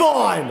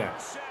Trayvon!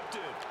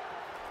 Intercepted.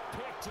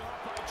 Picked up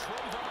by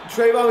Trayvon.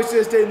 Trayvon, we should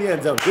have stayed in the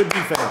end zone. Good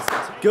defense.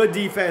 Good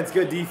defense,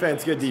 good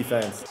defense, good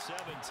defense.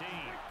 17.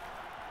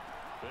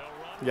 They'll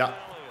run Yeah.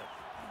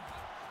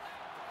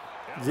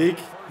 Elliott.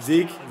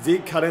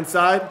 Zeke, cut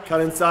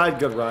inside,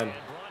 good run.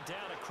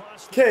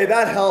 Okay,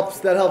 that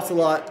helps a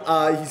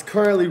lot. He's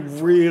currently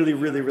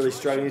really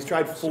struggling. He's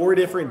tried 4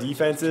 different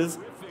defenses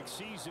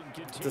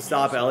to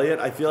stop Elliott.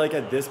 I feel like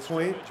at this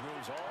point,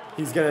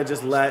 he's gonna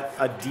just let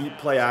a deep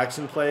play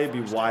action play be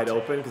wide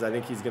open because I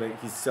think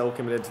he's so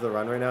committed to the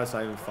run right now, it's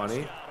not even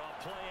funny.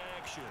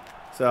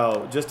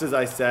 So just as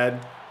I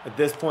said, at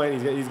this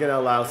point, he's gonna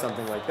allow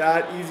something like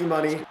that. Easy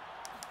money.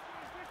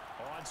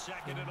 On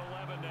 2nd and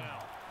 11 now.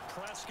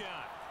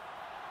 Prescott.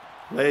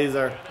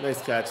 Laser.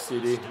 Nice catch,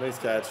 CD. Nice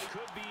catch.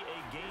 Could be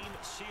a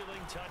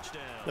game-sealing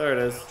touchdown. There it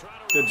is.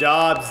 Good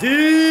job,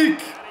 Zeke.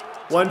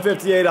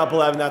 158 up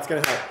 11. That's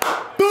gonna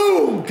help.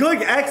 Boom.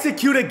 Good.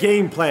 Execute a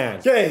game plan.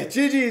 Okay,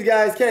 GG's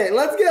guys. Okay,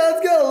 let's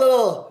get a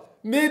little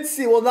mid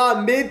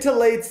to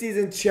late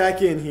season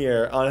check-in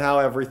here on how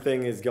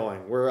everything is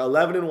going. We're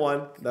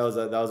 11-1. That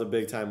was a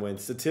big time win.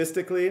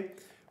 Statistically,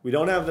 we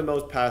don't have the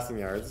most passing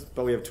yards,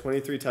 but we have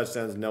 23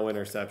 touchdowns, no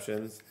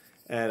interceptions,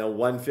 and a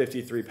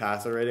 153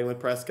 passer rating with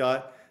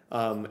Prescott.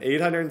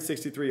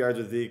 863 yards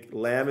with Zeke.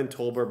 Lamb and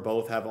Tolbert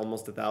both have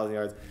almost 1,000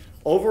 yards.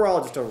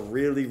 Overall, just a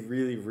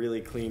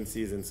really clean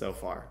season so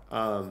far.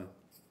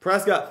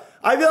 Prescott,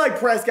 I feel like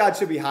Prescott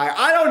should be higher.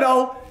 I don't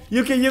know.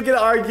 You can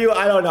argue.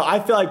 I don't know.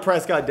 I feel like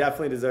Prescott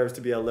definitely deserves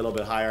to be a little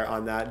bit higher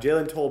on that.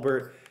 Jalen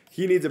Tolbert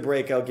He needs a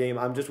breakout game.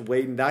 I'm just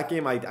waiting. That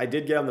game, I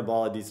did get on the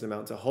ball a decent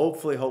amount. So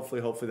hopefully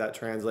that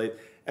translates.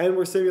 And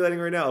we're simulating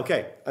right now.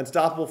 Okay,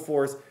 unstoppable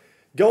force.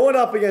 Going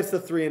up against the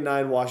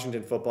 3-9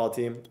 Washington football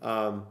team.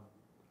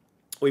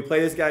 We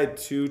play this guy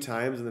 2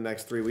 times in the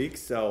next 3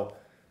 weeks. So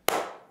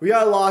we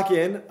got to lock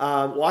in.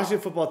 Washington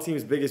football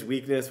team's biggest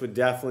weakness would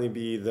definitely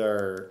be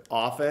their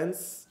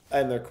offense.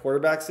 And their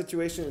quarterback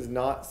situation is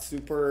not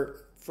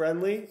super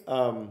friendly.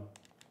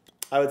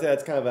 I would say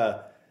that's kind of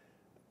a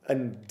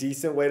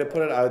decent way to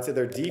put it. I would say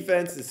their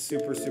defense is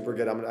super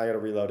good. I got to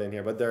reload in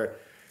here, but their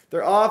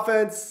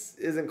offense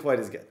isn't quite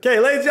as good. Okay,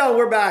 ladies and gentlemen,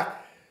 we're back.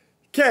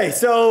 Okay,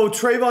 so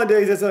Trayvon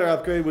Diggs has another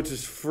upgrade, which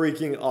is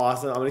freaking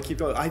awesome. I'm gonna keep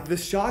going. The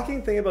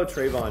shocking thing about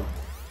Trayvon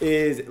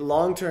is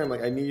long term,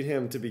 like I need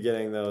him to be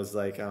getting those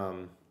like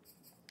I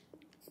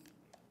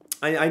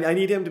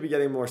need him to be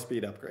getting more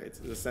speed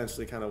upgrades. Is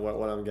essentially kind of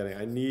what I'm getting.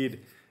 I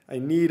need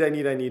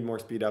more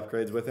speed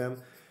upgrades with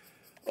him.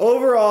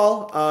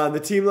 Overall, the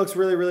team looks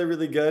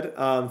really good.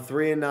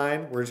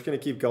 3-9. We're just gonna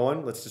keep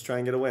going. Let's just try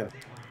and get a win.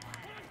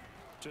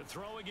 To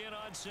throw again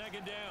on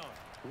second down.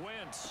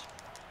 Wentz.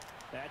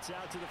 That's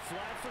out to the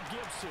flat for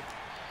Gibson.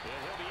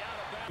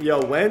 Yo,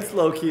 Wentz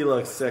low-key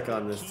looks sick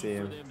on this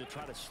team. To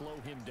try to slow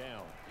him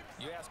down.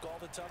 You ask all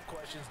the tough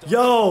questions.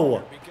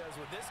 Yo! Because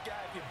with this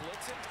guy, if you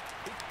blitz him,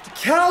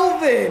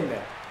 Kelvin!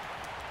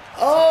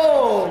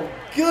 Oh,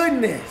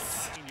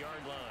 goodness.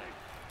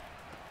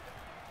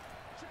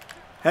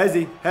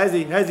 Hezzy.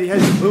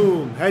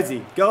 Boom,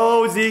 Hezzy.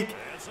 Go, Zeke.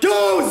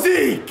 Go,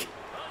 Zeke!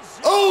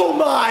 Oh,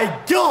 my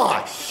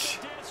gosh!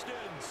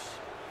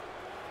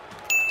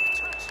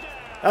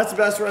 That's the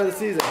best run of the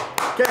season.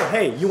 Okay,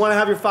 hey, you want to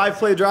have your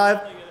 5-play drive?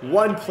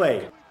 1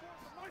 play.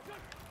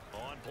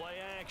 On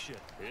play action,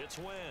 it's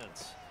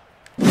Wentz.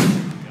 Got a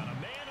man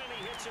and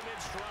he hits him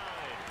in stride.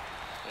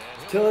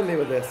 Killing me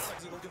with this.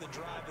 look at the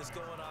drive that's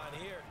going on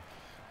here.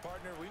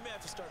 Partner, we may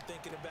have to start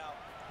thinking about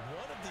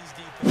one of these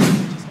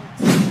defenses just holds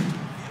the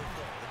field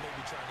goal and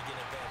maybe trying to get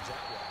an advantage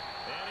that way.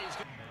 And he's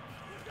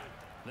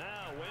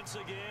now Wentz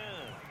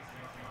again.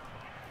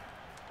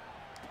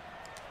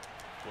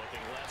 Looking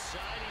left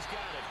side, he's got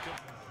it.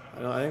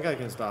 I think I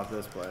can stop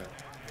this play.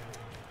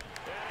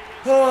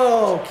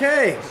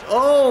 Okay.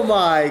 Oh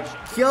my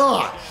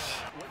gosh.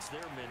 What's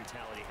their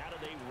mentality? How do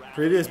they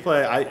Previous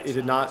play, it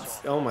did not.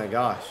 Oh my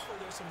gosh.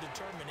 There's some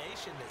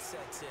determination that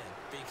sets in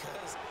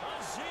because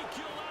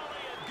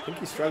I think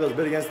he struggles a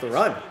bit against the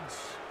run.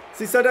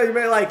 See, sometimes you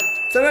may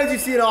sometimes you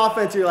see an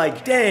offense, you're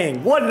like,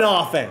 dang, what an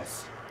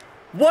offense.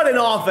 What an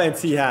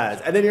offense he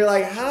has. And then you're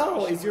like,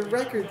 how is your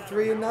record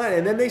 3-9?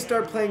 And then they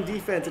start playing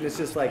defense and it's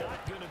just like,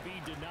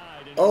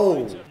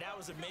 oh. that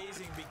was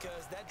amazing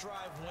because that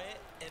drive went,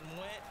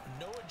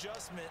 no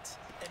adjustments,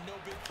 and no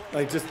big play.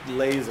 Like just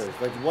lasers.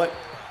 Like what?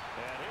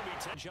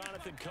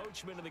 Jonathan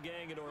Coachman and the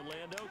gang in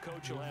Orlando.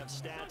 Coach will have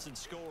stats and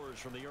scores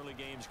from the early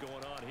games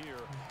going on here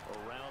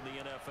around the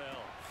NFL.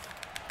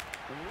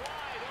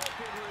 Wide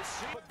open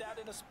receiver. Put that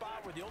in a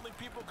spot where the only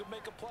people who could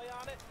make a play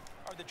on it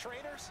are the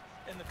trainers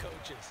and the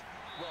coaches.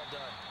 Well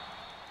done.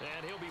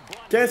 And he'll be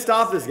Can't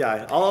stop this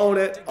guy. I'll own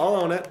it. I'll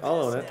own it.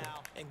 I'll own it.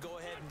 And go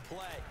ahead and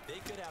play. They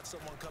could have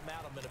someone come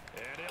at them in a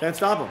Can't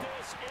stop him.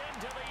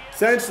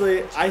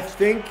 Essentially, I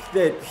think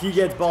that he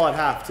gets ball at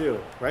half too,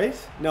 right?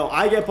 No,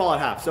 I get ball at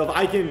half. So if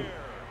I can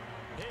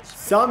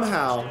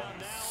somehow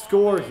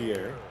score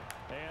here,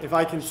 if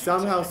I can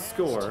somehow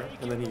score,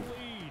 and then he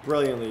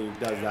brilliantly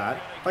does that.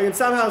 If I can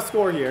somehow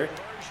score here,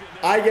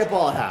 I get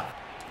ball at half. On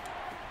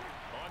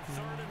 3rd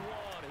and 1,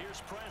 here's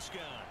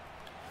Prescott.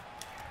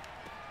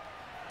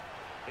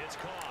 It's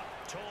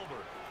caught.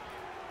 Tolbert.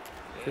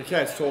 Good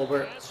catch,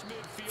 Tolbert.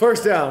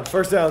 First down. It's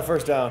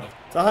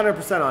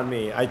 100% on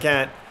me. I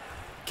can't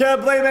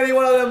blame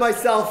anyone other than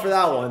myself for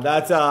that one.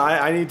 That's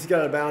I need to get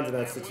out of bounds in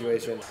that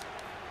situation.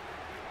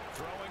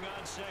 Throwing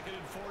on 2nd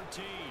and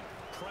 14.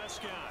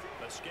 Prescott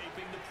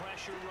escaping the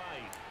pressure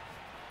right.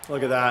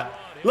 Look at that.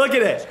 Look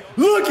at it.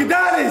 Look at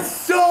that. Is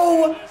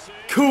so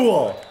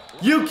cool.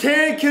 You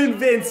can't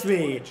convince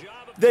me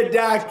that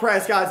Dak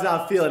Prescott's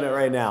not feeling it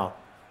right now.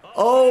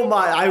 Oh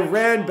my, I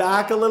ran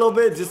back a little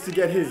bit just to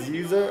get his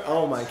user.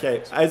 Oh my,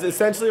 okay. As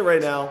essentially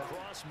right now,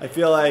 I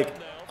feel like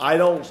I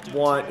don't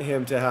want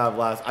him to have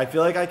last. I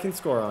feel like I can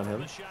score on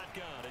him.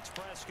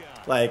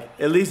 Like,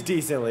 at least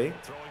decently.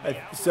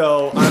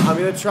 So I'm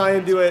going to try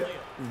and do it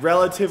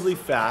relatively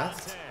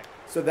fast.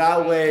 So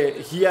that way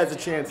he has a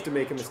chance to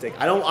make a mistake.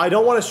 I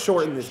don't want to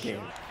shorten this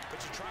game.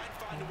 But you try and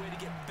find a way to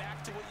get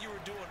back to what you were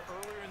doing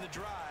earlier in the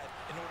drive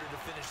in order to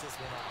finish this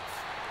one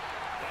off.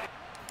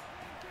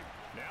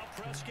 Now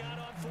Prescott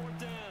on 4th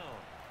down.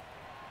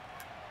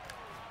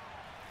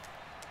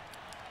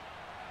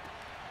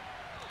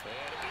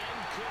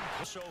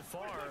 So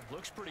far,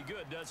 looks pretty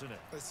good, doesn't it?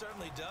 It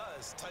certainly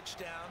does.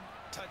 Touchdown,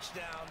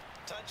 touchdown,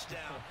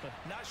 touchdown.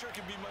 Not sure it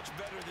can be much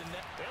better than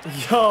that.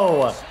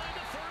 Yo,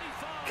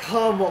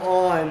 come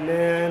on,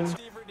 man.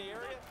 Receiver in the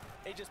area,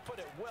 they just put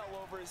it well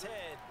over his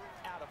head,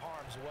 out of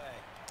harm's way.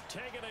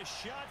 Taking a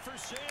shot for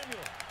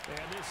Samuel.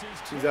 And this is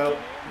He's out. for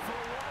a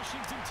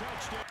Washington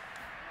touchdown.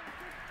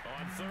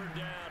 On 3rd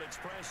down, it's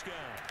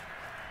Prescott.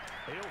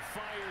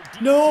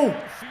 No!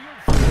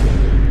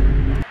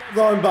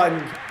 Wrong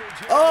button.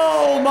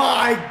 Oh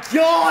my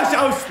gosh!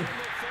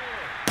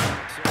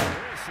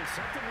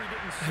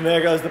 And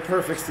there goes the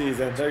perfect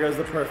season. There goes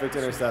the perfect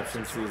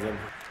interception season.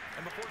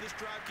 And before this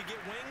drive could get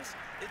wings,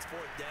 it's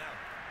fourth down.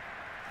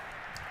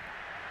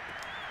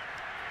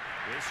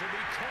 This will be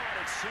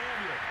caught at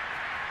Samuel.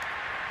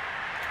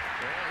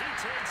 And he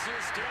takes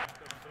his step.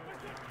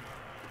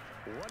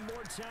 One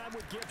more time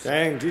with Gibson.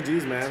 Dang,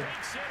 GG's, man.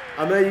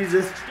 I'm gonna use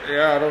this.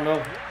 Yeah, I don't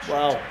know.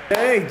 Wow.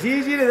 Dang,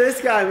 GG to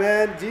this guy,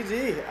 man.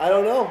 GG. I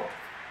don't know.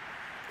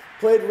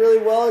 Played really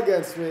well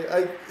against me.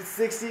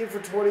 16 for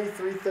 20,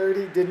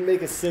 330. Didn't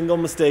make a single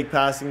mistake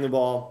passing the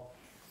ball.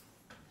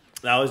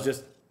 That was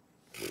just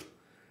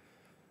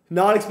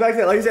not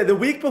expected. Like I said, the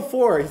week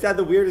before, he's had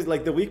the weirdest,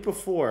 like the week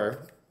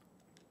before,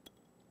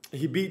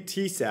 he beat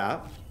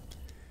TSAP.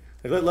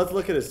 Like, let's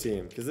look at his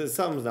team, because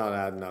something's not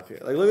adding up here.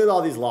 Like, look at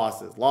all these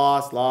losses.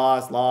 Loss.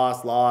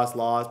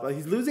 But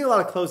he's losing a lot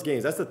of close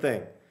games. That's the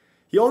thing.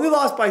 He only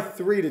lost by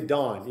 3 to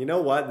Don. You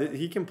know what?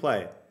 He can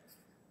play.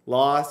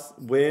 Loss,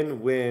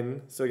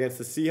 win. So against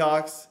the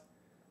Seahawks,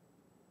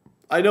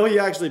 I know he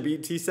actually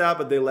beat TSAP,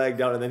 but they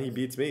lagged out, and then he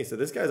beats me. So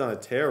this guy's on a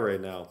tear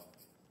right now.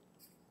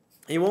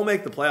 He won't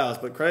make the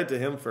playoffs, but credit to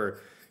him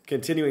for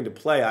continuing to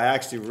play. I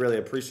actually really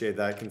appreciate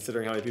that,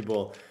 considering how many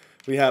people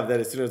we have that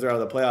as soon as they're out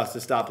of the playoffs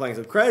to stop playing.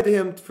 So credit to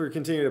him for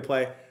continuing to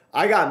play.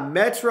 I got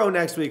Metro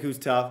next week, who's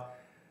tough.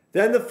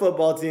 Then the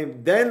football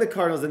team. Then the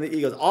Cardinals and the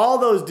Eagles. All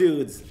those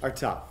dudes are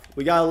tough.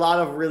 We got a lot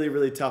of really,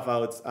 really tough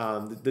outs.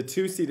 The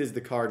 2 seed is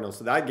the Cardinals,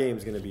 so that game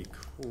is going to be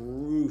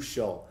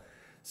crucial.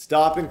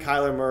 Stopping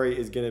Kyler Murray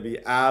is going to be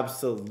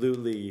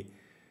absolutely,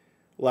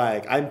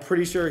 like, I'm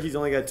pretty sure he's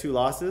only got 2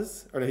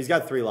 losses. Or no, he's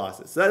got 3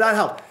 losses. So that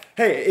helps.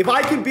 Hey, if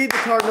I can beat the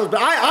Cardinals,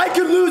 but I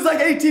could lose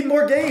like 18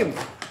 more games.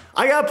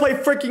 I got to play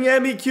freaking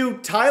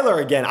MEQ Tyler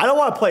again. I don't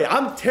want to play.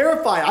 I'm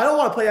terrified. I don't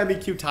want to play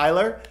MEQ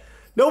Tyler.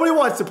 Nobody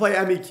wants to play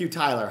MEQ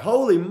Tyler.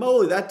 Holy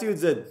moly, that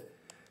dude's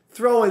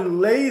throwing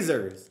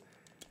lasers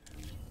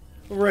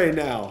right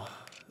now.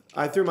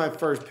 I threw my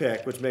first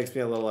pick, which makes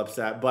me a little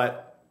upset.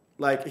 But,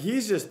 like,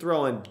 he's just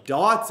throwing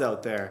dots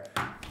out there.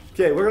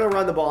 Okay, we're going to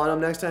run the ball on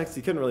him next time because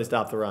he couldn't really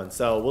stop the run.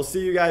 So we'll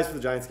see you guys for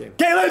the Giants game.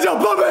 Okay, let's go,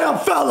 bam,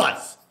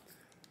 fellas.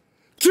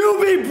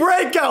 QB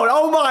breakout.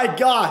 Oh, my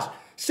gosh.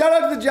 Shout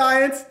out to the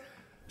Giants.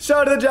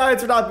 Shout out to the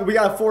Giants for not. We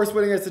got a force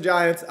win against the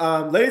Giants.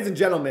 Ladies and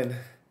gentlemen,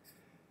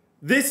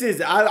 this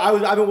is.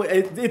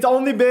 It's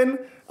only been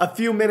a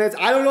few minutes.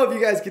 I don't know if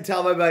you guys can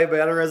tell by my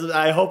mannerisms.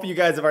 I hope you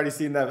guys have already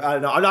seen them. I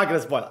don't know. I'm not gonna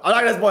spoil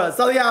it.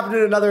 Something happened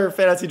in another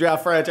fantasy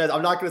draft franchise.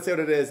 I'm not gonna say what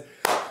it is.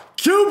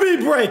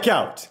 QB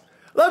breakout.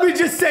 Let me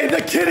just say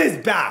the kid is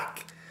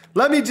back.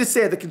 Let me just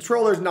say the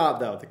controller's not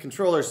though. The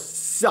controller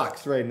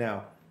sucks right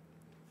now.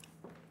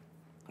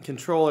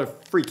 Controller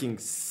freaking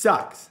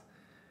sucks.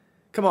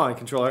 Come on,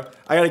 controller.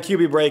 I got a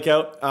QB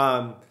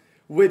breakout,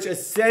 which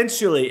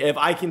essentially, if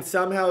I can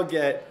somehow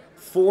get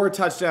 4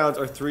 touchdowns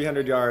or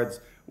 300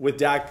 yards with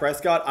Dak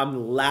Prescott,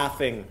 I'm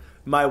laughing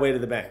my way to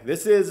the bank.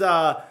 This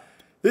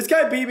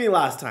guy beat me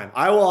last time.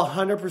 I will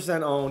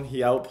 100% own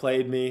he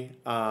outplayed me,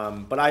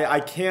 but I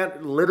can't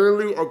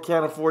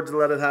afford to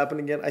let it happen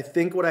again. I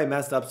think what I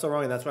messed up so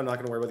wrong, and that's why I'm not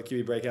going to worry about the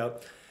QB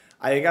breakout.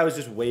 I think I was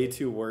just way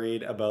too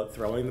worried about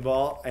throwing the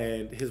ball,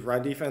 and his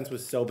run defense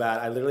was so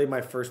bad.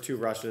 My first 2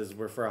 rushes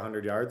were for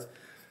 100 yards,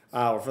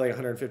 or for like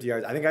 150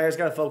 yards. I think I just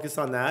got to focus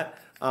on that.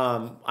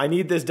 I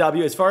need this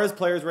W. As far as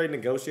players ready to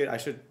negotiate, I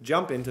should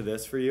jump into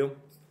this for you.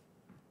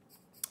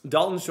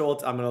 Dalton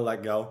Schultz, I'm going to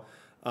let go.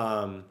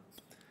 Not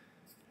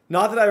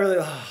that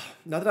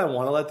I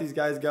want to let these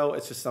guys go.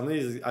 It's just some of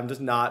these,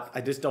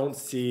 I just don't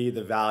see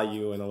the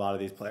value in a lot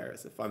of these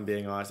players, if I'm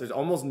being honest. There's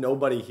almost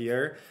nobody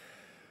here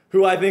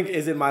who I think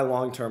is in my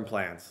long-term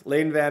plans.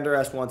 Leighton Vander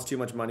Esch wants too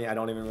much money. I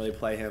don't even really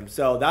play him.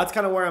 So that's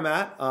kind of where I'm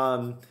at.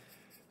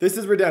 This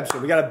is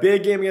redemption. We got a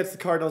big game against the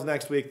Cardinals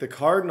next week. The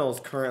Cardinals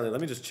currently, let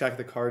me just check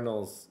the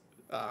Cardinals.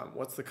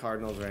 What's the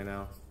Cardinals right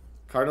now?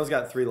 Cardinals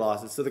got 3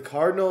 losses. So the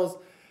Cardinals,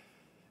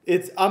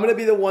 I'm going to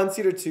be the 1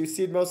 seed or 2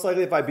 seed most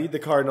likely. If I beat the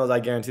Cardinals, I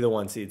guarantee the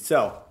 1 seed.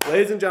 So,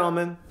 ladies and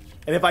gentlemen,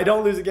 and if I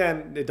don't lose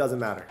again, it doesn't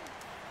matter.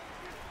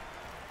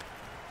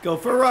 Go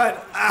for a run.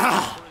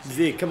 Ah,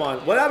 Zeke, come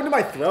on. What happened to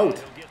my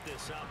throat?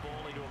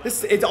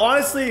 It's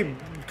honestly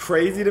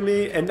crazy to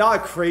me, and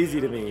not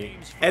crazy to me.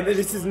 And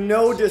this is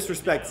no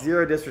disrespect,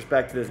 0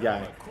 disrespect to this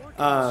guy.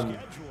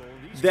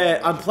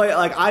 That I'm playing,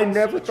 like, I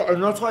never thought,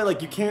 and that's why,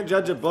 like, you can't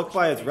judge a book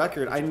by its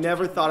record. I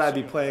never thought I'd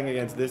be playing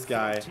against this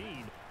guy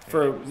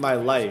for my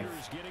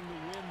life.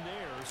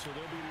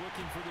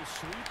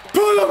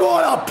 Put him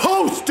on a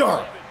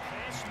poster!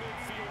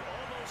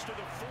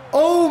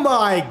 Oh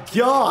my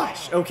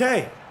gosh,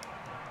 okay.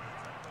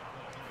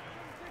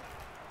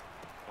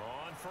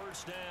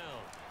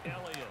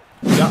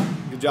 Yeah,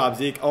 good job,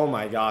 Zeke. Oh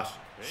my gosh.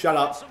 Shut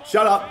up.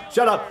 Shut up.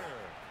 Shut up.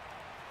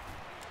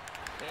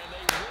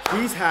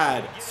 He's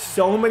had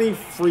so many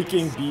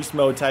freaking beast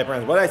mode type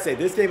runs. What did I say?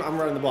 This game, I'm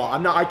running the ball.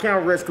 I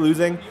can't risk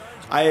losing.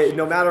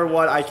 No matter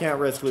what, I can't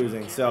risk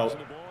losing. So,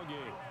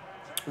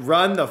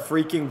 run the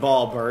freaking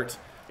ball, Bert.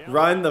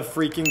 Run the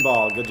freaking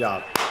ball. Good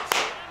job.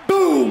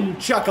 Boom!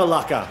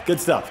 Chakalaka. Good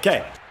stuff.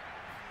 Okay.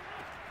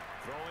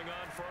 Throwing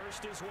on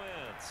first is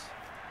Wentz.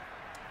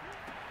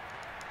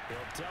 He'll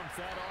dump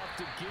that off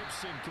to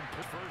Gibson.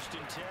 First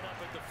and 10 up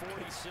at the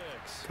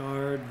 46.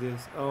 Guard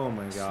this. Oh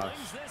my gosh.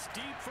 Slings this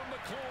deep from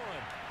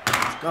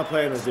McLaurin. Not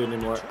playing this dude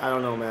anymore. I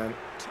don't know, man.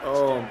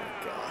 Oh my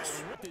gosh.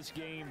 This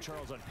game,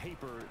 Charles, on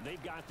paper,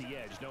 they've got the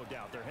edge, no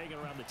doubt. They're hanging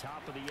around the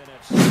top of the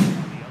NFC.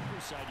 On the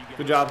other side, you get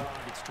good job.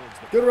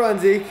 Good run,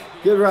 Zeke.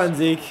 Good run,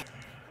 Zeke.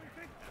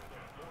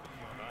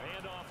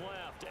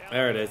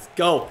 There it is.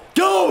 Go.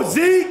 Go,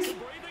 Zeke!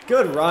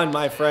 Good run,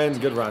 my friends.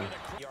 Good run.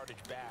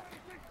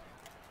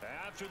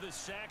 After the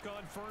sack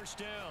on first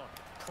down.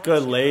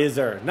 Good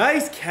laser.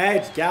 Nice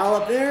catch,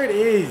 Gallup. There it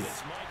is.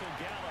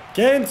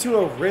 Get into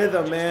a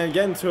rhythm, man.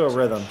 Get into a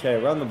rhythm. Okay,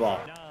 run the ball.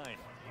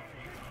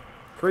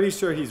 Pretty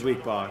sure he's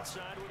weak box.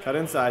 Cut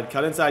inside.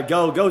 Cut inside.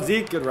 Go. Go,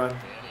 Zeke. Good run.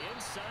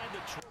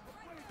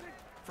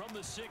 From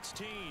the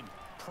 16,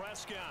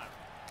 Prescott.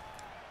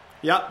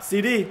 Yep,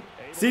 CD.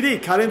 CD.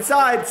 Cut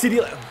inside.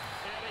 CD.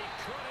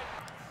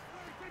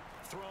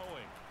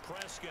 Throwing,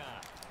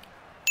 Prescott.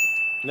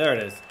 There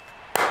it is.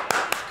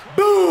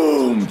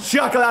 Boom!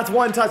 Chuck. That's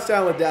one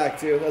touchdown with Dak,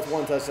 too. That's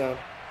one touchdown.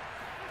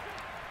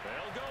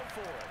 They'll go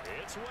for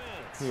it. It's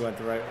Wentz. He went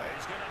the right way.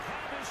 He's going to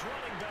have his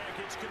running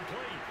back. It's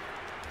complete.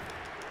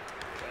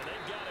 And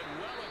they've got it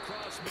well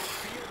across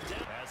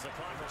midfield. As the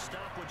clock will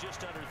stop with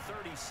just under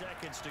 30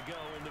 seconds to go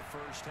in the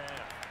first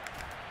half.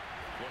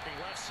 Looking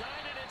left side,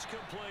 and it's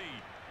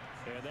complete.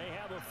 And they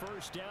have a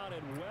first down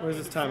and well. Where's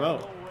his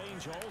timeout?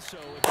 Range also.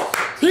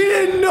 He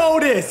didn't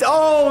notice.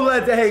 Oh,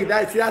 hey,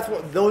 that's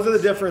what. Those are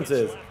the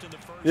differences.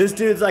 This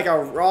dude's like a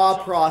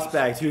raw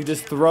prospect who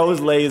just throws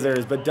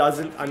lasers but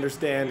doesn't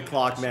understand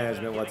clock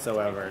management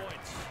whatsoever.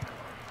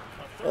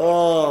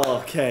 Oh,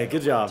 okay,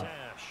 good job.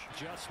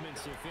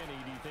 Adjustments, if any,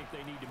 do you think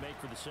they need to make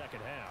for the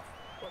second half?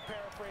 Well,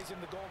 paraphrasing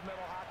the gold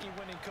medal hockey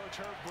winning coach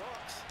Herb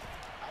Brooks,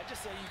 I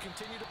just say you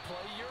continue to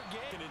play your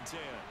game. And 10.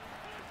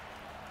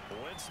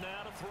 Wentz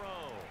now to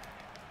throw.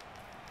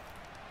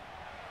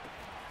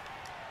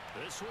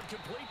 This one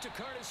complete to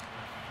Curtis.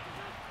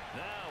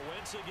 Now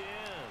Wentz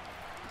again.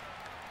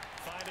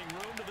 Finding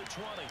room to the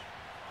 20.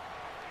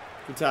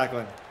 Good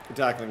tackling. Good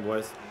tackling,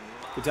 boys.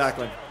 Good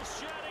tackling.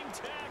 Shedding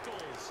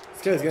tackles.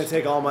 This guy's going to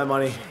take all my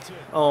money.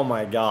 Oh,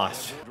 my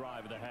gosh.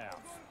 Drive of the half.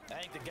 I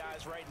think the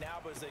guys right now,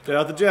 but as they Get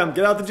out the gym.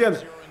 Get out the gym.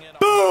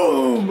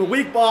 Boom!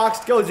 Weak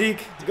box. Go,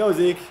 Zeke. Go,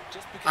 Zeke.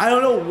 I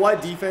don't know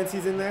what defense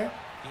he's in there,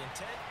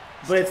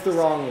 but it's the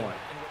wrong one.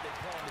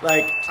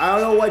 Like, I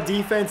don't know what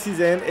defense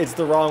he's in. It's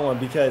the wrong one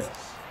because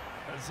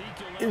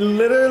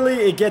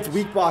it gets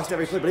weak boxed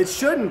every play, but it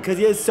shouldn't because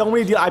he has so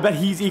many deals. I bet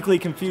he's equally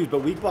confused,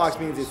 but weak box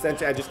means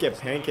essentially I just get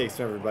pancakes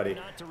from everybody.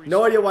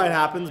 No idea why it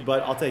happens,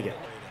 but I'll take it.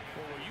 Well,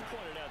 what you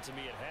pointed out to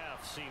me at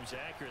half seems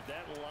accurate.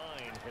 That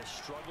line has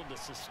struggled to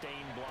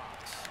sustain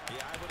blocks.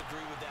 Yeah, I would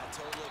agree with that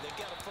totally. They've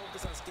got to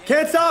focus on staying.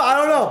 Can't stop. I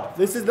don't know.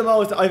 This is the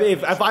most.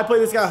 If I play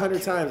this guy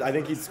 100 times, I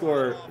think he'd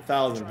score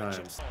 1,000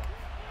 times.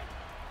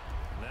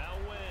 Now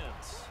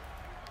Wentz.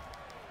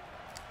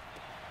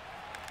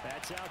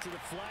 That's out to the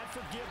flat for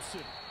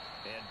Gibson.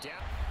 And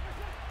down.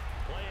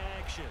 Play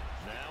action.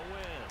 Now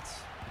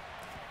Wentz.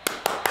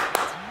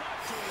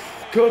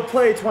 Good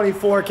play,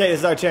 24K. This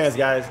is our chance,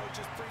 guys.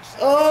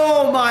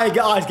 Oh my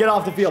gosh, get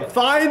off the field.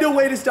 Find a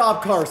way to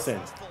stop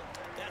Carson.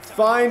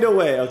 Find a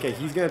way. Okay,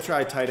 he's going to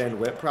try tight end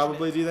whip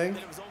probably, do you think?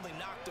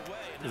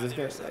 Is this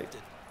going to, like,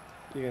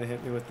 you're going to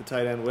hit me with the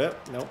tight end whip?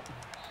 Nope.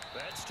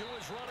 That's to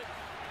his running.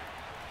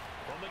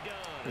 From the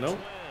gun. Nope.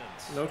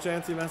 No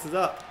chance he messes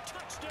up.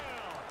 Touchdown.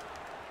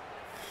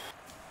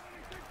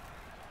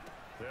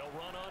 They'll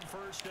run on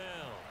first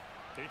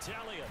down. It's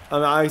Elliott.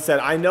 Like I said,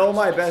 I know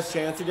my best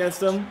chance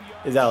against him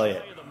is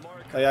Elliott.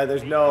 Yeah,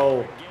 there's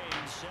no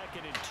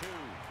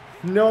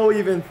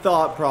even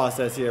thought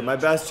process here. My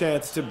best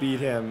chance to beat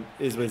him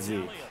is with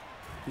Zeke.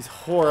 He's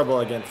horrible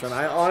against him.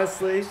 I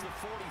honestly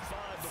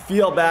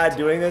feel bad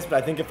doing this,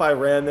 but I think if I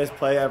ran this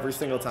play every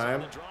single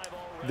time,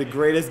 the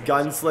greatest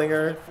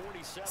gunslinger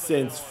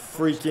since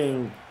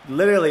freaking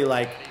literally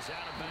like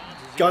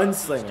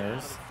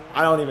gunslingers,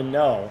 I don't even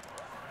know.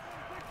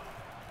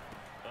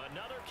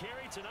 Another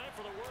carry tonight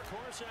for the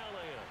workhorse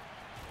Elliott.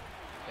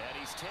 And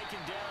he's taken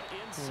down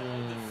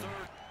inside the 30.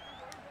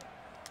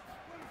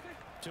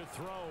 To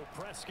throw,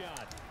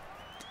 Prescott.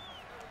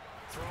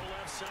 Throw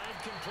left side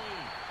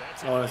complete.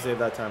 That's I want to save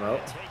that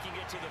timeout. Taking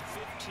it to the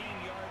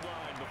 15-yard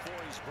line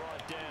before he's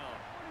brought down.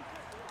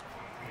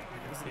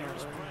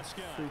 Here's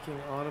Prescott. Freaking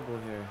audible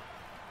here.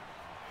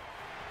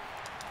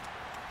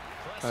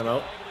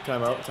 Timeout.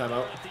 Timeout.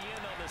 Timeout.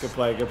 Good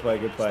play. Good play.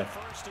 Good play.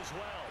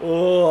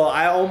 Oh,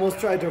 I almost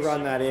tried to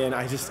run that in.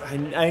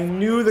 I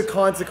knew the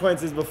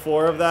consequences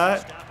before of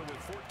that.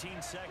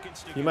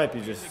 He might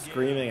be just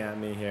screaming at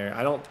me here.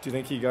 Do you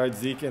think he guards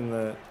Zeke in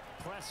the...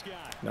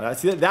 No,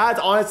 that's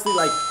honestly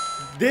like,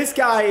 this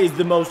guy is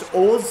the most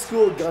old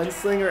school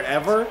gunslinger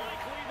ever.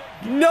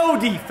 No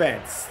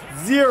defense.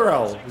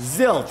 Zero.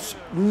 Zilch.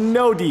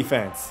 No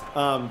defense.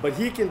 But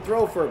he can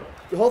throw for,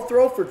 he'll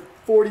throw for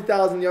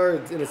 40,000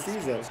 yards in a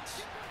season. Now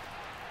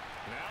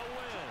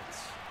wins.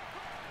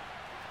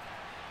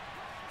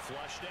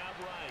 Flushed out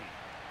right.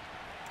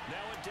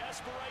 Now a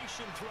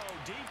desperation throw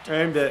deep to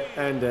End the it.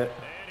 field. End it.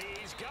 And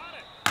he's got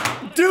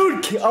it.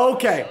 Dude,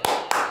 okay.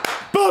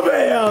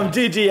 Bam!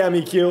 GG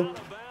MEQ.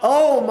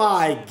 Oh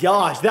my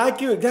gosh, that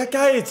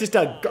guy is just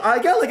a. I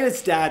gotta look at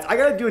his stats. I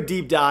gotta do a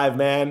deep dive,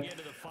 man.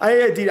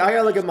 I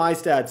gotta look at my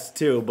stats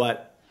too,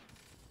 but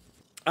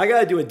I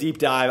gotta do a deep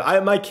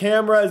dive. My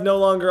camera is no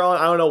longer on.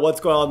 I don't know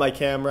what's going on with my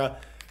camera.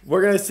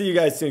 We're gonna see you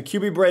guys soon.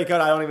 QB breakout.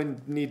 I don't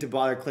even need to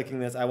bother clicking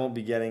this. I won't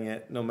be getting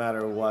it no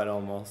matter what,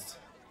 almost.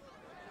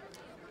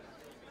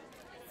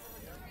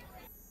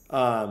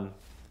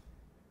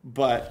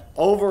 But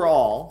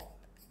overall,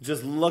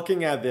 just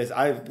looking at this,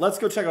 let's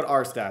go check out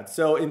our stats.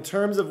 So in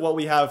terms of what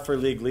we have for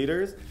league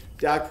leaders,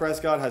 Dak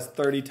Prescott has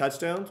 30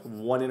 touchdowns,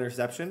 1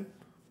 interception.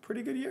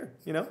 Pretty good year,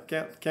 you know.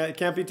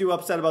 Can't be too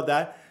upset about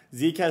that.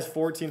 Zeke has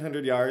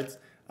 1,400 yards.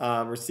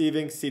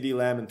 Receiving, CeeDee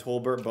Lamb and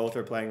Tolbert both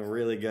are playing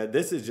really good.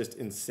 This is just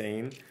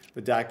insane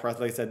with Dak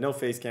Prescott. Like I said, no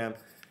face cam.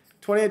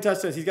 28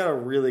 touchdowns. He's got a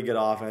really good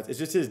offense. It's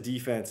just his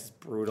defense is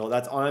brutal.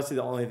 That's honestly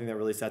the only thing that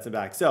really sets him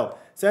back. So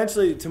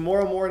essentially,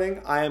 tomorrow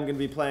morning, I am going to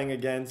be playing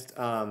against.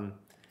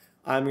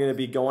 I'm going to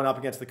be going up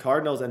against the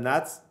Cardinals, and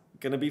that's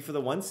going to be for the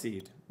 1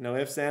 seed. No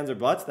ifs, ands, or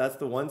buts. That's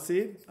the 1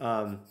 seed.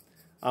 I'm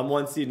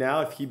 1 seed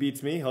now. If he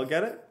beats me, he'll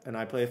get it, and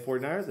I play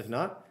 49ers. If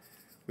not,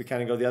 we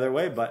kind of go the other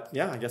way. But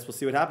yeah, I guess we'll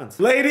see what happens.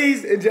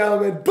 Ladies and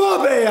gentlemen,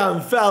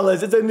 bam,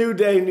 fellas. It's a new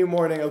day, new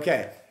morning.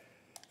 Okay,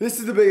 this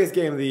is the biggest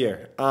game of the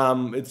year.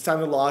 It's time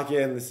to lock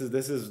in. This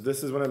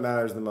is when it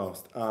matters the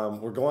most.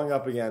 We're going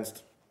up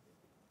against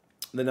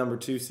the number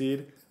 2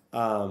 seed.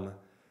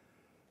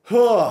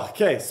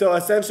 Okay, so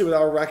essentially with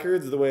our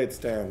records, the way it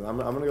stands, I'm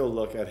gonna go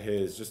look at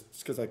his just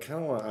because I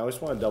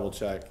always want to double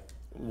check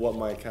what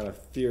my kind of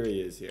theory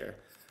is here.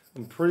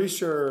 I'm pretty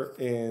sure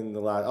in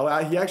the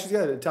last, he actually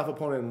got a tough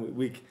opponent in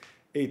week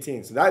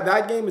 18, so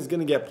that game is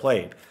gonna get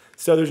played.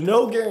 So there's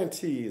no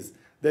guarantees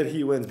that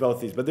he wins both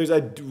these, but there's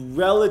a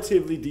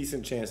relatively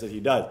decent chance that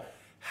he does.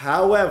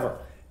 However,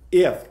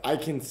 if I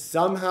can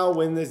somehow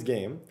win this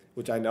game,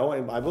 which I know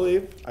and I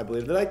believe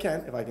that I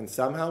can, if I can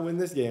somehow win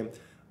this game,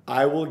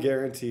 I will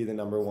guarantee the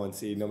number 1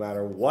 seed no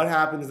matter what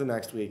happens the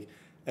next week,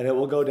 and it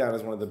will go down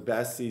as one of the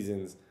best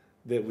seasons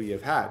that we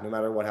have had, no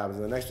matter what happens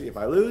in the next week. If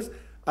I lose,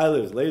 I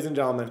lose. Ladies and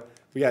gentlemen,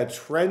 we got a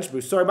trench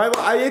boost. Sorry,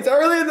 it's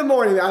early in the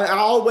morning.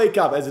 I'll wake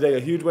up as a day. A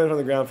huge win from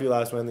the ground for you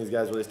last win. These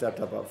guys really stepped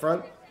up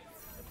front.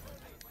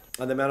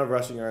 And the amount of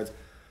rushing yards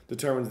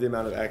determines the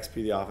amount of XP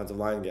the offensive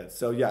line gets.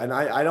 So, yeah, and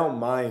I don't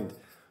mind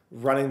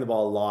running the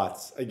ball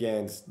lots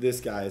against this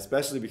guy,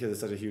 especially because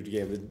it's such a huge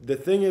game. The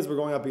thing is, we're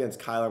going up against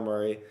Kyler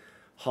Murray,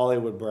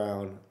 Hollywood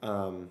Brown,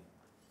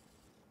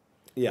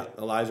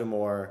 Elijah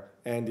Moore,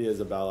 Andy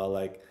Isabella.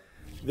 Like,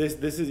 this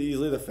is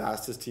easily the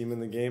fastest team in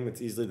the game.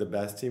 It's easily the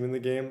best team in the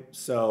game.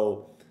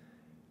 So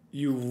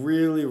you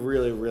really,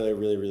 really, really,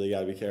 really, really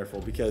got to be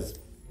careful, because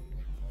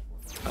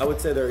I would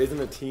say there isn't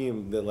a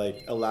team that,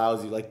 like,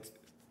 allows you, like,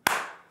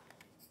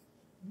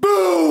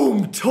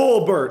 boom,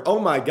 Tolbert. Oh,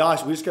 my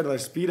gosh, we just got another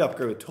speed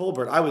upgrade with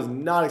Tolbert. I was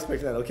not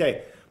expecting that.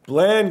 Okay,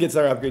 Bland gets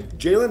our upgrade.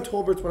 Jalen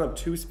Tolbert's went up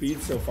 2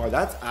 speeds so far.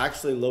 That's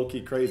actually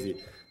low-key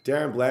crazy.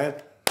 Darren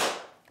Bland.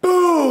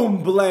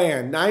 Boom!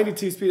 Bland.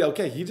 92 speed.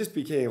 Okay, he just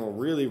became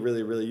really,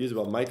 really, really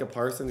usable. Micah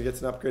Parsons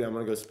gets an upgrade. I'm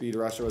going to go speed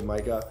rusher with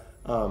Micah.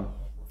 I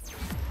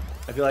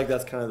feel like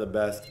that's kind of the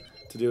best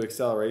to do.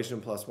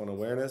 Acceleration, +1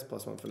 awareness,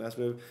 +1 finesse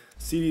move.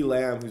 CeeDee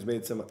Lamb, who's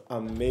made some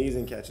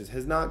amazing catches,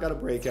 has not got a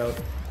breakout,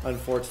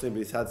 unfortunately, but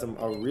he's had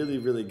a really,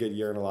 really good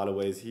year in a lot of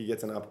ways. He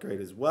gets an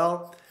upgrade as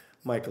well.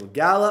 Michael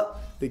Gallup,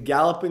 the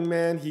galloping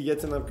man, he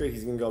gets an upgrade.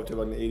 He's going to go up to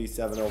about an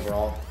 87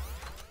 overall.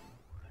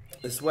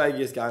 The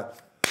swaggiest guy.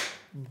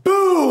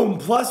 Boom!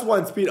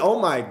 +1 speed. Oh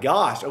my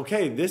gosh.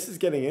 Okay, this is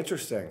getting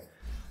interesting.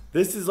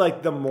 This is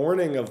like the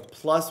morning of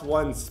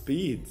 +1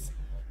 speeds.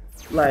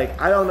 Like,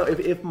 I don't know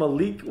if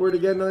Malik were to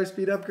get another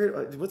speed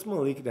upgrade. What's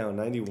Malik now?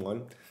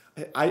 91?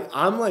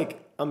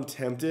 I'm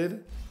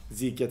tempted.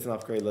 Zeke gets an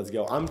upgrade. Let's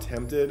go. I'm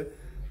tempted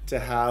to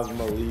have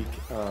Malik.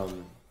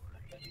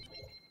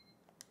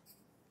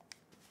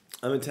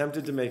 I'm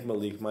tempted to make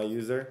Malik my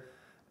user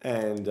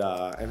and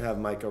have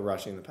Micah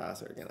rushing the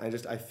passer again.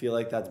 I feel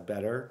like that's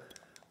better.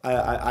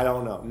 I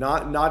don't know.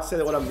 Not to say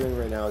that what I'm doing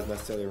right now is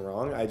necessarily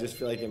wrong. I just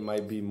feel like it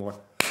might be more.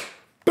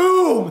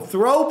 Boom!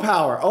 Throw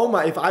power. Oh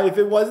my! If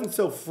it wasn't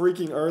so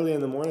freaking early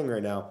in the morning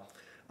right now,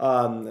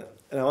 and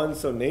I wasn't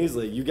so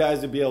nasally, you guys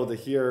would be able to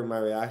hear my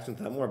reaction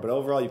to that more. But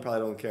overall, you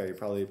probably don't care. You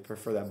probably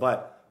prefer that.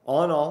 But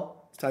all in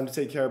all, it's time to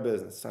take care of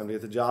business. It's time to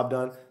get the job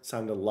done. It's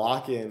time to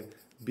lock in.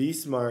 Be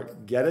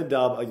smart. Get a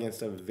dub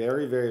against a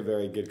very, very,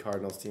 very good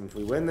Cardinals team. If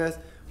we win this,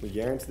 we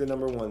guarantee the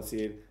number 1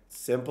 seed.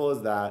 Simple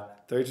as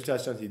that. 32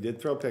 touchdowns. He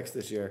did throw picks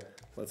this year.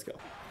 Let's go.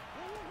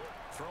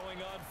 Throwing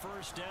on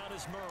first down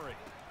is Murray.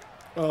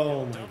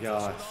 Oh my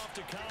gosh.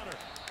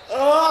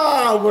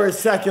 Oh, we're a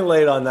second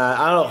late on that.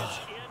 I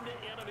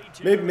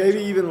don't. Maybe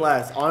even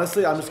less.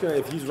 Honestly, I'm just gonna.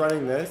 If he's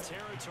running this,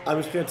 I'm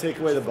just gonna take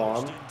away the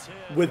bomb.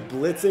 With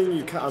blitzing,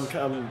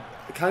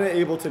 kind of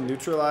able to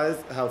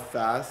neutralize how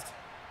fast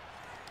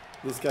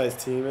this guy's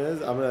team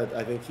is.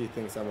 I think he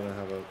thinks I'm gonna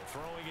have a.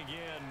 Throwing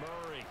again,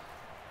 Murray.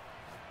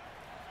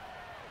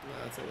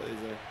 That's a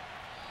laser.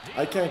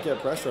 I can't get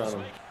pressure on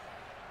him.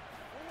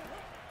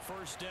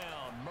 First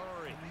down,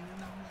 Murray.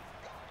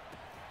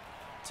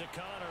 To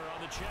Connor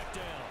on the check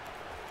down.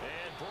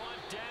 And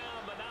brought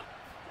down, but not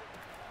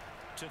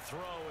to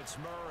throw. It's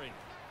Murray.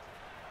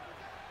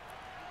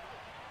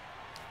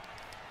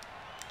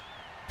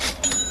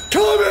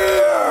 Come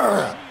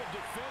here!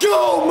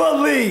 Go,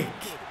 Malik!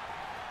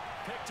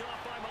 Picked up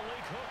by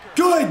Malik Hooker.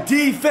 Good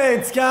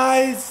defense,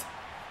 guys!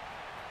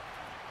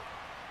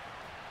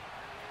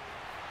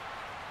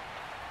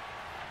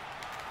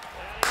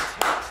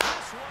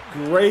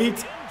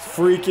 Great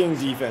freaking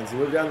defense. He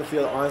moved down the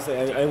field, honestly,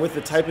 and with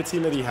the type of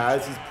team that he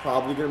has, he's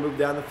probably going to move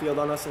down the field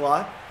on us a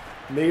lot.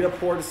 Made a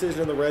poor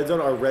decision in the red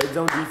zone. Our red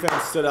zone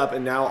defense stood up,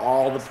 and now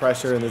all the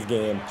pressure in this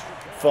game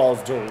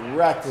falls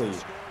directly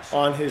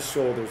on his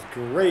shoulders.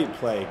 Great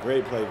play,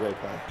 great play, great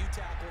play.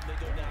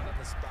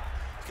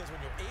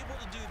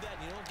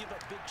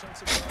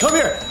 Come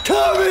here,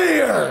 come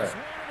here!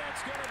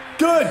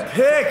 Good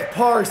pick,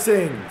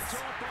 Parsons.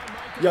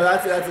 Yo,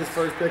 that's his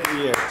first pick of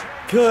the year.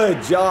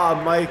 Good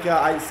job, Micah.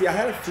 I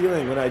had a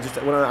feeling when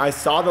I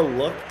saw the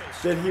look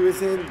that he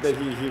was in that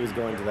he was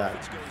going to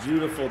that.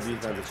 Beautiful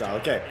defensive style.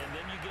 Okay.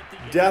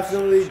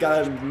 Definitely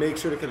got to make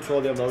sure to control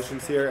the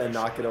emotions here and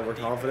not get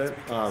overconfident.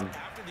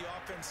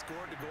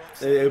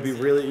 It would be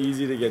really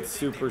easy to get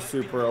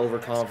super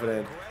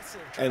overconfident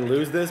and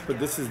lose this, but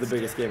this is the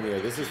biggest game of the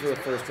year. This is for the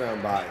first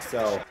round bye.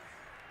 So,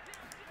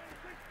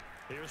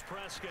 here's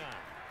Prescott.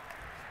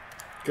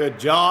 Good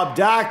job,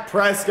 Dak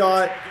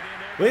Prescott.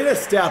 Way to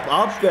step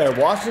up there.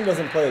 Washington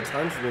doesn't play a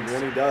ton for him, but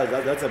when he does,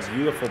 that's a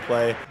beautiful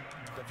play. If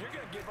you're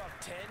going to give up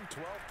 10,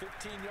 12,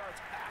 15 yards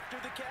after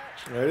the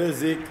catch. There it is,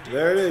 Zeke.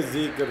 There it is,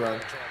 Zeke. Good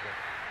run.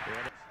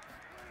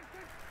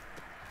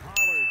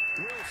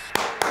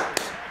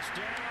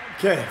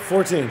 Okay,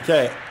 14.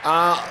 Okay.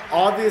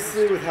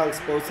 Obviously, with how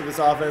explosive this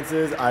offense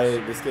is,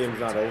 this game's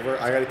not over.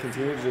 I got to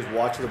continue to just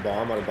watch the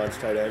bomb on a bunch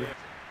tight end.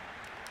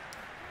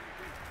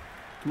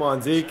 Come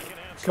on, Zeke.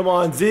 Come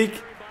on,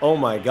 Zeke. Oh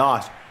my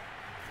gosh.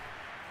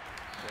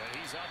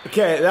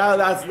 Okay,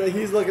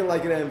 he's looking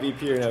like an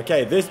MVP right now.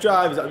 Okay, this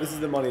is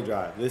the money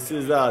drive. This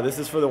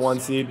is for the 1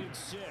 seed.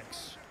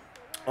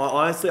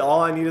 Honestly,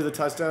 all I need is a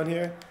touchdown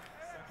here.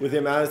 With the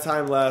amount of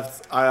time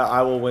left,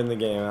 I will win the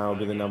game and I will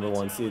be the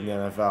 #1 seed in the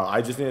NFL.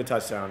 I just need a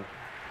touchdown.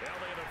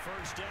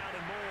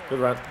 Good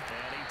run.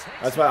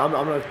 That's why I'm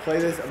going to play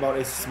this about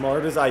as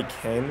smart as I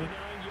can.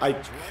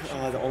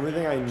 The only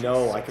thing I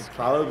know, I could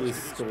probably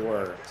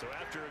score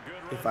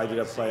if I did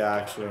a play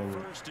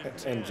action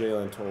and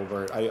Jalen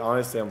Tolbert.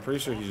 I'm pretty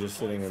sure he's just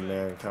sitting in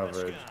man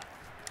coverage.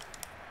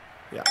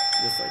 Yeah,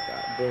 just like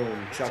that.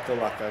 Boom,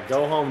 chakalaka.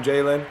 Go home,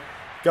 Jalen.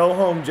 Go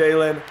home,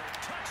 Jalen.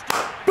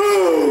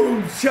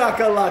 Boom,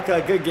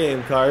 chakalaka. Good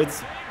game,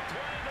 Cards.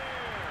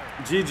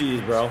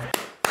 GG's, bro.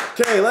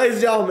 Okay, ladies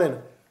and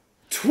gentlemen,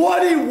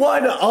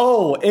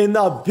 21-0 in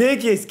the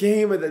biggest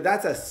game of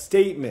that's a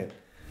statement.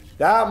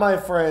 That, my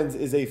friends,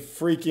 is a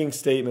freaking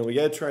statement. We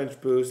get a trench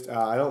boost.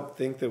 I don't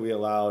think that we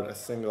allowed a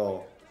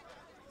single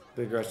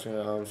big rushing.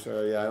 I'm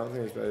sure. Yeah, I don't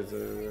think it's better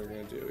than we're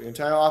going to do. The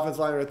entire offense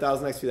line at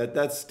 1,000 XP.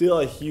 That's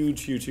still a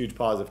huge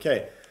positive.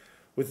 Okay.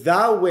 With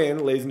that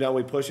win, ladies and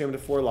gentlemen, we push him to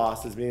 4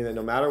 losses, meaning that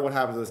no matter what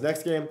happens in this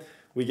next game,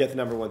 we get the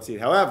 #1 seed.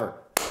 However,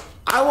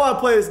 I want to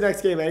play this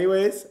next game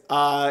anyways.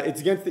 It's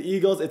against the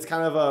Eagles. It's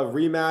kind of a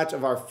rematch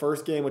of our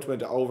first game, which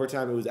went to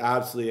overtime. It was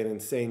absolutely an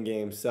insane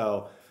game.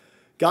 So,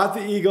 got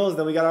the Eagles,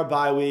 then we got our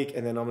bye week,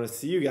 and then I'm going to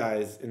see you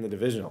guys in the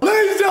divisional.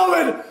 Ladies and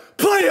gentlemen,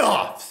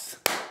 playoffs!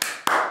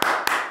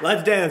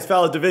 Let's dance,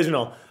 fellas,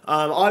 divisional.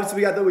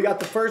 Obviously, we got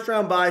the first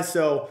round bye,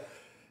 so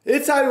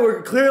it's time to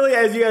work. Clearly,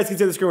 as you guys can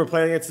see on the screen, we're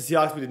playing against the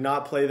Seahawks. We did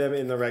not play them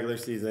in the regular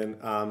season.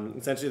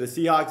 Essentially, the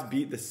Seahawks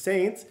beat the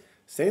Saints.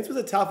 Saints was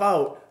a tough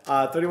out,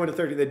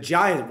 31-30. The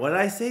Giants, what did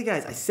I say,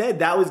 guys? I said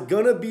that was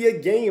going to be a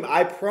game.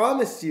 I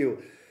promised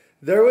you.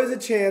 There was a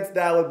chance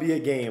that would be a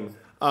game.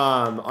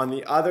 On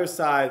the other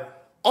side,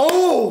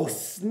 oh,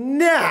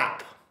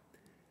 snap.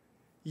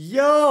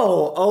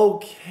 Yo,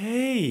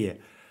 okay.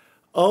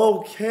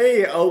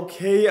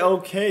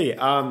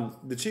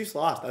 The Chiefs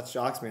lost. That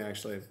shocks me,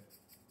 actually.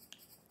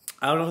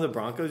 I don't know who the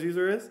Broncos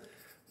user is,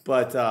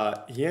 but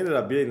he ended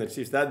up beating the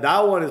Chiefs.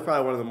 That one is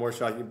probably one of the more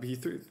shocking. He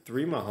threw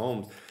 3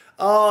 Mahomes.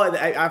 Oh,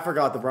 I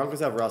forgot. The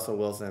Broncos have Russell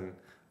Wilson.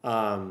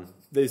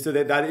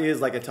 That is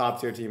like a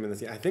top-tier team in the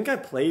season. I think I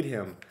played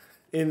him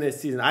in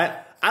this season.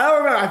 I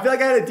don't remember. I feel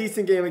like I had a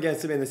decent game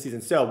against him in this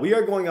season. So we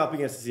are going up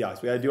against the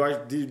Seahawks. We got to do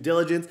our due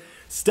diligence,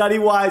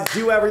 study-wise,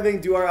 do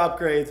everything, do our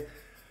upgrades.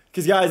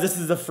 Because, guys, this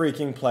is the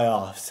freaking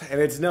playoffs. And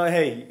it's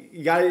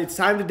it's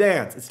time to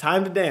dance. It's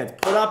time to dance.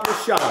 Put up or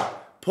shut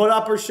up. Put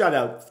up or shut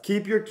out.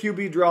 Keep your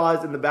QB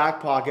draws in the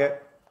back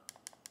pocket.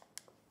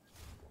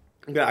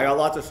 Okay, I got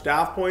lots of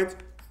staff points.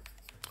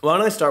 Why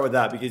don't I start with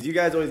that? Because you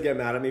guys always get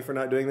mad at me for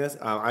not doing this.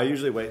 I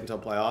usually wait until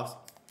playoffs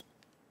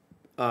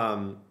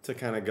to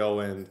kind of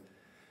go and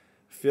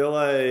Feel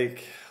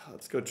like,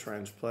 let's go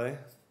trench play.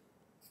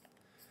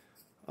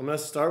 I'm going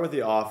to start with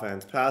the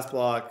offense. Pass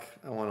block,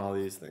 I want all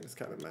these things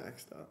kind of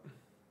maxed up.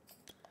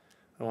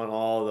 I want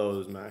all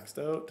those maxed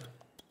out.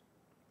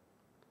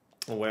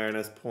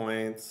 Awareness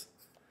points,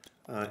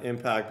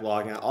 impact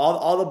blocking.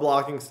 All the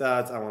blocking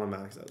stats I want to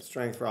max out.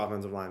 Strength for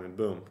offensive linemen.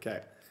 Boom.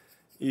 Okay.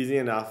 Easy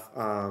enough.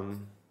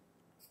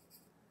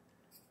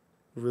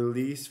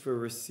 Release for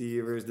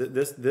receivers.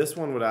 This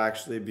one would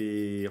actually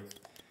be...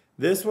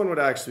 This one would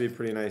actually be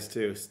pretty nice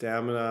too.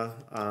 Stamina,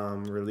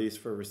 release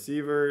for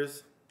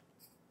receivers.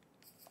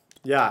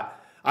 Yeah,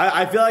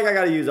 I feel like I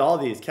got to use all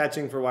these.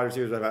 Catching for wide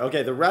receivers.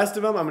 Okay, the rest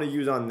of them I'm going to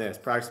use on this.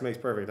 Practice makes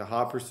perfect. A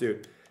hot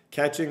pursuit.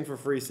 Catching for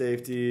free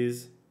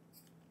safeties.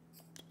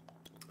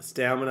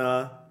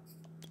 Stamina.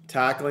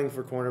 Tackling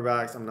for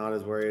cornerbacks. I'm not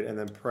as worried. And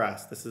then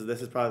press. This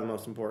is probably the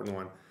most important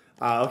one.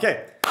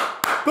 Okay.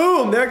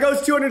 Boom. There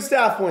goes 200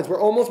 staff points.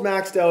 We're almost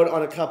maxed out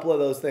on a couple of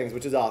those things,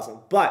 which is awesome.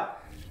 But...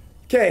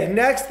 Okay,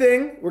 next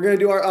thing, we're going to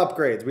do our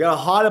upgrades. We got a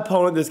hot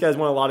opponent. This guy's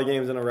won a lot of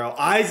games in a row.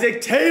 Isaac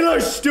Taylor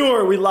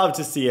Stewart. We love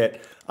to see it.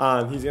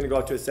 He's going to go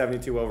up to a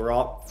 72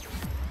 overall.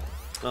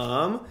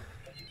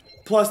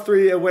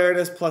 +3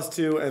 awareness,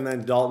 +2, and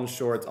then Dalton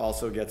Shorts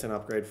also gets an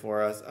upgrade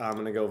for us. I'm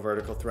going to go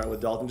vertical threat with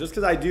Dalton just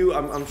because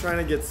I'm trying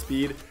to get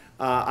speed.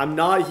 I'm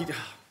not...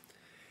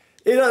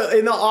 In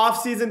the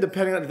offseason,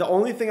 depending on... The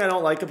only thing I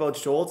don't like about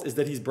Schultz is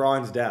that he's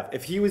bronze dev.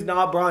 If he was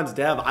not bronze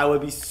dev, I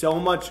would be so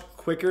much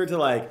quicker to,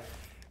 like...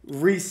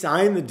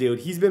 re-sign the dude.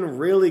 He's been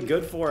really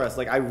good for us.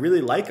 Like, I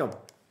really like him.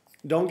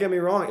 Don't get me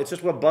wrong. It's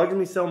just what bugs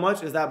me so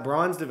much is that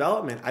bronze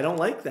development. I don't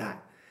like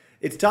that.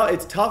 It's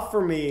tough for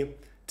me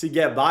to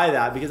get by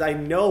that because I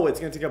know it's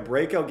going to take a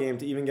breakout game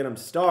to even get him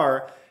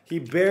star. He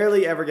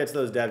barely ever gets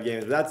those dev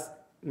games, but that's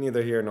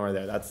neither here nor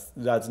there.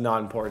 That's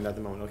not important at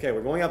the moment. Okay,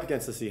 we're going up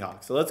against the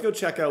Seahawks. So let's go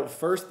check out,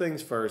 first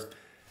things first,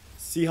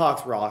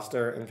 Seahawks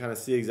roster and kind of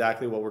see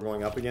exactly what we're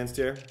going up against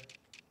here.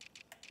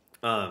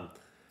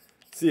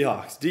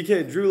 Seahawks.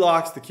 Drew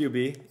Lock's the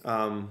QB.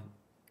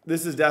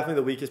 This is definitely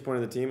the weakest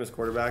point of the team as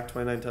quarterback.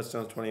 29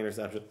 touchdowns, 20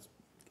 interceptions.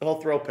 He'll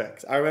throw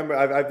picks. I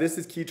remember, this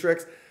is Key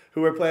Tricks,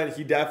 who we're playing.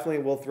 He definitely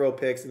will throw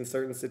picks in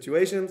certain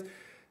situations.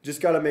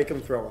 Just got to make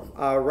him throw them.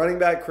 Running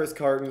back, Chris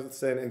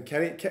Cartensen and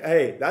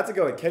hey, that's a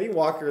good one. Kenny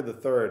Walker the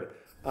third.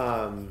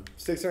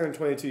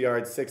 622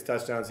 yards, 6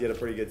 touchdowns. He had a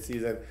pretty good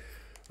season.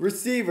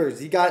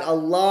 Receivers. He got a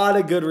lot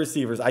of good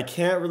receivers. I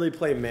can't really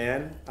play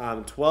man.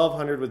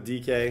 1,200 with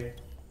DK.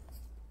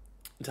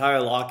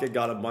 Tyler Lockett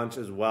got a bunch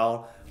as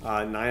well.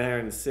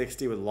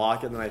 960 with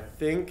Lockett. And then I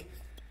think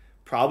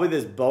probably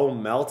this Bo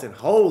Melton.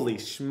 Holy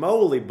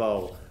schmoly,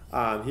 Bo.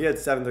 He had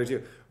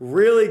 732.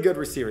 Really good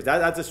receivers.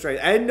 That's a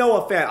strength. And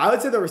Noah Fant. I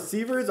would say the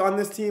receivers on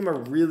this team are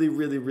really,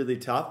 really, really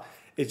tough.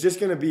 It's just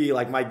going to be,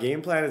 like, my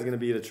game plan is going to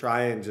be to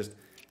try and just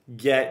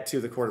get to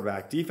the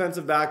quarterback.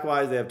 Defensive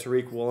back-wise, they have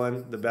Tariq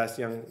Woolen, the best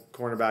young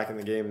cornerback in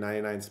the game,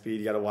 99 speed.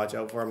 You got to watch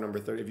out for him. Number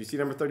 30. If you see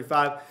number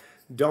 35,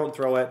 don't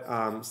throw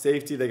it.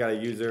 Safety, they got a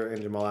user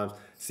and Jamal Adams.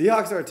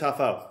 Seahawks are a tough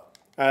out.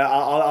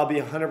 I'll be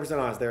 100%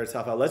 honest. They're a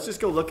tough out. Let's just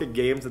go look at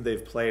games that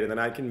they've played, and then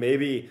I can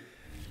maybe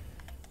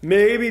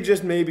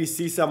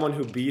see someone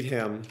who beat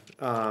him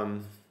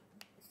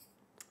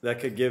that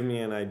could give me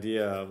an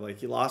idea of, like,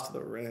 he lost to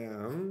the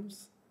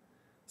Rams.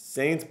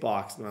 Saints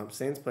boxed him up.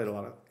 Saints played a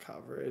lot of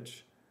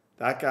coverage.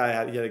 That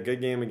guy, he had a good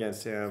game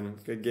against him.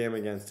 Good game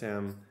against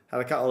him.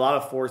 Had a lot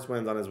of forced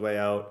wins on his way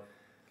out.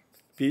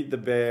 Beat the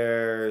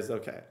Bears.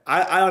 Okay.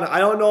 I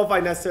don't know if I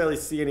necessarily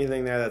see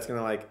anything there that's going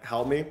to, like,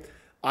 help me.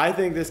 I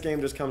think this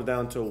game just comes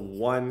down to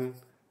one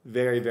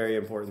very, very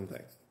important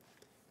thing.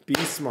 Be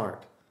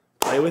smart.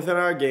 Play within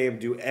our game.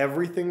 Do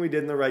everything we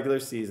did in the regular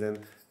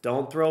season.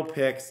 Don't throw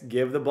picks.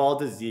 Give the ball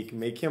to Zeke.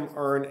 Make him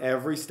earn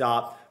every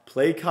stop.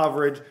 Play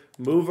coverage.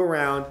 Move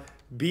around.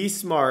 Be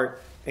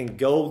smart. And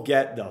go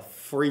get the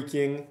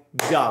freaking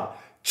dub.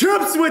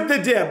 Trips with the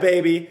dip,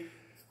 baby.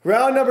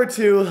 Round number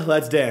 2.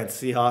 Let's dance,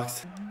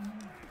 Seahawks.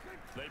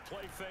 They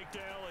play fake to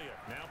Elliott.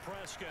 Now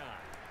Prescott.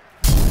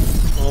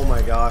 Oh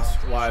my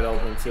gosh. Wide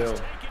open, too.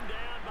 Taken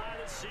down by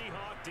the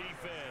Seahawk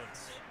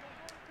defense.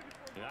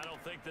 And I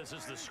don't think this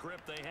is the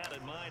script they had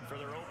in mind for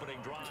their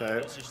opening drive.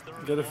 Okay.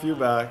 Get a few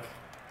back.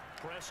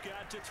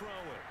 Prescott to throw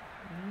it.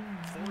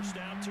 Forced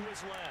out to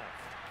his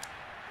left.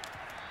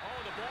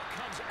 Oh, the ball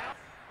comes out.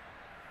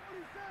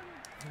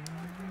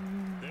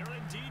 They're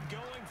indeed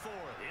going for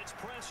it. It's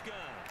Prescott.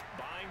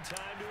 Buying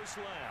time to his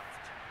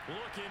left.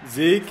 Looking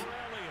Zeke. for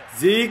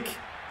Zeke.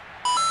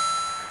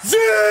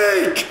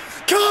 Zeke!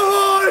 Come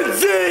on,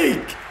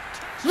 Zeke!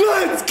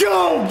 Let's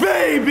go,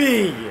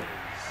 baby!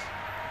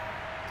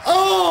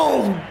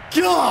 Oh,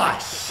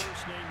 gosh!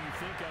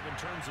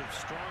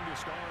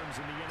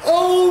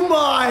 Oh,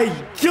 my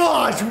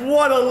gosh!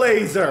 What a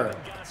laser!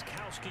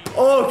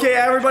 Okay,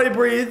 everybody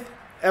breathe.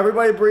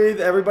 Everybody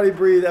breathe. Everybody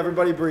breathe.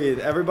 Everybody breathe.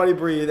 Everybody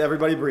breathe.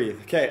 Everybody breathe.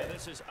 Okay.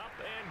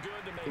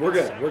 We're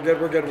good. We're good.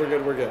 We're good. We're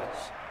good. We're good.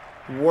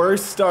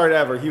 Worst start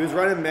ever. He was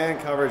running man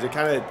coverage.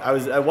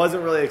 I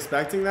wasn't really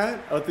expecting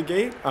that out the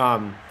gate.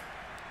 And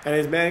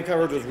his man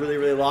coverage was really,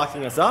 really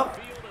locking us up.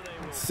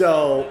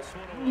 So,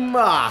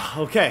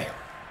 okay.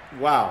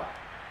 Wow.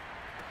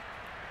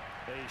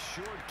 A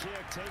short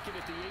kick taken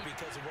at the 8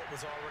 because of what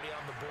was already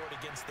on the board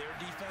against their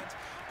defense.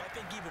 I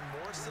think even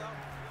more so,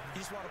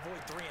 you just want to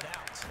avoid 3 and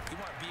outs. You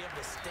want to be able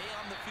to stay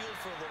on the field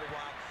for a little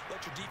while,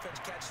 let your defense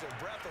catch their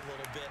breath a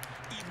little bit,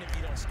 even if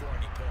you don't score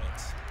any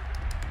points.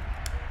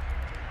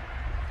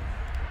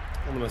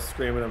 I'm going to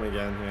scream at him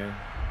again here.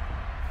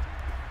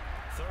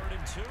 3rd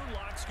and 2,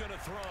 Lock's going to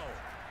throw.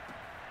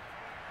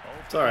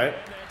 It's all right.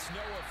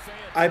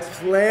 I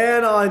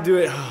plan on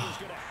doing it.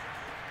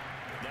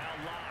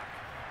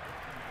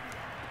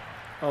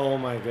 Oh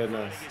my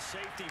goodness.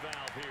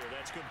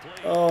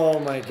 Oh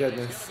my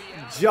goodness.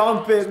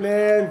 Jump it,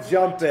 man.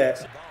 Jump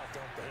it.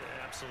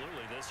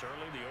 Absolutely. This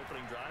early, the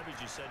opening drive, as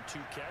you said, 2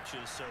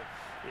 catches. So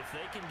if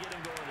they can get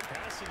him going in the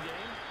passing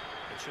game,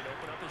 it should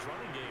open up his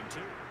running game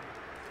too.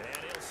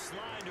 And he'll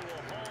slide to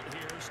a halt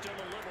here. Still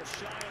a little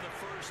shy of the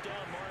 1st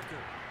down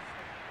marker.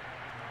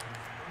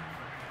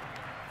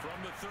 From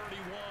the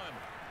 31,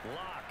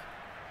 Lock.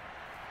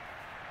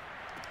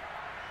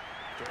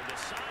 Toward the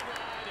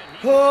sideline, and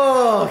he...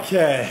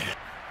 Okay.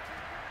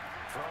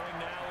 Throwing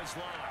now is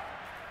Lock.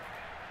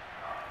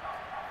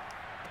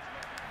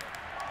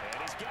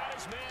 And he's got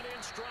his man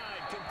in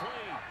stride,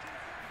 complete.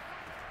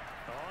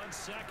 On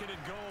 2nd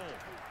and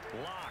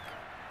goal, Lock.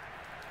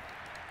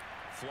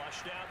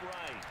 Flushed out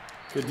right.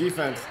 Good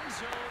defense.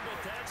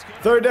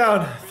 3rd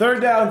down. 3rd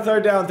down.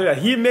 3rd down. 3rd down.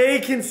 He may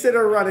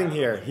consider running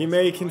here. He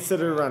may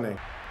consider running.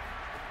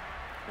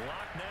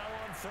 Lock now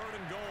on 3rd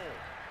and goal.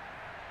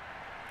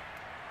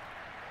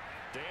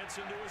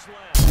 Dancing to his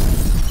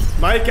left.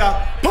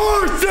 Micah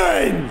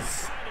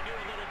Parsons!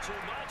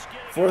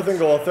 4th and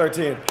goal,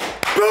 13.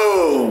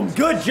 Boom!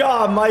 Good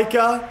job,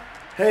 Micah.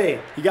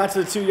 Hey, he got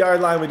to the 2-yard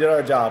line. We did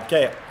our job.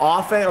 Okay,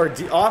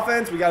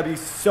 offense, we got to be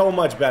so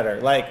much better.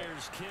 Like,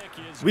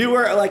 we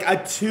were like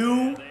a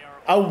 2,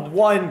 a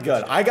 1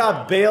 good. I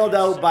got bailed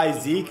out by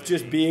Zeke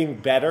just being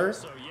better.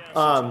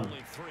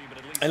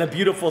 And a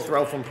beautiful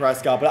throw from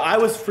Prescott. But I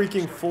was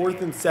freaking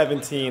 4th and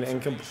 17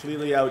 and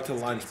completely out to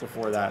lunch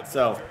before that.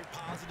 So,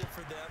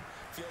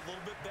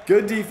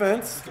 good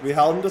defense. We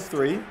held him to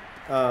 3.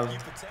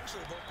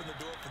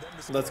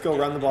 Let's go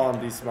run the ball and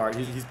be smart.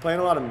 He's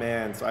playing a lot of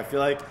man, so I feel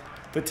like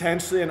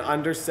potentially an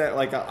under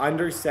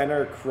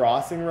center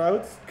crossing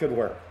routes could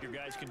work. Your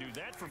guys can do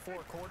that for 4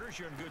 quarters.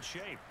 You're in good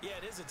shape. Yeah,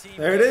 it is a team.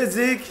 There it is,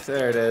 Zeke.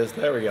 There it is.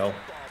 There we go.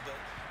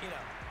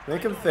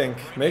 Make him think.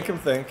 Make him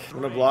think. I'm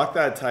going to block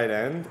that tight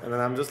end, and then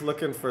I'm just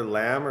looking for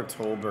Lamb or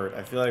Tolbert.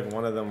 I feel like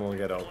one of them will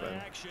get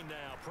open.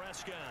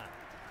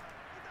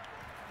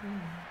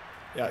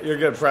 Yeah, you're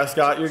good,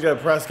 Prescott. You're good,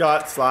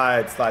 Prescott.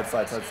 Slide, slide,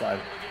 slide, slide, slide.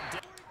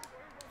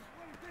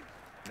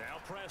 Now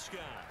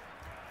Prescott.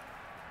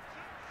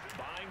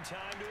 Buying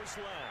time to his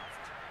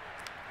left.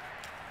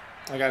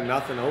 I got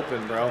nothing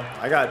open, bro.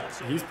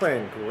 He's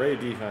playing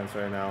great defense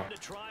right now. To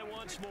try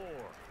once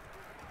more.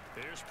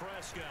 Here's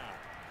Prescott.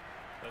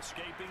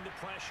 Escaping the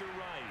pressure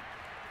right.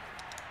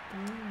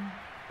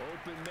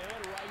 Open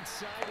man right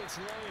side, it's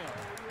Lamb.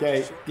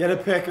 Okay, get a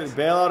pick.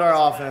 Bail out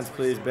our offense,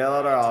 please. Bail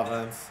out our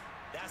offense.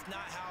 That's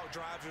not how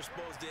drives are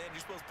supposed to end.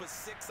 You're supposed to put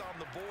 6 on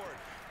the board.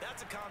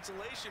 That's a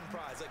consolation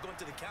prize. Like going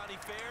to the county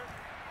fair,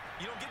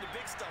 you don't get the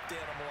big stuffed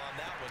animal on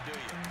that one, do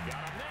you?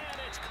 Got a man,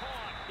 it's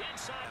caught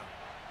inside.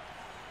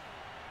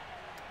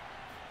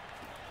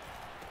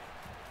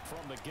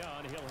 From the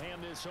gun, he'll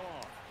hand this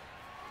off.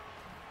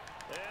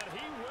 And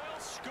he will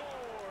score.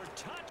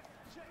 Touch.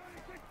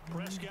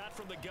 Prescott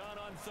from the gun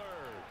on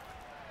 3rd.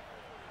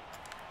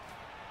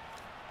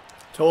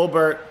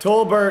 Tolbert.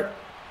 Tolbert.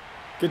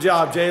 Good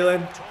job,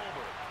 Jalen.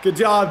 Good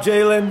job,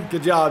 Jalen.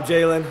 Good job,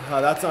 Jalen.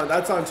 That's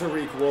on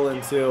Tariq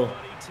Woolen too.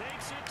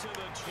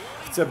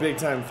 It's a big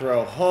time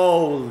throw.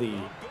 Holy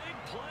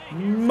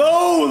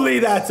moly,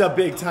 that's a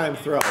big time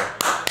throw.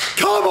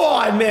 Come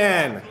on,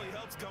 man.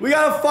 We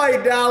gotta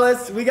fight,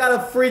 Dallas. We gotta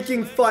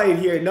freaking fight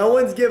here. No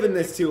one's giving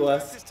this to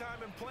us.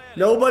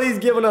 Nobody's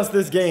giving us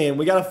this game.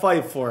 We gotta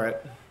fight for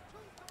it.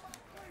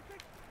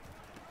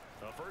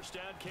 A 1st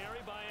down carry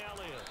by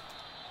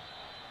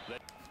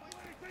Elliott.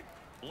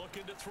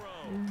 Looking to throw.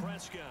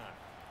 Prescott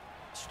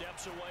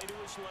steps away to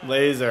his left.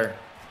 Laser.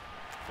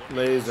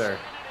 Laser.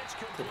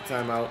 Take a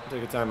timeout.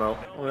 Take a timeout.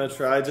 I'm gonna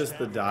try just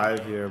the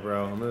dive here,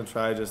 bro. I'm gonna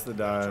try just the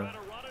dive.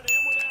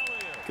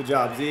 Good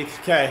job, Zeke.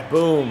 Okay,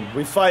 boom.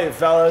 We fight,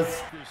 fellas.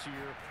 This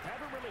year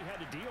haven't really had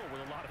to deal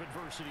with a lot of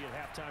adversity at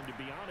halftime, to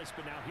be honest,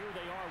 but now here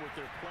they are with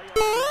their playoff.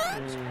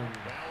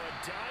 Now a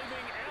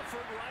diving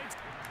effort right.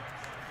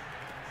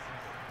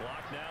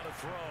 Block now to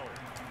throw.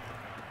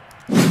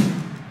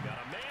 Got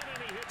a man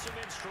and he hits him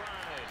in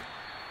stride.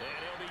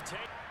 And he'll be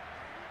taken.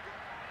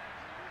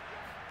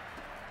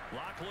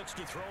 Lock looks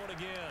to throw it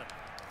again.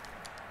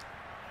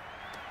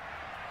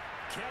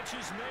 Catch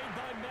is made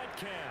by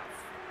Metcalf.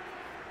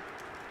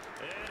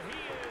 And he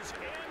is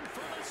in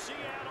for the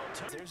Seattle.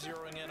 They're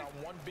zeroing in on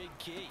one big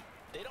key.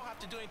 They don't have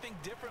to do anything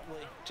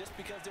differently just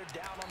because they're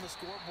down on the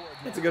scoreboard.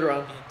 That's a good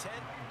run.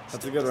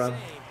 That's a good run.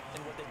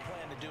 And what they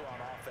plan to do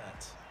on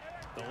offense.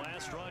 The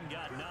last run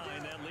got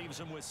 9. That leaves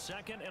them with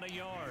 2nd and a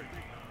yard.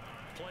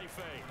 play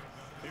fake.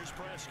 Here's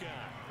Prescott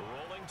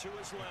rolling to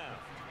his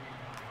left.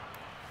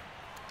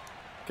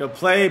 Good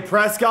play,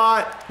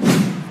 Prescott.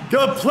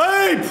 Good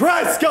play,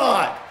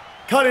 Prescott.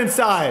 Cut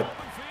inside.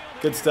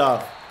 Good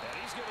stuff.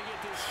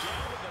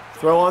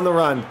 Throw on the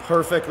run.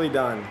 Perfectly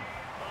done.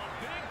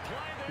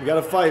 We got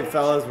to fight,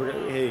 fellas.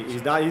 Hey,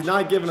 he's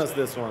not giving us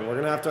this one. We're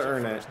going to have to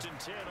earn it.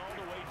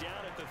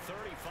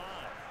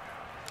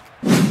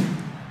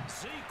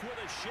 ZEEK with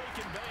a shake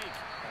and bake.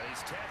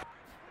 He's tapped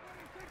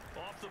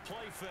off the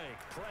play fake.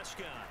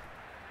 Prescott.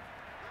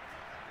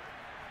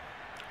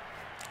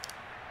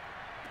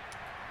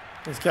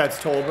 Nice catch,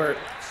 Tolbert.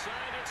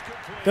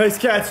 Nice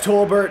catch,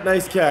 Tolbert.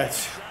 Nice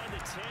catch.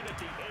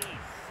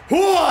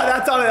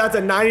 Whoa, that's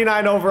a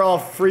 99 overall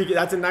freak.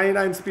 That's a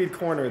 99 speed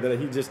corner that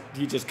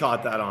he just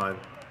caught that on.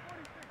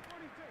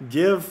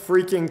 Give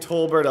freaking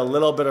Tolbert a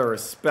little bit of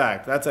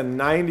respect. That's a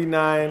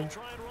 99.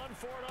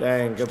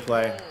 Dang, good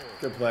play.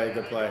 Good play,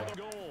 good play.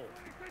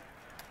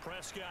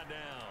 Prescott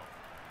now.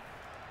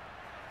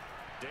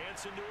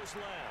 Dancing to his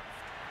left.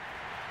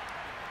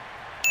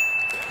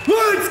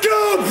 Let's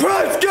go,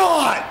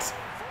 Prescott!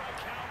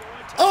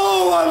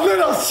 Oh, a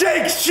little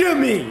shake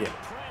shimmy.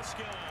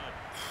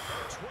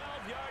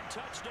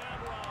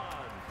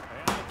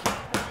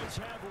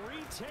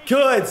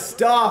 Good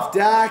stuff,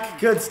 Dak.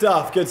 Good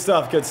stuff, good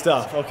stuff, good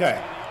stuff.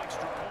 Okay.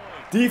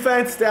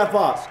 Defense, step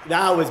up.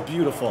 That was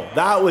beautiful.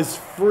 That was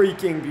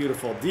freaking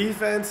beautiful.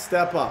 Defense,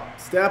 step up.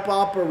 Step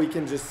up or we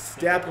can just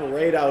step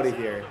right out of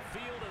here.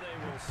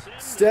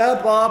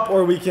 Step up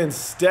or we can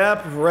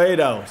step right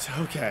out.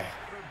 Okay.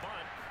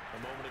 A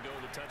moment ago,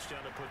 the touchdown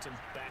that puts him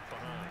back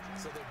behind.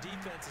 So their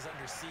defense is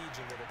under siege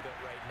a little bit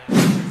right now. They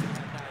have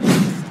not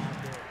even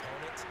solved their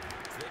opponents.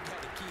 So they've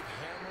got to keep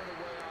hammering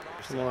away on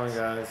offense. Come on,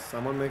 guys.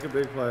 Someone make a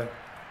big play.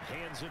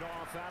 Hands it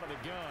off out of the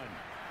gun.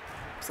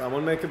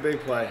 Someone make a big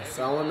play.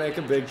 Someone make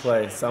a big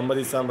play.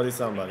 Somebody, somebody,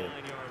 somebody.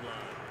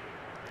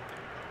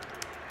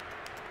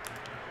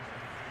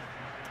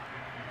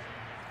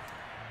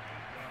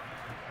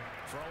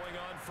 Throwing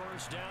on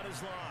first down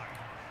is Lock.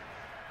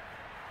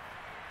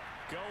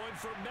 Going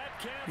for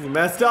Metcalf. You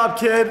messed up,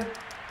 kid.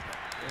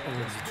 Oh,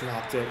 you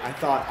dropped it. I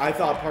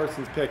thought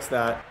Parsons picks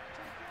that.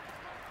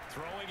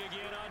 Throwing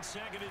again on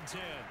 2nd and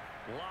 10.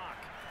 Lock.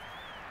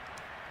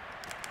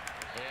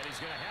 And he's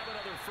going to have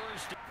another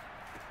first.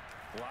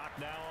 Lock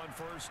now on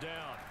first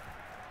down.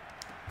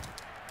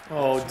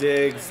 Oh,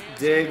 Diggs.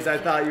 Diggs, I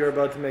thought you were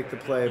about to make the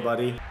play,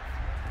 buddy.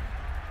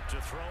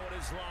 To throw it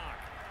is Lock.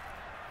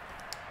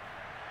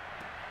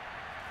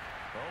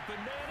 Open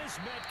man is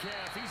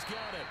Metcalf. He's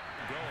got it.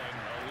 Going.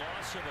 A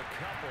loss of a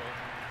couple.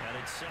 And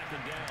it's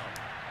 2nd down.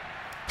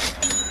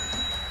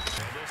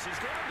 And this is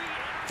going to be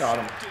Got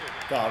him.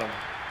 Got him.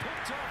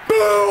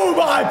 Boom!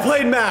 I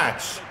played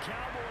match.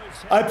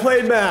 I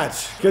played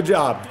match. Good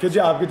job. Good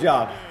job. Good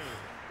job.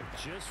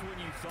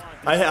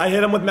 I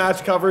hit him with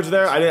match coverage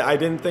there. I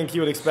didn't think he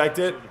would expect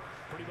it.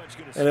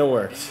 And it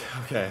worked.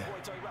 Okay.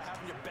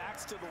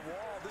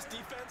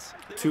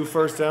 2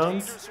 first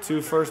downs.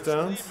 2 first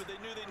downs.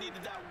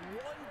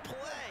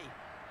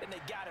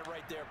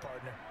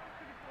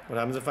 What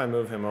happens if I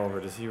move him over?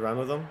 Does he run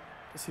with them?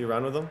 Does he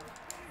run with them?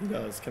 He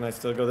does. Can I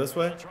still go this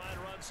way? Try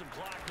and run some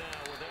clock now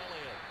with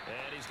Elliott.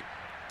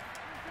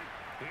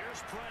 And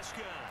here's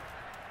Prescott.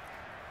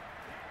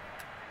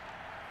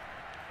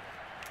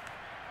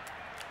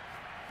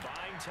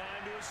 Buying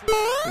time to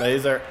his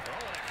Laser.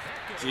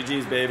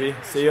 GG's, baby.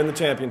 See you in the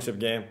championship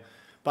game.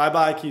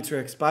 Bye-bye,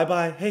 Keytrix.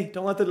 Bye-bye. Hey,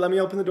 don't let me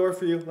open the door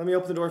for you. Let me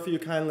open the door for you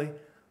kindly.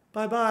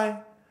 Bye-bye.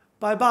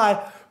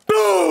 Bye-bye.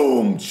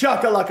 Boom!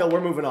 Chuckalaka.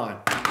 We're moving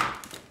on.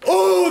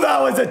 Oh,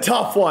 that was a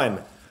tough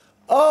one.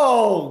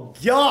 Oh,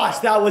 gosh,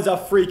 that was a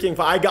freaking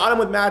fight. I got him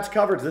with match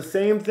coverage. The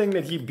same thing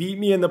that he beat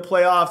me in the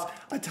playoffs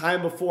a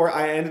time before.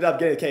 I ended up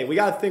getting, okay, we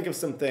got to think of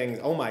some things.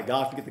 Oh, my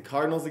gosh, we get the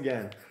Cardinals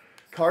again.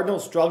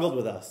 Cardinals struggled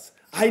with us.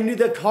 I knew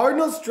the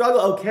Cardinals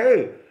struggled.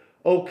 Okay.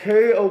 We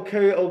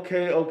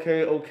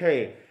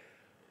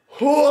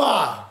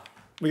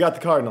got the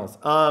Cardinals.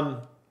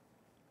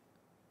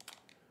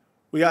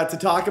 We got to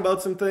talk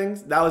about some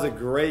things. That was a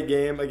great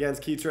game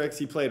against Keytrix.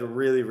 He played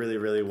really, really,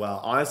 really well.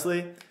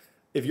 Honestly,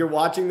 if you're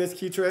watching this,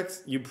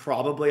 Keytrix, you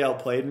probably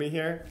outplayed me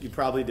here. You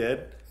probably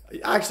did.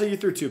 Actually, you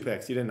threw 2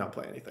 picks. You did not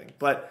play anything.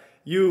 But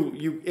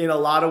you in a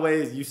lot of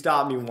ways, you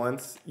stopped me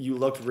once. You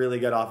looked really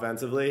good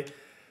offensively.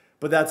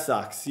 But that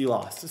sucks. You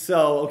lost.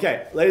 So,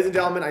 okay, ladies and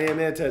gentlemen, I am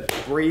in to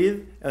breathe,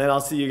 and then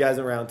I'll see you guys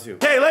in round 2.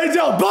 Okay, ladies and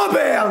gentlemen,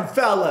 bam,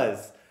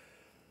 fellas.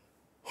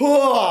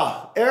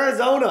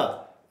 Arizona.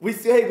 We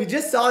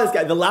just saw this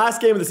guy. The last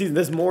game of the season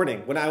this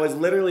morning, when I was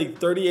literally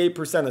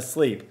 38%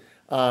 asleep,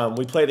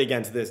 we played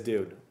against this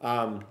dude.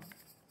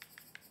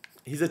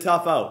 He's a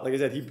tough out. Like I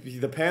said,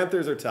 the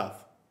Panthers are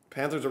tough.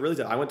 Panthers are really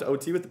tough. I went to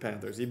OT with the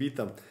Panthers. He beat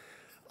them.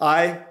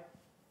 I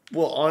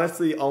will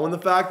honestly own the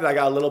fact that I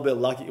got a little bit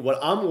lucky. What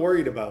I'm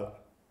worried about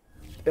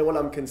and what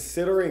I'm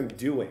considering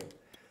doing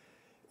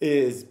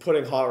is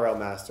putting Hot Route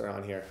Master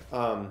on here.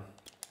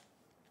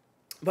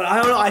 But I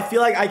don't know. I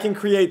feel like I can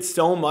create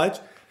so much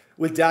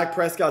with Dak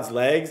Prescott's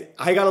legs,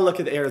 I got to look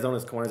at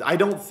Arizona's corners. I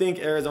don't think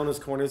Arizona's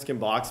corners can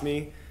box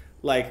me.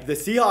 Like, the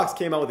Seahawks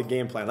came out with a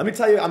game plan. Let me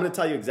tell you, I'm going to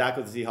tell you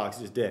exactly what the Seahawks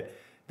just did.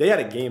 They had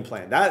a game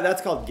plan.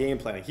 That's called game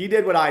planning. He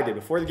did what I did.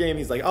 Before the game,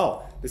 he's like,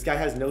 oh, this guy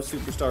has no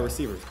superstar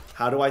receivers.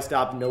 How do I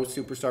stop no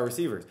superstar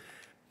receivers?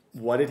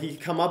 What did he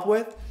come up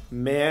with?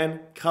 Man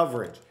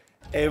coverage.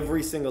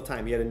 Every single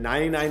time. He had a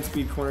 99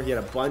 speed corner. He had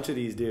a bunch of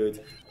these dudes.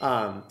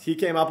 He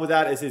came up with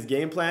that as his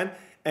game plan.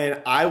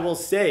 And I will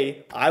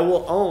say, I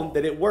will own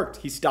that it worked.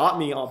 He stopped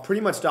me,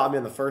 pretty much stopped me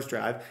on the first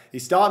drive. He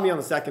stopped me on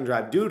the second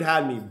drive. Dude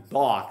had me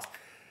boxed.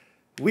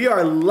 We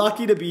are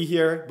lucky to be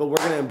here, but we're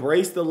going to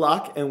embrace the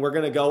luck, and we're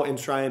going to go and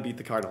try and beat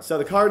the Cardinals. So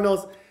the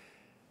Cardinals,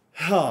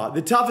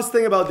 the toughest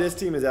thing about this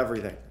team is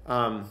everything.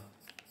 Kyler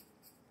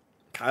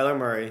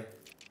Murray,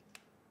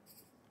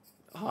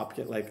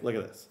 Hopkins, like, look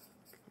at this.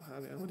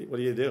 What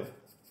do you do?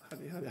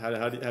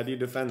 How do you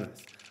defend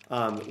this?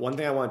 One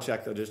thing I want to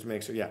check, though, just to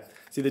make sure. Yeah.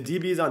 See, the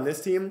DBs on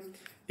this team,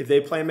 if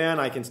they play man,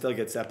 I can still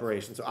get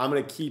separation. So I'm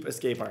going to keep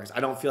escape artists. I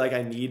don't feel like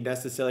I need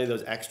necessarily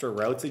those extra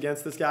routes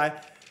against this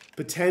guy.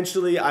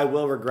 Potentially, I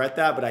will regret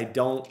that, but I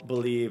don't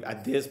believe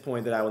at this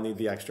point that I will need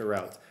the extra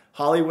routes.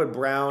 Hollywood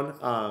Brown,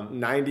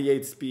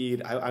 98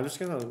 speed. I'm just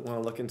going to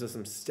want to look into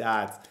some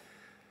stats.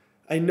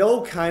 I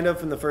know kind of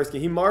from the first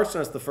game. He marched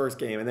on us the first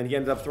game, and then he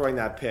ended up throwing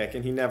that pick,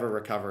 and he never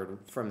recovered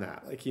from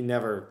that. Like, he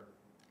never...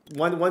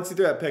 Once he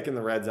threw that pick in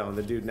the red zone,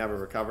 the dude never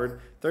recovered.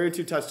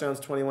 32 touchdowns,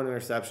 21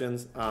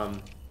 interceptions.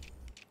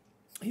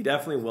 He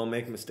definitely will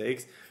make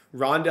mistakes.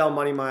 Rondell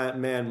Money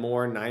Man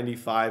Moore,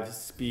 95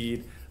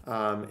 speed,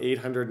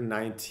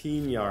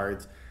 819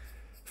 yards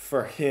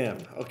for him.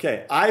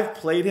 Okay, I've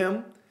played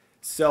him,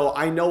 so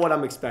I know what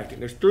I'm expecting.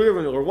 There's 3 of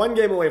them. We're 1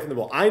 game away from the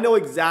bowl. I know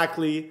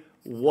exactly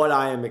what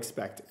I am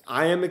expecting.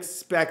 I am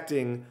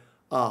expecting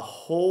a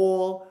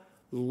whole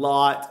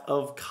lot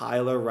of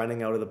Kyler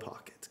running out of the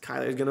pocket.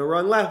 Kyler is going to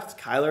run left.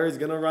 Kyler is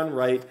going to run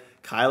right.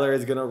 Kyler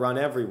is going to run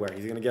everywhere.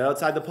 He's going to get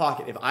outside the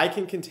pocket. If I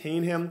can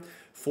contain him,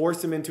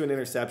 force him into an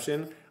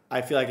interception,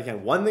 I feel like I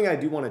can. One thing I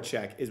do want to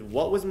check is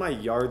what was my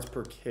yards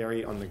per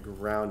carry on the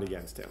ground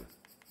against him?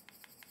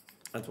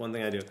 That's one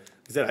thing I do. Like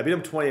I said, I beat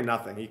him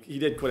 20-0. He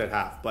did quit at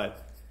half,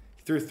 but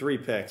he threw 3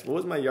 picks. What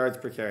was my yards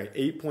per carry?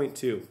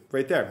 8.2.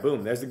 Right there.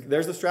 Boom. There's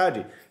the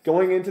strategy.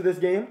 Going into this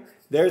game,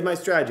 there's my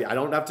strategy. I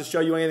don't have to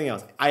show you anything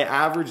else. I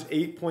averaged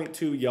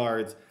 8.2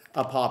 yards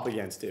a pop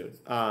against, dude.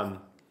 I'm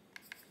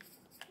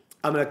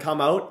gonna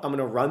come out. I'm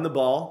gonna run the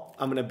ball.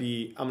 I'm gonna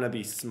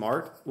be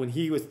smart. When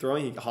he was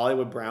throwing,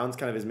 Hollywood Brown's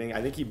kind of his main.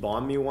 I think he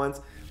bombed me once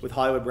with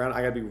Hollywood Brown.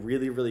 I gotta be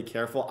really, really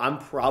careful. I'm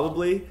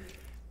probably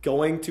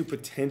going to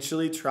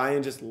potentially try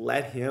and just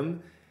let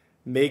him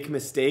make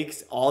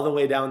mistakes all the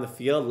way down the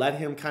field. Let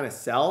him kind of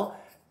sell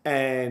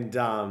and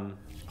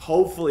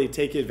hopefully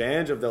take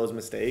advantage of those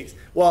mistakes.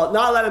 Well,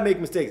 not let him make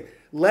mistakes.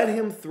 Let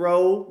him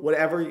throw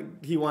whatever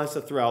he wants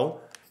to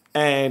throw.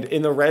 And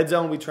in the red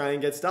zone, we try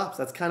and get stops.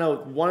 That's kind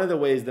of one of the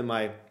ways that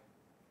my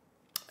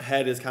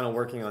head is kind of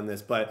working on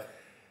this. But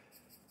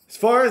as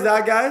far as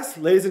that, guys,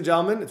 ladies and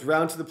gentlemen, it's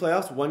round to the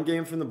playoffs. 1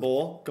 game from the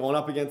bowl, going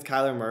up against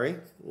Kyler Murray.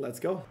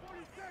 Let's go.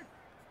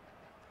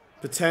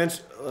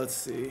 Potential. Let's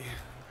see.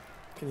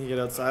 Can he get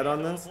outside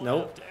on this?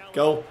 Nope.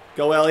 Go.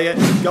 Go, Elliott.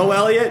 Go,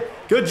 Elliott.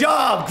 Good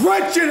job.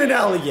 Gretchen and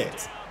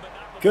Elliott.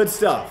 Good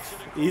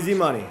stuff. Easy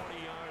money.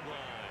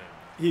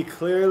 He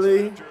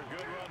clearly...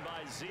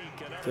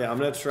 Okay, I'm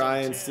going to try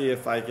and see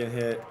if I can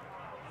hit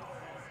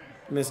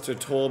Mr.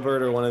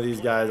 Tolbert or one of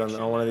these guys on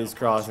one of these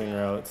crossing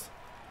routes.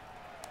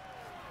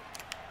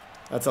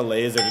 That's a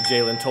laser to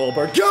Jalen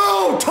Tolbert.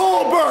 Go,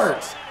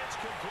 Tolbert!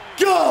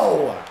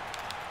 Go!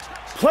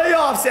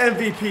 Playoffs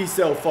MVP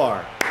so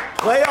far.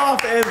 Playoff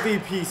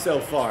MVP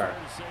so far.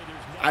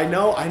 I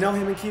know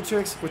him and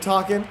Keytrix. We're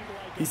talking.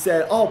 He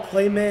said, oh,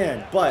 play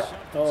man, but,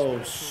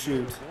 oh,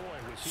 shoot.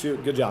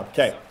 Shoot, good job.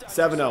 Okay,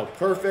 7-0.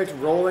 Perfect,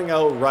 rolling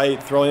out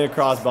right, throwing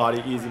across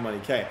body, easy money.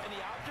 Okay,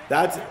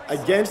 that's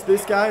against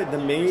this guy.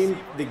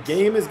 The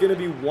game is going to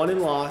be won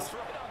and lost.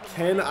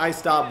 Can I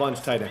stop bunch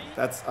tight end?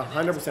 That's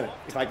 100%.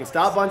 If I can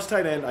stop bunch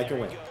tight end, I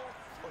can win.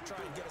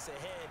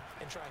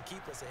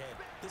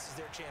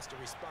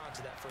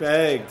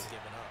 Begged.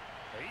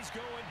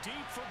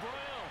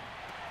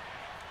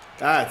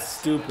 That's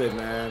stupid,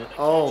 man.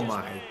 Oh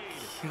my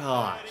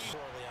gosh.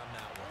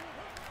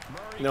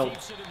 Nope.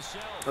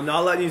 I'm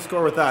not letting you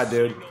score with that,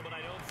 dude.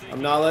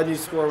 I'm not letting you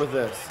score with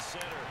this.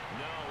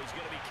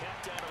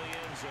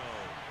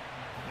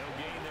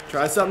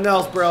 Try something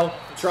else, bro.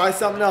 Try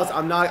something else.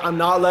 I'm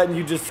not letting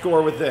you just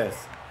score with this.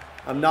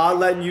 I'm not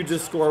letting you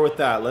just score with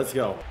that. Let's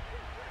go.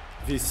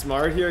 If he's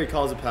smart here, he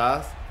calls a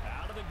pass.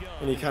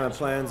 And he kind of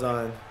plans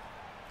on...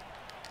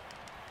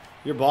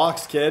 Your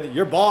box, kid.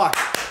 Your box.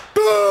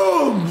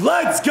 Boom!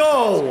 Let's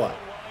go!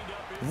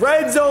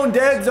 Red zone,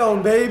 dead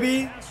zone,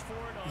 baby.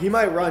 He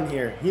might run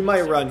here. He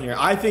might run here.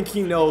 I think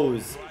he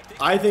knows.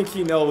 I think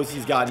he knows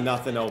he's got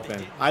nothing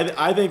open.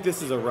 I think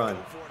this is a run.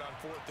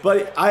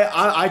 But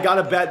I got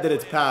to bet that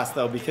it's pass,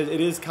 though, because it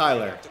is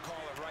Kyler.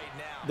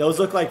 Those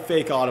look like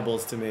fake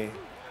audibles to me.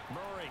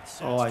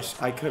 Oh,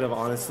 I could have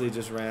honestly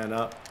just ran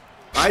up.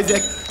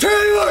 Isaac.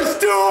 Taylor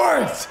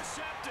Stewart!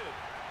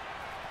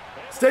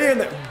 Stay in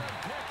there.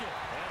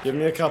 Give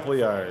me a couple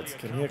yards.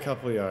 Give me a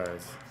couple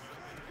yards.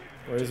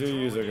 Where's your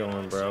user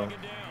going, bro?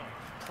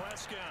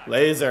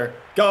 Laser.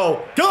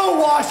 Go. Go,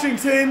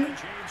 Washington!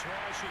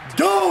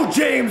 Go,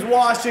 James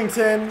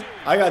Washington!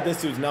 I got this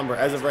dude's number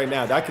as of right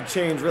now. That could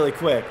change really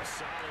quick.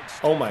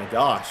 Oh my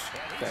gosh.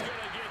 Okay.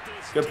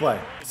 Good play.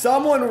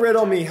 Someone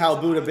riddle me how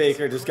Buda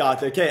Baker just got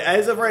there. Okay,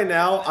 as of right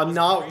now, I'm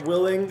not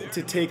willing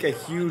to take a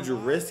huge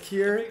risk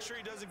here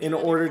in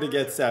order to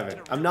get 7.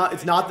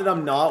 It's not that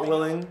I'm not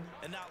willing,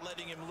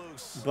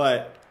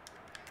 but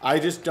I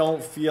just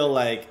don't feel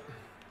like,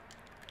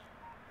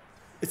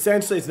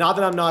 essentially, it's not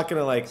that I'm not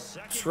gonna like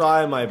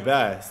try my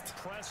best.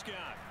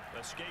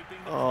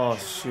 Oh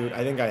shoot,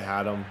 I think I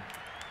had him.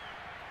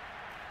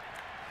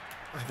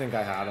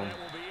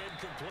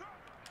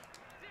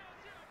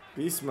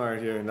 Be smart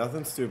here,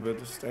 nothing stupid.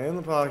 Just stay in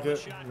the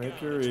pocket,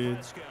 make your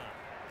reads.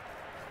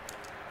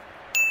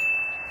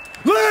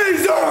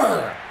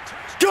 Laser!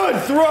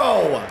 Good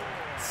throw!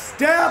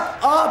 Step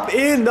up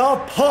in the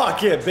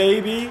pocket,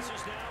 baby.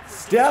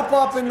 Step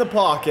up in the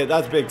pocket.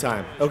 That's big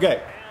time.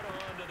 Okay.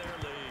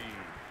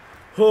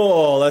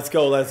 Oh, let's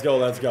go, let's go,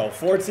 let's go.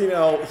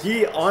 14-0.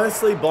 He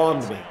honestly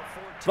bombed me,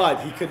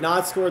 but he could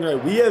not score in the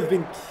red. We have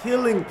been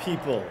killing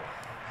people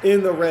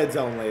in the red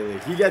zone lately.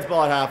 He gets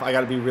ball at half. I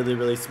got to be really,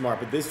 really smart.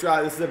 But this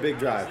drive, this is a big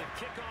drive.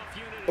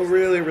 A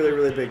really, really,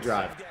 really big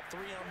drive.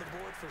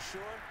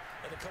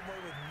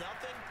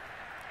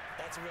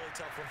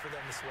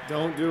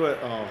 Don't do it.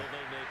 Oh.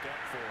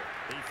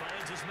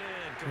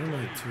 What am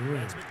I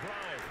doing?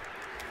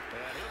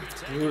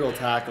 Brutal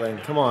tackling.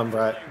 Come on,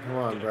 Brett. Come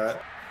on,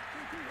 Brett.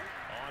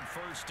 On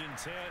 1st and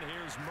 10,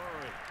 here's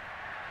Murray.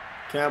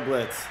 Can't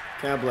blitz.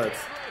 Can't blitz.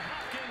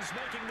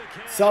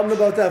 Something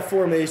about that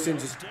formation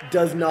just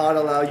does not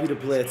allow you to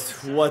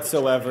blitz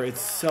whatsoever.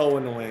 It's so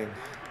annoying.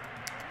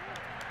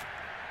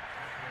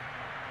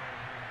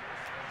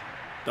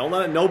 Don't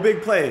let it. No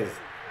big plays.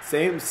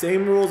 Same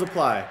rules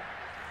apply.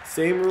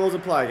 Same rules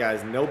apply,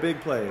 guys. No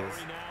big plays.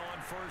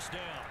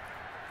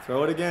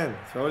 Throw it again.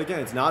 Throw it again.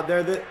 It's not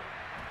there that.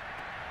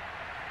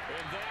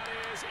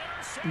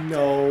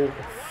 No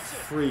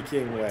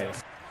freaking way.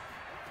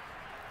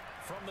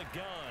 From the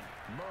gun,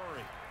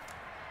 Murray.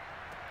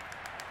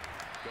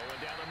 Going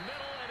down the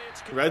middle, and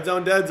it's red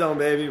zone, dead zone,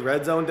 baby.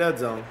 Red zone, dead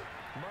zone.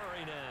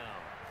 Murray now.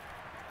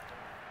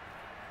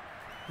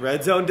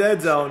 Red zone,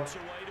 dead zone.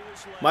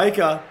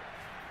 Micah.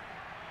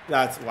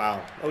 That's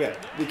wow. Okay,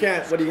 we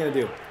can't. What are you gonna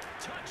do?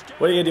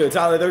 What are you gonna do?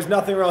 Tyler, there's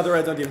nothing wrong with the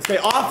red zone defense. Okay,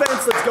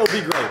 offense, let's go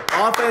be great.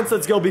 Offense,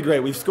 let's go be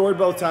great. We've scored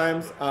both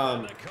times.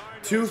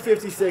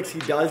 256, he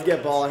does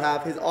get ball at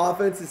half. His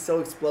offense is so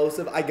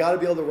explosive. I got to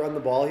be able to run the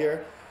ball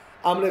here.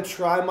 I'm going to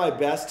try my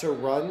best to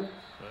run,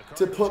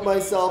 to put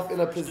myself in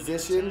a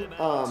position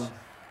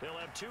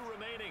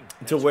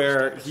to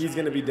where he's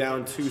going to be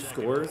down 2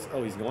 scores.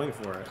 Oh, he's going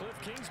for it.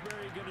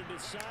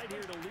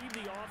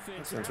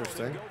 That's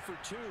interesting.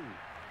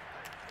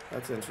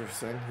 That's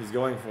interesting. He's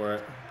going for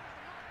it.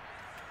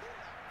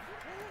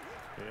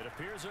 It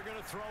appears they're going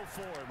to throw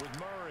forward with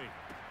Murray.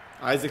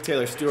 Isaac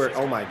Taylor Stewart.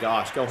 Oh my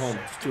gosh. Go home,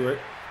 Stewart.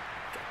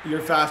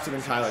 You're faster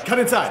than Kyler. Cut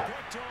inside.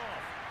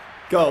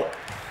 Go.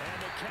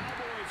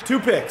 2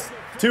 picks.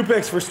 2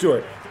 picks for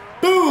Stewart.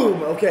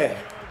 Boom. Okay.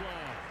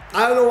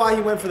 I don't know why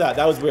he went for that.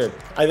 That was weird.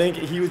 I think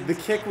the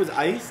kick was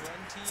iced.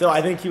 So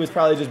I think he was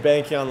probably just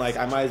banking on like,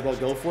 I might as well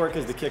go for it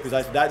because the kick was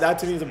iced. That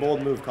to me is a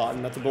bold move,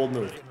 Cotton. That's a bold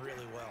move.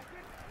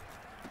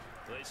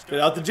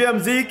 Get out the gym,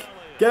 Zeke.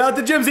 Get out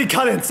the gym, Zeke.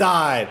 Cut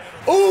inside.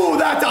 Ooh,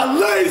 that's a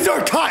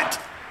laser cut.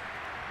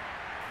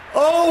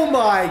 Oh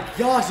my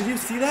gosh, did you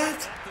see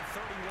that?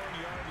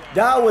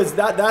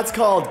 That's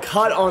called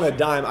cut on a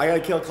dime. I gotta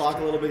kill clock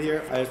a little bit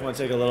here. I just want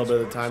to take a little bit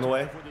of the time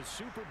away.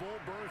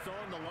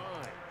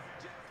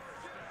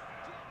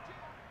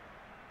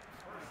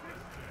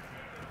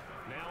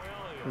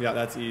 Yeah,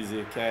 that's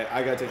easy. Okay,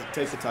 I gotta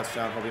take the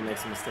touchdown. Hope he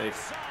makes a mistake.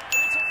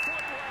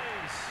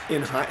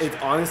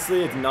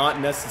 Honestly, it's not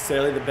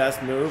necessarily the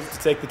best move to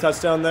take the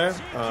touchdown there.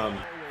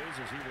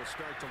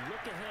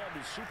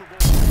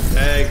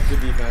 Good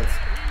defense.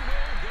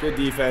 Good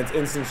defense.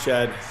 Instant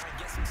shed.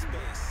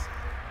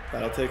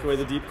 That'll take away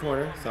the deep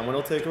corner. Someone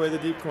will take away the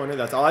deep corner.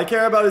 That's all I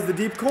care about is the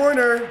deep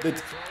corner.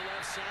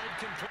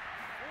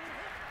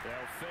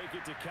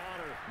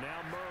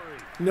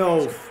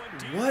 No.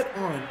 What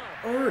on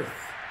earth?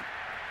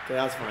 Okay,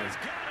 that's fine.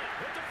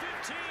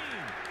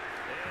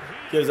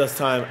 Gives us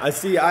time. I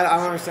see. I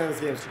don't understand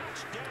this game.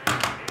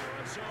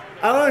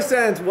 I don't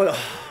understand what.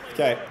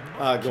 Okay,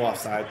 go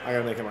offside. I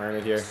gotta make him earn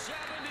it here.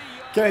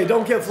 Okay,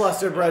 don't get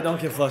flustered, Brett.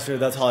 Don't get flustered.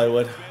 That's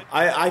Hollywood.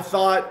 I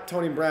thought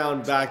Tony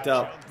Brown backed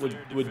up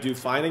would do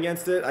fine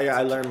against it.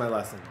 I learned my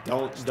lesson.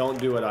 Don't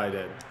do what I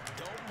did.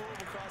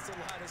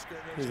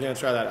 He's gonna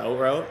try that out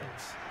route.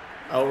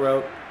 Out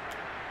route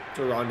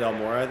to Rondell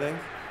Moore, I think.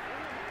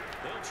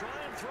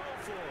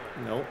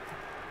 Nope.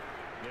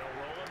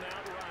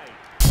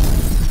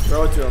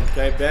 Throw it to him.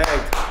 Okay,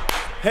 bagged.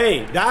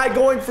 Hey, that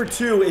going for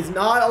 2 is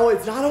not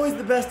always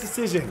the best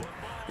decision.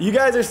 You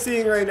guys are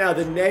seeing right now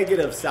the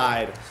negative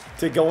side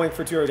to going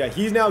for 2 every time.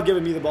 He's now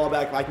giving me the ball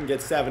back. If I can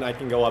get 7, I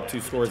can go up 2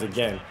 scores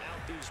again.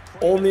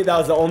 That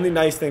was the only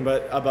nice thing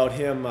about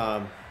him.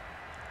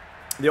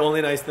 The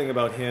only nice thing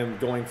about him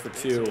going for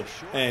 2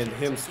 and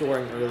him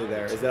scoring early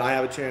there is that I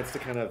have a chance to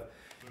kind of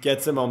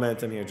get some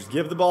momentum here. Just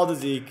give the ball to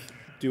Zeke,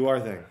 do our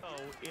thing.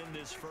 In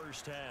this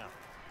first half.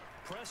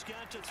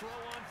 Prescott to throw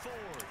on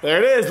 4th.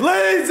 There it is,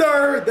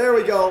 laser! There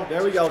we go,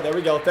 there we go, there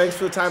we go. Thanks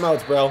for the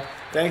timeouts, bro.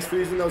 Thanks for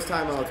using those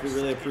timeouts. We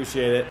really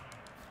appreciate it.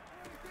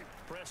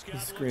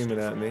 He's screaming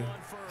at me.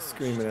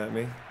 Screaming at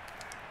me.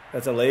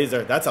 That's a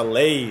laser. That's a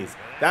laze.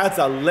 That's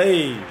a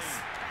laze.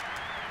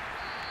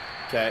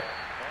 Okay.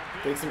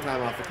 Take some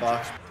time off the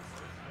clock.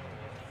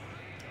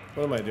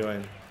 What am I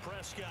doing?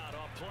 Prescott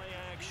on play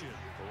action.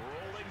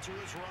 Rolling to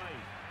his right.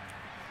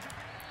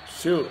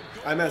 Shoot.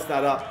 I messed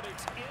that up.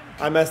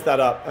 I messed that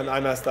up. And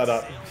I messed that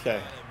up. Okay.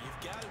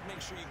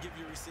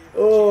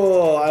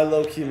 Oh, I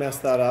low-key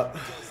messed that up.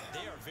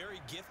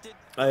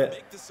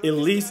 At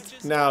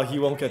least now he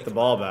won't get the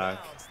ball back.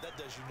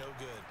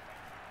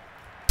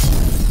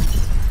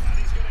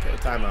 Okay,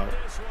 timeout.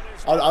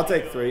 I'll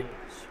take 3.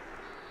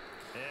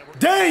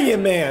 Dang it,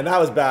 man! That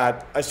was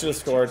bad. I should have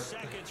scored.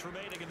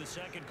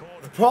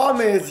 The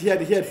problem is he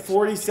had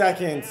 40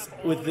 seconds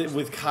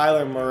with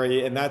Kyler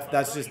Murray, and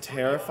that's just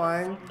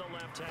terrifying.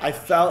 I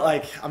felt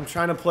like I'm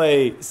trying to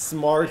play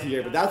smart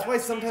here, but that's why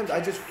sometimes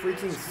I just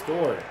freaking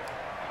score.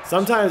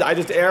 Sometimes I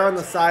just err on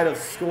the side of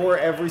score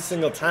every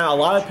single time. A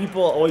lot of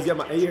people always get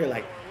my ear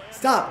like,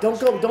 stop,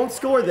 don't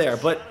score there.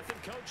 But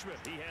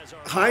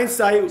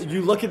hindsight,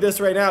 you look at this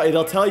right now,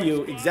 it'll tell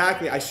you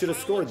exactly I should have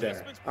scored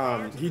there.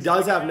 He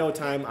does have no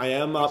time. I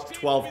am up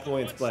 12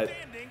 points, but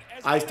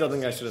I still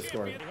think I should have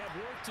scored.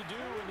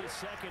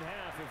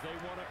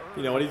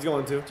 You know what he's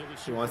going to?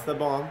 He wants the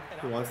bomb.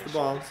 He wants the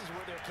bomb.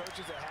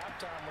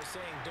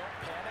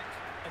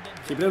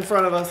 Keep it in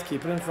front of us.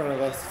 Keep it in front of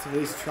us. At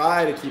least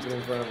try to keep it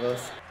in front of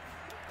us.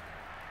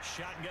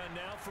 Shotgun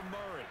now from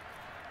Murray.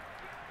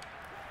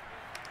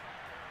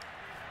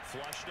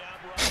 Flushed out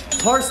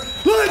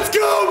right. Let's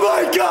go,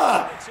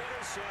 Micah!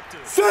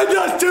 Send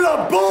us to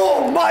the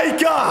bowl,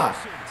 Micah!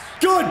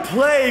 Good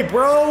play,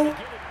 bro.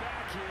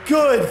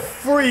 Good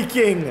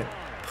freaking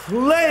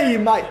play,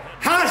 Mike.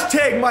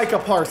 Hashtag Micah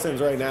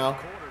Parsons right now.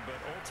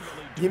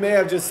 He may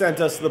have just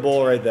sent us to the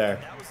bowl right there.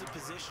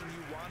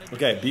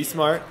 Okay, be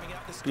smart.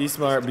 Be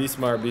smart, be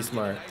smart, be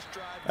smart.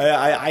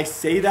 I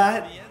say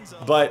that,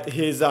 but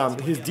his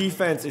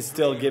defense is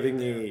still giving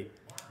me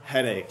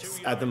headaches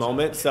at the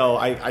moment. So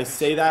I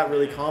say that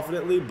really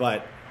confidently,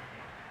 but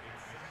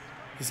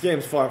this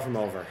game's far from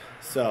over.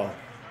 So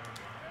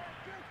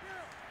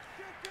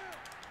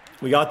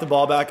we got the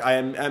ball back. I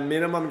am at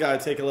minimum got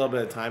to take a little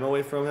bit of time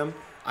away from him.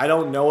 I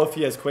don't know if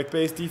he has quick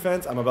base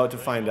defense. I'm about to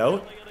find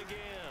out.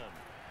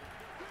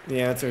 The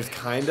answer is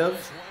kind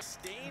of.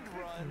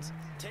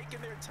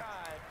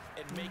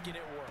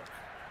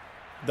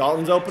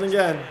 Dalton's open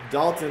again.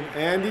 Dalton.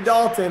 Andy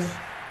Dalton.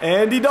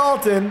 Andy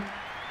Dalton.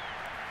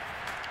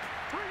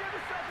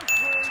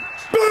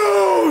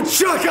 Boom!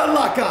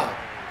 Chakalaka!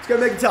 It's going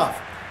to make it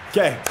tough.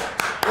 Okay.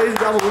 Ladies and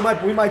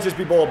gentlemen, we might just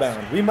be bowl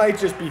bound. We might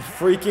just be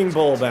freaking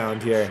bowl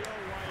bound here.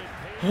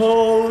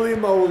 Holy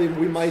moly,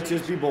 we might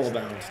just be bowl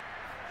bound.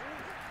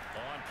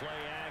 On play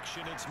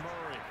action, it's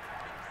Murray.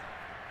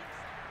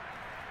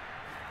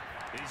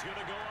 He's going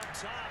to go up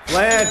top.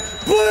 Bland.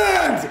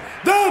 Bland!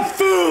 The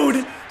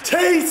food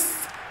tastes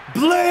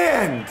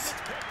bland.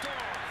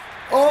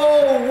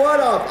 Oh, what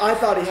up? I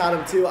thought he had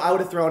him too. I would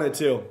have thrown it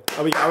too.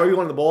 Are we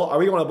going to the bowl? Are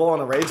we going to the bowl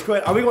on a rage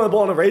quit? Are we going to the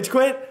bowl on a rage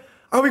quit?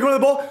 Are we going to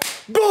the bowl?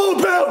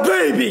 Bowl bound,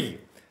 baby!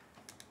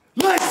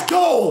 Let's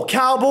go,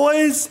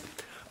 Cowboys!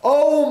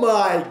 Oh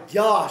my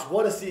gosh,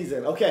 what a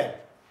season. Okay.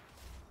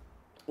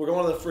 We're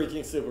going to the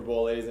freaking Super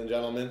Bowl, ladies and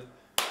gentlemen.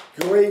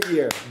 Great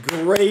year.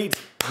 Great,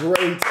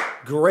 great,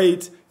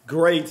 great,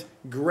 great,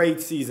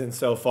 great season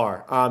so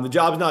far. The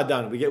job's not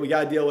done. We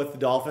got to deal with the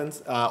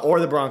Dolphins or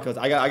the Broncos.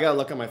 I got to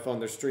look on my phone.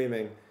 They're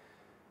streaming.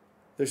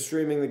 They're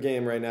streaming the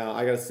game right now.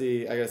 I gotta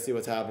see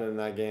what's happening in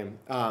that game.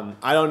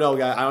 I don't know,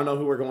 guys. I don't know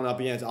who we're going up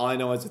against. All I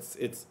know is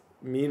it's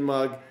mean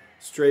mug,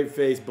 straight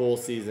face bowl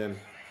season.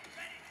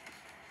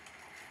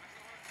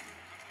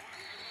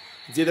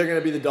 It's either gonna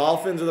be the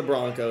Dolphins or the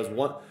Broncos.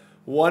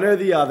 One or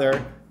the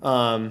other.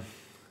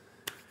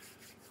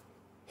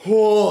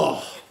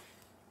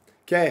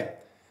 Okay.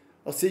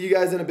 I'll see you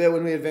guys in a bit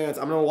when we advance.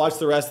 I'm gonna watch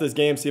the rest of this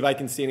game, see if I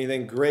can see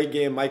anything. Great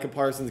game. Micah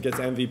Parsons gets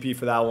MVP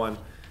for that one.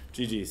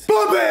 GG's.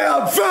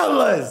 Bam,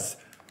 fellas!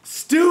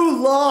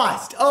 Stu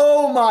lost.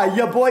 Oh my,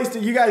 your boy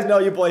Stu. You guys know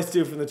your boy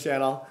Stu from the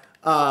channel.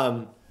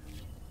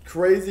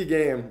 Crazy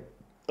game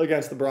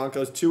against the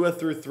Broncos. Tua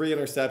threw 3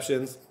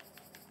 interceptions.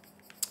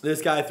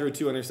 This guy threw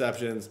 2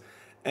 interceptions.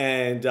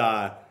 And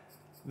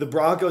the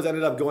Broncos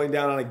ended up going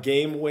down on a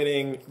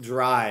game-winning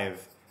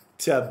drive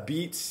to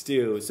beat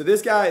Stu. So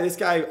this guy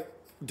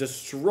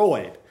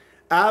destroyed.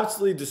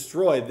 Absolutely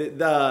destroyed.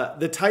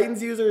 The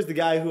Titans user is the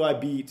guy who I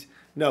beat.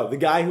 No, the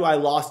guy who I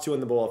lost to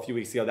in the bowl a few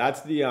weeks ago.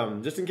 That's the,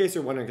 just in case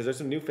you're wondering, because there's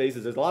some new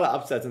faces. There's a lot of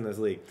upsets in this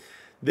league.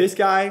 This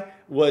guy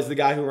was the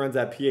guy who runs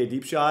that PA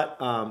deep shot.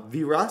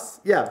 V-Russ?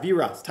 Yeah,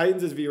 V-Russ.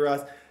 Titans is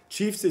V-Russ.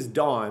 Chiefs is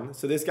Dawn.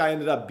 So this guy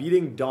ended up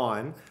beating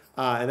Dawn.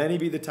 And then he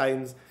beat the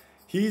Titans.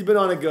 He's been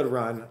on a good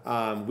run.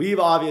 We've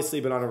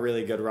obviously been on a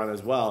really good run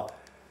as well.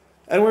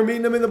 And we're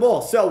meeting him in the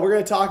bowl. So we're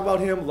going to talk about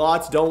him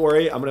lots. Don't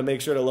worry. I'm going to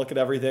make sure to look at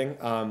everything.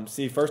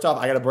 See, first off,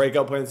 I got a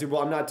breakout point in the Super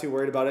Bowl. I'm not too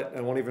worried about it.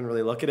 I won't even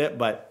really look at it.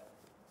 But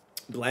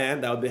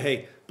Bland, that would be,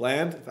 hey,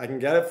 Bland, if I can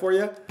get it for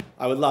you,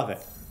 I would love it.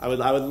 I would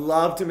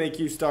love to make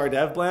you star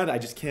Dev, Bland. I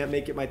just can't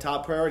make it my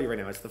top priority right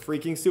now. It's the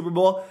freaking Super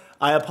Bowl.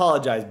 I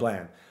apologize,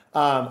 Bland.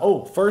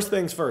 First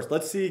things first.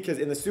 Let's see, because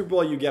in the Super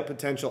Bowl, you get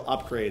potential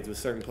upgrades with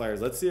certain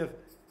players. Let's see if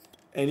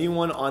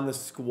anyone on the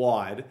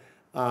squad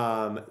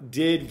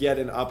did get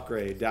an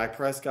upgrade. Dak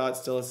Prescott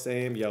still the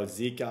same. Yo,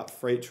 Zeke got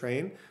freight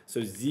train.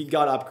 So Zeke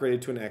got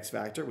upgraded to an X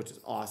Factor, which is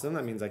awesome.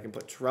 That means I can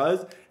put Truz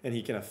and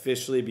he can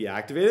officially be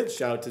activated.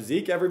 Shout out to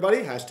Zeke, everybody.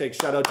 Hashtag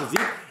shout out to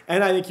Zeke.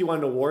 And I think he won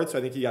an award, so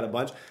I think he got a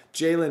bunch.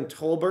 Jalen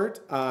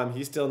Tolbert,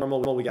 he's still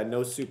normal. We got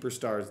no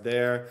superstars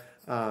there.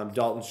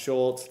 Dalton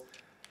Schultz,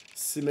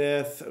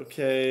 Smith,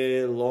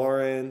 okay,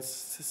 Lawrence,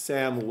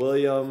 Sam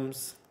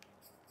Williams.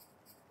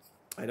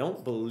 I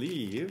don't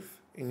believe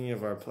any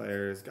of our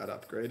players got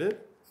upgraded.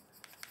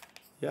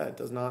 Yeah, it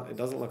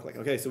doesn't look like.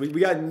 Okay, so we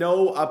got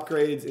no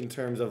upgrades in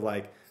terms of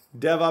like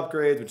dev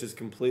upgrades, which is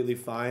completely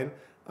fine.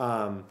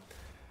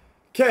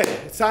 Okay,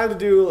 it's time to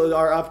do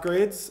our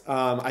upgrades.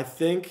 I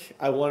think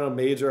I won a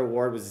major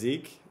award with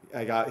Zeke.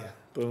 I got,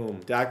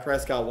 boom, Dak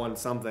Prescott won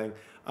something.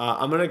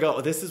 I'm going to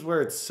go, this is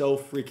where it's so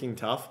freaking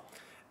tough.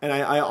 And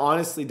I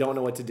honestly don't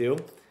know what to do.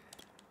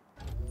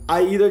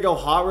 I either go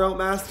Hot Route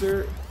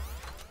Master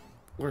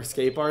or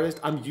Escape Artist.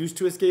 I'm used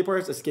to Escape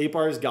Artist. Escape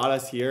Artist got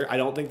us here. I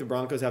don't think the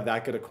Broncos have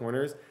that good of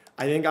corners.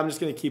 I think I'm just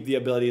going to keep the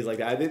abilities like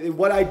that.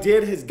 What I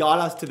did has got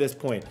us to this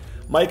point.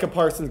 Micah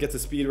Parsons gets a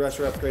speed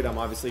rusher upgrade. I'm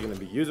obviously going to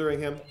be using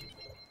him.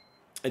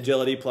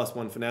 Agility,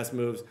 +1 finesse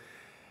moves,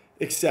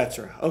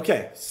 etc.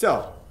 Okay,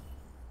 so,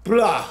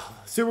 blah.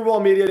 Super Bowl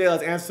Media Day.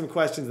 Let's answer some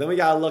questions. Then we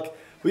got to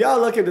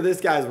look into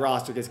this guy's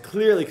roster because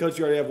clearly, Coach,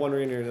 you already have one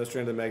ring here. No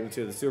strength of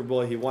magnitude of the Super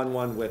Bowl. He won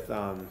one with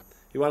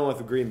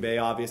Green Bay,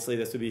 obviously.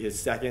 This would be his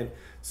second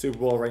Super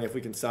Bowl ring if we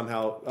can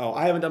somehow... Oh,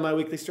 I haven't done my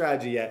weekly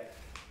strategy yet.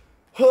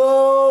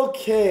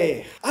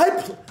 Okay.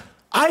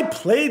 I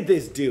played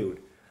this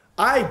dude.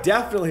 I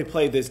definitely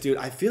played this dude.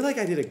 I feel like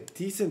I did a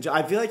decent job.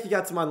 I feel like he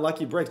got some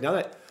unlucky breaks. Now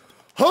that...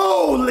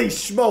 Holy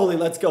schmoly.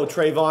 Let's go,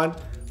 Trayvon.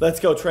 Let's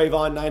go,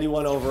 Trayvon.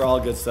 91 overall.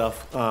 Good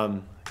stuff.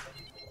 +1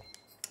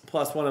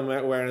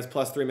 awareness,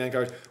 +3 man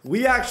coverage.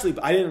 We actually...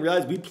 I didn't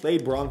realize we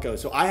played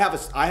Broncos. So I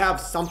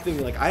have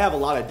something... Like, I have a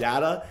lot of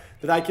data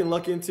that I can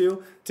look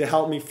into to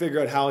help me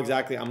figure out how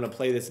exactly I'm going to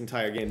play this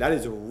entire game. That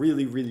is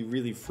really, really,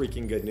 really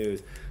freaking good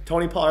news.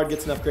 Tony Pollard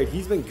gets an upgrade.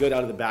 He's been good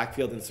out of the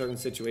backfield in certain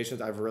situations.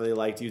 I've really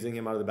liked using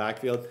him out of the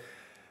backfield.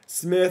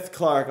 Smith,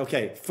 Clark.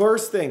 Okay,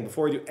 first thing,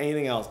 before we do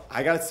anything else,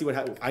 I got to see what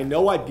happens. I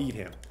know I beat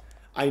him.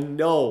 I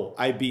know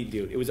I beat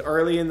dude. It was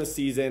early in the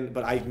season,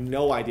 but I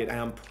know I did. And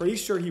I'm pretty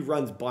sure he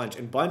runs bunch.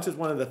 And bunch is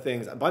one of the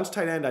things. Bunch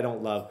tight end I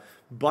don't love.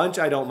 Bunch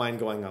I don't mind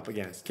going up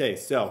against. Okay,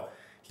 so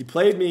he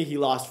played me. He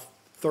lost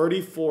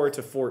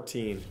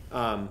 34-14.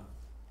 I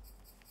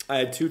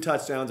had 2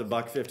 touchdowns,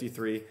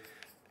 $153,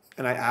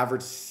 and I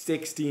averaged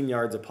 16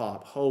 yards a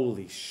pop.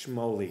 Holy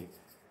schmoly.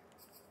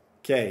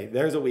 Okay,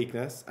 there's a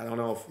weakness. I don't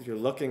know if you're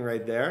looking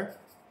right there.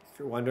 If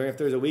you're wondering if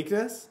there's a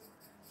weakness,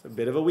 it's a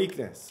bit of a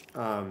weakness.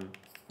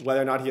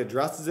 Whether or not he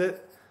addresses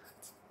it,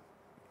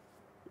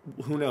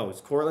 who knows?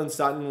 Cortland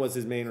Sutton was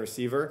his main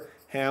receiver.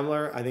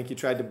 Hamler, I think he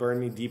tried to burn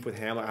me deep with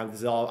Hamler.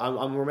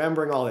 I'm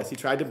remembering all this. He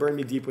tried to burn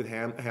me deep with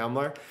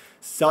Hamler.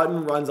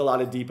 Sutton runs a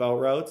lot of deep out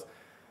routes.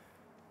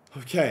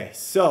 Okay,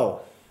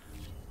 so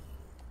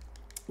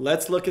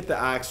let's look at the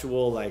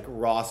actual like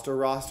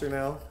roster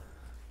now,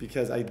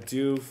 because I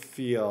do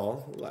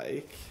feel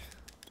like,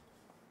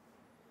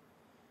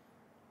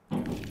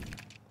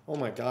 oh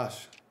my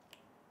gosh,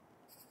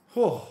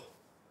 oh,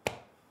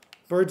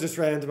 bird just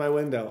ran into my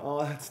window.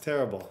 Oh, that's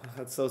terrible.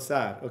 That's so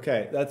sad.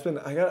 Okay, if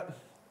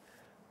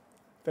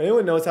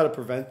anyone knows how to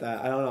prevent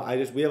that, I don't know.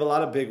 We have a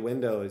lot of big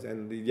windows,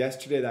 and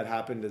yesterday that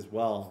happened as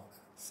well.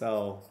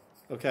 So,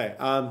 okay.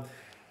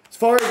 As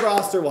far as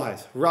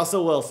roster-wise,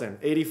 Russell Wilson,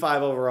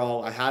 85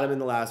 overall. I had him in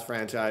the last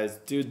franchise.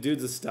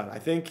 Dude's a stud.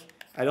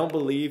 I don't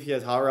believe he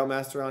has Hot Route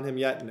Master on him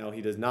yet. No,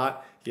 he does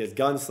not. He has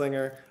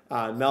Gunslinger.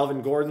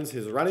 Melvin Gordon's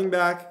his running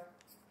back.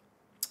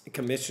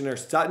 Commissioner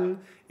Sutton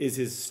is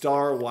his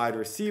star wide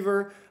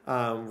receiver.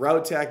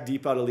 Route Tech,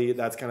 deep out elite.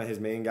 That's kind of his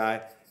main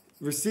guy.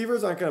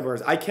 Receivers aren't going to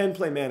burst. I can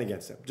play man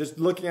against him. Just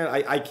looking at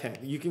it, I can.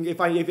 You can if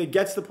it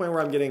gets to the point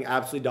where I'm getting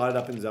absolutely dotted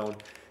up in zone,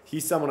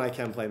 he's someone I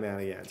can play man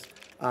against.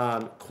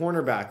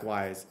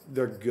 Cornerback-wise,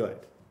 they're good.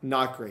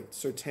 Not great.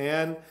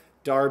 Surtain,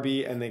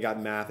 Darby, and they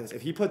got Mathis.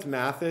 If he puts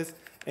Mathis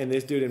and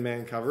this dude in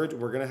man coverage,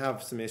 we're going to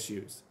have some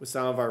issues with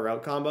some of our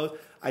route combos.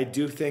 I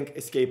do think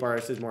Escape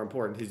Artist is more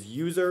important. His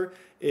user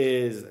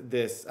is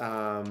this,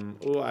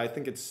 I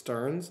think it's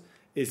Stearns,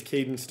 is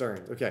Caden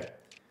Stearns. Okay.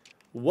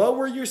 What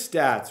were your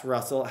stats,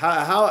 Russell?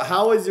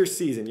 How was your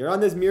season? You're on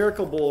this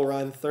miracle bull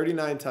run,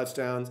 39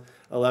 touchdowns,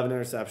 11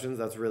 interceptions.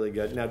 That's really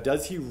good. Now,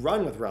 does he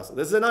run with Russell?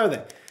 This is another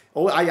thing.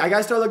 Oh, I got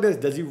to start looking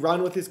at this. Does he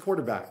run with his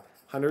quarterback?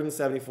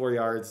 174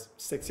 yards,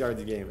 6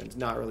 yards a game. It's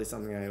not really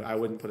something I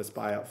wouldn't put a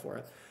spy out for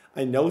it.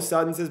 I know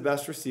Sutton's his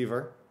best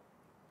receiver.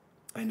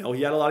 I know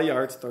he had a lot of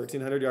yards,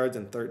 1,300 yards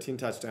and 13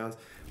 touchdowns.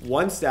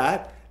 One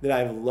stat that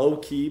I've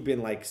low-key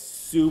been like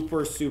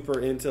super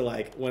into,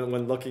 like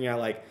when looking at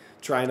like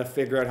trying to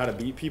figure out how to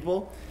beat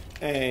people,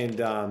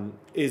 and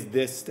is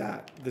this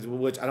stat,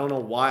 which I don't know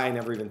why I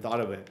never even thought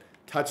of it.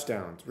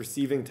 Touchdowns,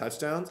 receiving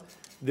touchdowns.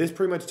 This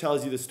pretty much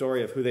tells you the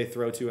story of who they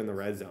throw to in the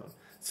red zone.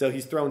 So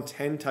he's thrown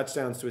 10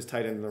 touchdowns to his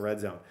tight end in the red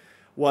zone.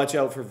 Watch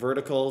out for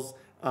verticals.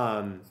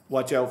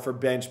 Watch out for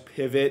bench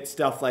pivot,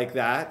 stuff like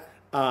that.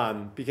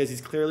 Because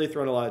he's clearly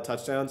thrown a lot of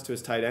touchdowns to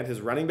his tight end. His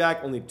running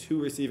back, only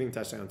 2 receiving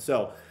touchdowns.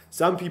 So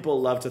some people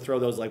love to throw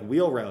those like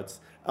wheel routes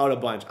out a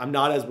bunch. I'm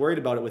not as worried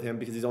about it with him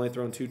because he's only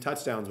thrown 2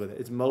 touchdowns with it.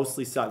 It's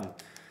mostly Sutton.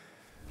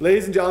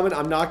 Ladies and gentlemen,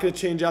 I'm not going to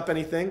change up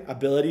anything.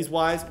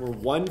 Abilities-wise, we're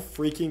 1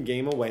 freaking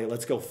game away.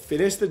 Let's go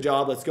finish the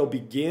job. Let's go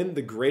begin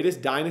the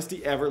greatest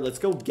dynasty ever. Let's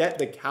go get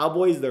the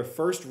Cowboys their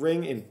first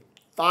ring in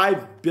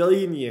 5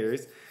 billion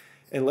years.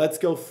 And let's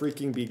go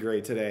freaking be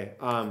great today.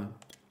 I'm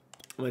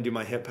going to do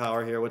my hip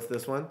power here. What's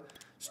this one?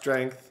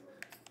 Strength.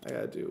 I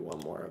got to do one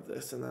more of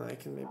this, and then I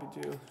can maybe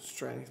do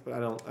strength, but I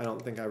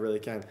don't think I really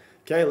can.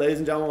 Okay, ladies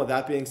and gentlemen, with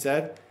that being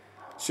said,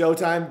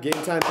 showtime, game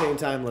time, pain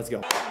time, let's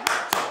go.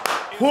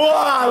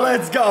 Whoa,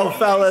 let's go,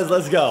 fellas,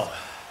 let's go.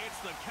 It's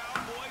the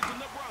Cowboys and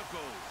the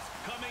Broncos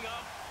coming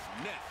up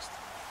next.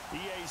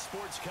 EA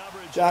Sports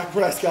coverage. Dak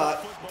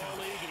Prescott. Football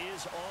League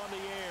is on the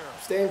air.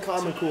 Staying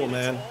calm and cool,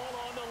 man.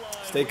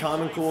 Stay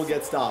calm and cool,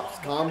 get stops.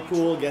 Calm,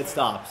 cool, get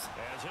stops.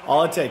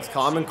 All it takes,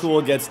 calm and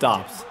cool, get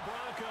stops.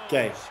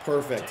 Okay,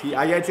 perfect.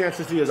 I get a chance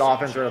to see his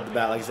offense right off the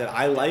bat. Like I said,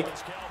 I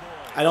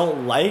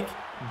don't like,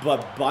 but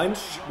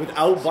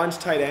without bunch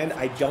tight end,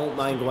 I don't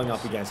mind going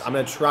up against. I'm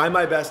going to try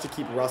my best to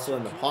keep Russell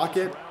in the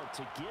pocket,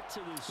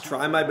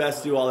 try my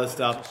best to do all this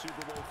stuff,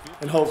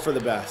 and hope for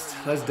the best.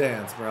 Let's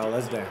dance, bro.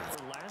 Let's dance.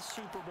 Last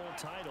Super Bowl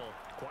title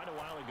quite a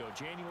while ago,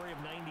 January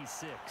of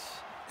 '96.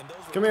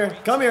 Come here,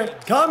 come here,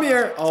 come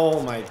here.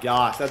 Oh my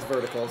gosh, that's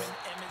verticals.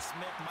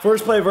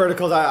 First play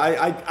verticals.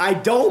 I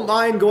don't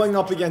mind going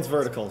up against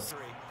verticals.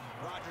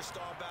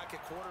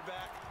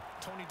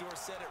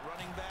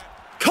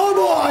 Come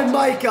on,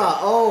 Micah!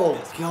 Oh,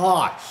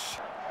 gosh.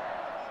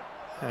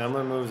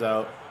 Hamlin moves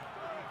out.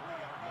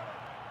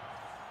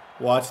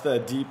 Watch the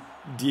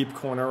deep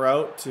corner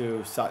route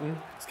to Sutton.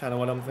 That's kind of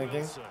what I'm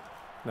thinking.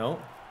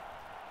 No?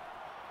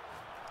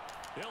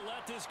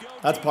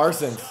 That's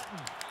Parsons.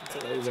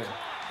 That's a laser.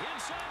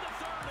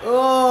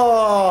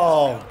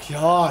 Oh,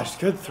 gosh.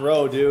 Good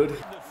throw, dude.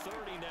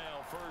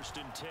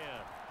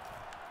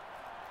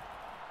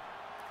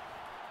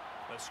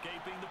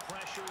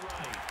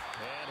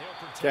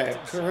 Okay,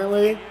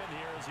 currently,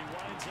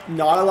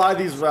 not a lot of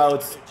these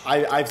routes.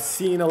 I've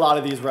seen a lot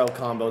of these route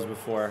combos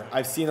before.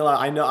 I've seen a lot.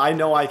 I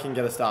know I can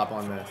get a stop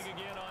on this.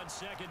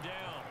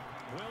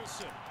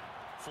 Wilson,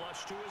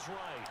 flush to his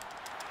right.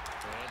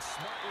 And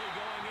smartly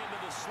going into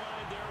the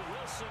slide there.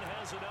 Wilson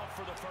has it up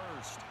for the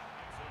first.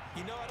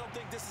 You know, I don't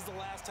think this is the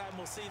last time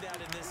we'll see that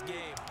in this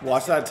game.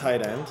 Watch that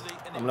tight end.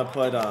 I'm gonna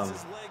put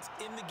his legs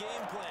in the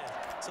game plan.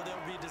 So there'll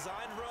be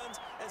design runs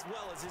as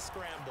well as his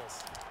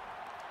scrambles.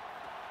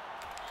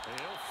 He'll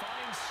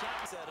find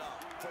set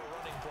up for a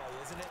running play,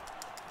 isn't it?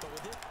 But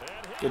with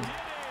it,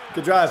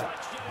 good drive.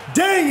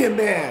 Dang it,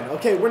 man.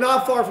 Okay, we're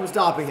not far from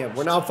stopping him.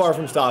 We're not far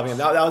from stopping him.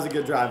 That was a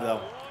good drive,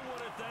 though.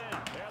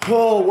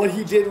 Oh, what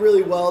he did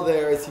really well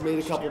there is he made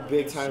a couple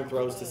big-time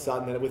throws to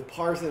Sutton that with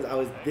Parsons I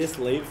was this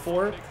late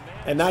for.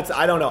 And that's,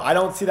 I don't know. I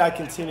don't see that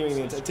continuing.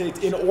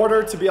 In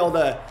order to be able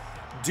to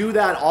do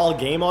that all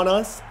game on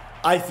us,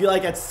 I feel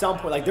like at some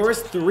point, like there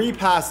was 3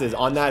 passes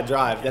on that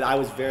drive that I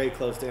was very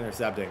close to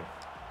intercepting.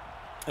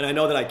 And I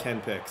know that I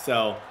can pick,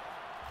 so.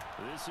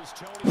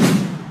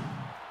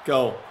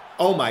 Go.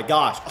 Oh my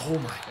gosh. Oh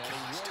my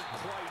gosh.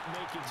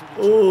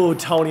 Oh,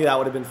 Tony, that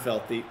would have been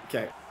filthy.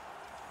 Okay.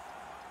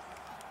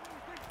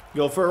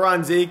 Go for a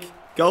run, Zeke.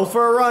 Go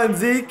for a run,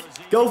 Zeke.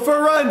 Go for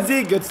a run,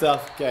 Zeke. Good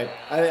stuff. Okay.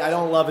 I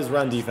don't love his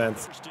run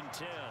defense.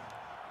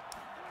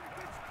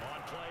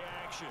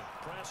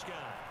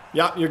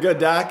 Yeah, you're good,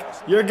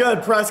 Dak. You're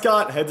good,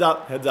 Prescott. Heads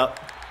up. Heads up.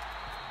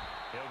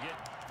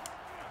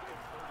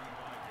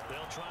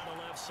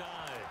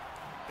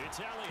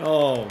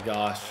 Oh,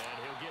 gosh.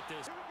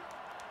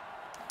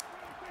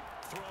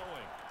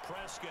 Throwing,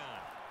 Prescott.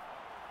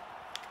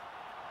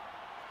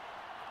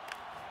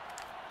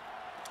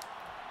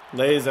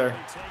 Laser.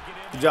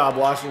 Good job,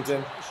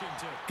 Washington.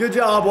 Good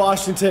job,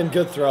 Washington.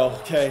 Good throw.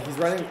 Okay, he's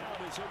running.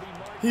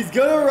 He's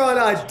going to run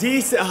a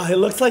decent. Oh, it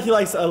looks like he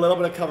likes a little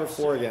bit of cover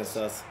 4 against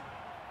us.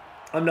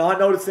 I'm not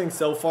noticing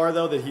so far,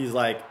 though, that he's,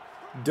 like,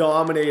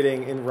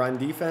 dominating in run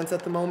defense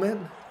at the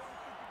moment.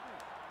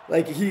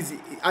 Like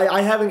I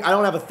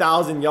don't have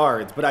 1,000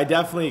 yards, but I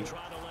definitely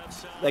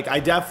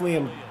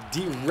am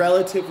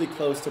relatively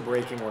close to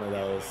breaking one of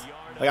those.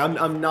 Like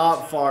I'm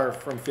not far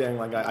from feeling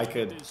like I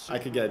could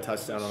get a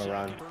touchdown on a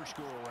run. He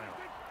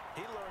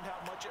learned how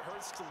much it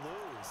hurts to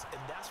lose, and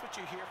that's what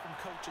you hear from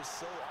coaches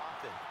so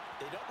often.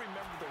 They don't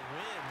remember the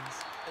wins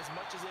as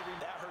much as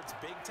that hurts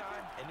big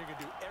time, and you're going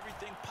to do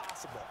everything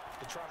possible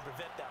to try and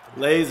prevent that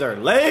from Laser.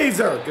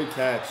 Good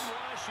catch.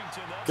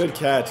 Good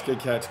catch.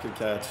 Good catch. Good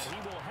catch. He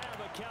will have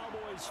a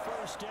Cowboys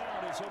first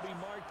down as he'll be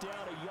marked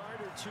down a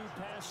yard or two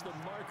past the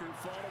marker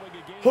following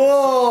a game.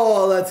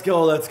 Oh, let's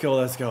go. Let's go.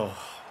 Let's go.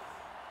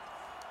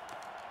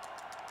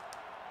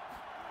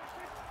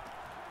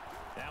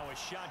 Now a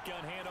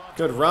shotgun handoff.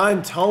 Good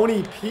run,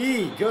 Tony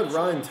P. Good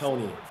run,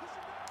 Tony.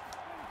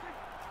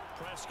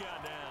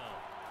 Prescott now.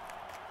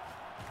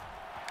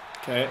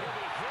 Okay.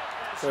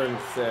 3rd and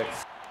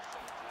 6.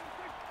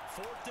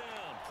 4th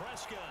down.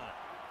 Prescott.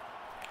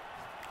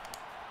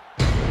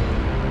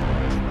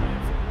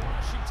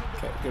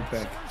 Okay, good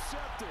pick.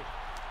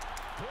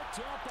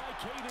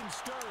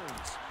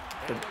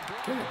 Good.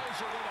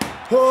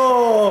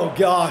 Oh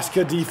gosh,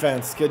 good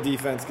defense. Good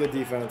defense. Good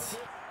defense.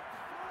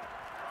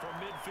 From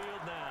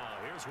midfield now,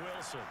 here's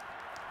Wilson.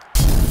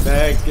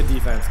 Bag. Good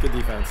defense. Good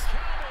defense.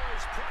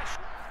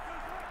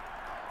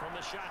 From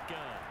the shotgun,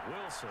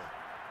 Wilson.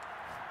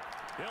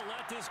 He'll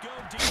let this go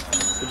deep.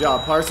 Good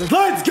job, Parsons.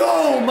 Let's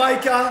go,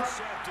 Micah.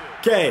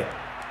 Okay,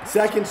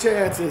 second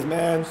chances,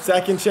 man.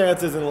 Second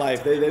chances in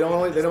life. They don't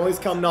always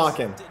come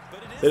knocking.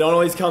 They don't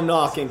always come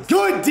knocking.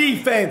 Good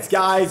defense,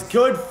 guys.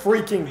 Good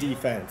freaking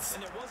defense.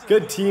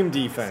 Good team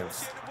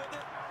defense.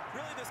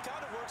 Really, this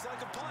kind of works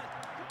like a punt.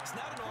 It's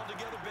not an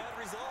altogether bad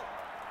result.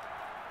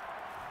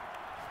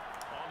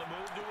 On the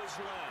move to his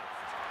left.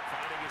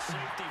 Finding a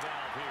safety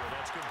valve here.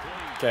 That's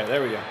complete. Okay,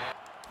 there we go.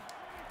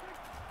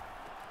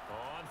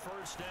 On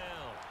first down.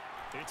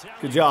 It's out.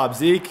 Good job,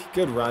 Zeke.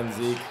 Good run,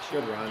 Zeke.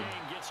 Good run.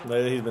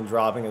 Lately, he's been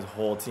dropping his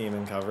whole team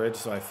in coverage,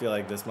 so I feel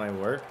like this might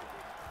work.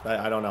 But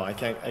I don't know. I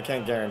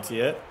can't guarantee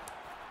it.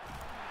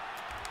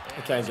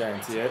 I can't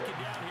guarantee it.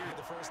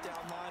 The first down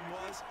line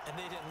was, and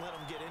they didn't let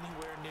him get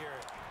anywhere near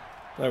it.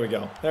 There we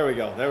go. There we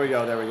go. There we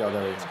go. There we go.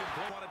 There we go.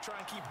 They want to try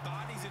and keep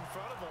bodies in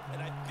front of him,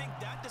 and I think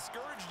that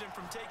discouraged him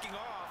from taking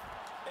off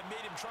and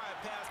made him try a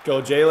pass.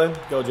 Go, Jalen.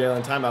 Go,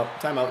 Jalen. Timeout.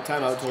 Timeout.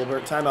 Timeout,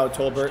 Tolbert. Timeout,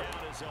 Tolbert.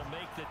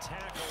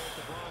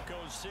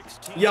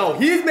 Yo,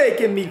 he's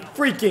making me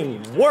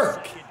freaking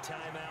work.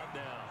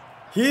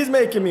 He's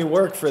making me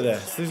work for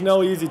this. There's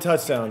no easy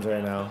touchdowns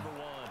right now.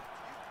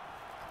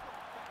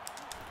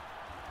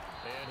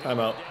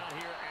 Timeout.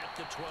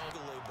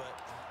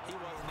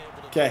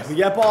 Okay, we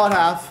get ball at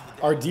half.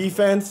 Our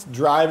defense,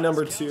 drive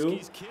number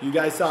 2. You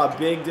guys saw a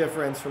big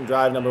difference from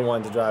drive number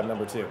 1 to drive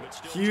number 2.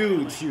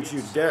 Huge, huge,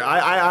 huge.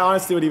 I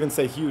honestly would even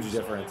say huge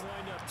difference.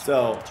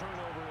 So,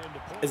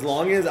 as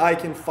long as I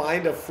can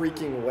find a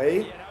freaking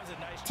way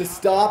to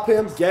stop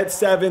him, get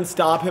 7,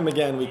 stop him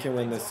again, we can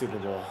win this Super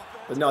Bowl.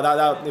 But no,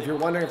 that if you're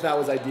wondering if that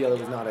was ideal, it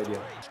was not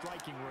ideal.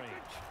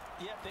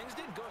 Yeah, things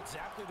didn't go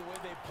exactly the way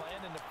they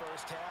planned in the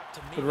first half. To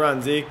me, Good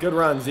run, Zeke. Good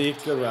run,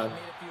 Zeke. Good run. But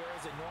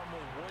of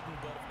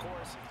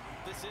course,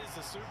 this is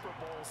the Super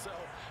Bowl, so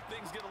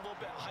things get a little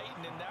bit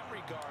heightened in that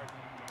regard.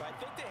 But I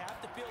think they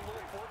have to feel a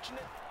little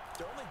fortunate.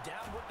 They're only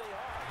down what they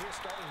are here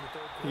starting the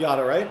third quarter. You got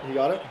it, right? You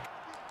got it?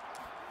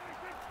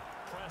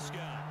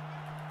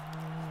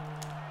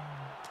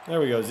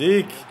 There we go,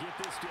 Zeke.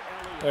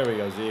 There we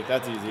go, Zeke.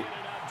 That's easy.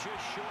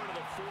 Just short of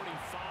the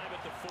 45 at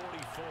the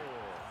 44.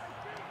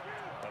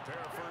 A pair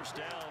of first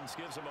downs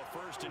gives him a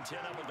 1st and 10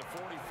 up at the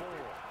 44.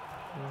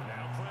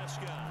 Now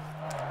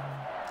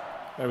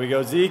Prescott. There we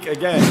go, Zeke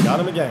again. Got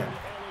him again.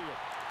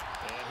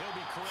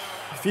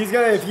 If he's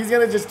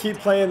gonna just keep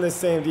playing this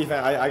same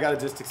defense, I gotta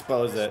just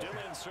expose it. Still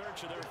in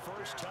search of their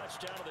first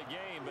touchdown of the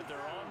game, but they're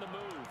on the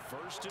move.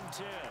 1st and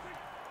 10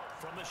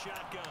 from the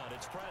shotgun.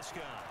 It's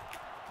Prescott.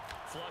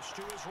 Flush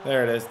to his right.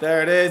 There it is.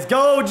 There it is.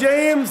 Go,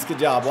 James. Good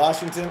job,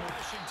 Washington.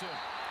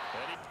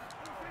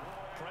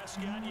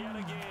 Prescott yet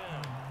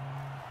again.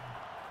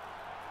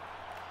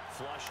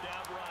 Flushed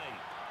out right.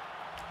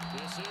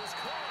 This is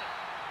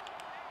caught.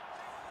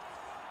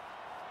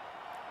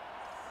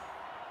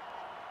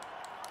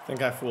 I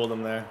think I fooled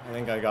him there. I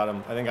think I got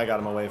him. I think I got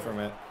him away from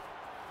it.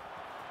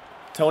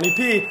 Tony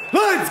P.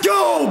 Let's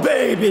go,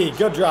 baby.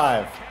 Good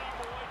drive.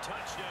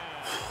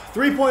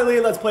 3-point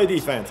lead. Let's play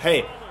defense.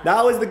 Hey,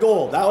 that was the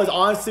goal. That was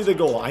honestly the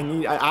goal.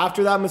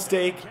 After that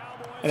mistake,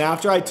 and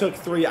after I took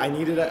 3, I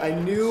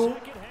knew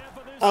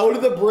out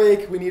of the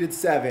break we needed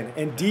 7.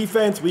 And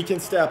defense, we can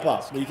step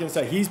up. We can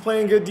say he's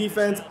playing good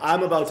defense.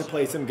 I'm about to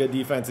play some good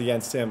defense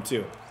against him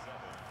too.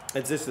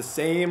 It's just the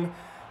same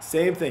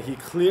thing. He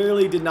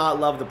clearly did not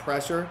love the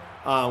pressure.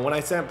 When I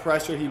sent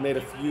pressure, he made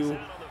a few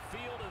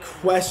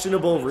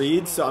questionable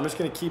reads. So I'm just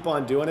going to keep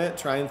on doing it,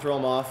 try and throw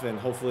him off, and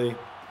hopefully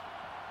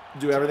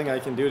do everything I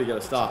can do to get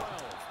a stop.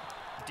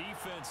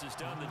 Defense has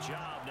done the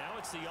job. Now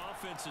it's the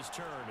offense's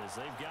turn as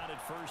they've got it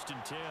 1st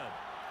and 10.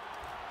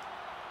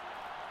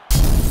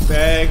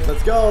 Bang.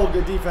 Let's go.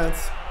 Good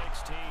defense.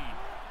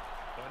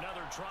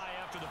 Another try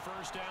after the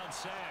first down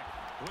sack.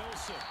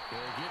 Wilson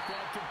will get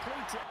that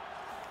complete.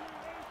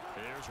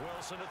 There's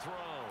Wilson to throw.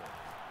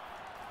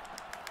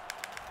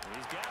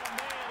 He's got a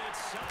man.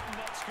 It's Sutton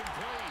that's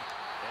complete.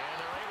 And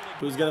they're able to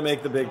Who's going to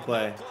make the big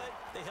play?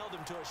 They held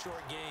him to a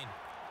short gain.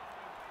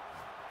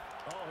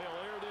 Oh, he'll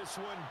air this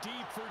one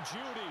deep for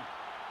Judy.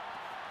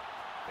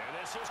 And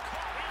this is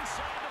caught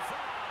inside the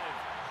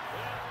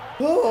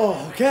 5.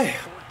 Oh, okay.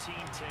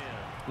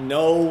 14-10.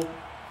 No.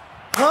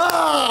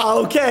 Ah,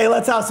 okay,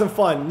 let's have some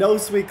fun. No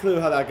sweet clue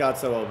how that got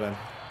so open.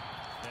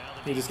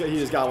 He just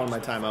got one of my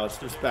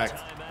timeouts.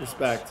 Respect.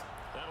 Respect.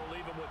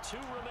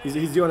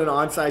 He's doing an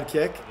onside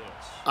kick.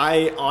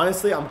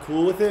 Honestly, I'm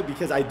cool with it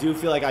because I do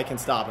feel like I can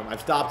stop him.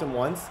 I've stopped him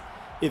once.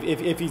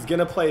 If he's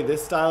gonna play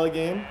this style of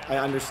game, I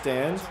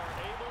understand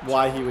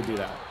why he would do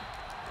that.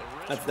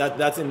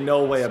 That's in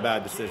no way a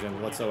bad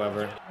decision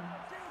whatsoever.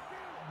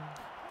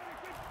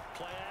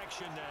 Play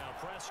action now,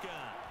 Prescott.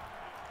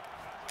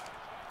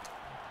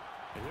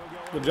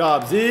 Good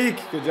job, Zeke.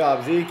 Good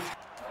job, Zeke.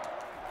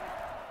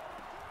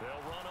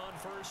 They'll run on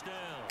first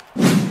down.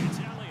 It's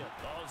Elliott.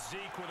 Oh,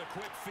 Zeke with a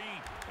quick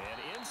feed.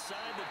 And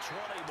inside the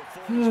 20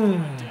 before he's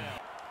brought down.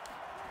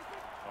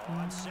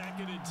 On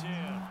 2nd and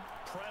 10.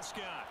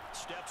 Prescott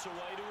steps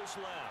away to his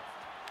left.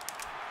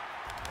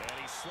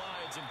 And he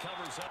slides and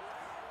covers up.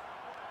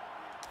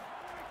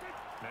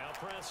 Now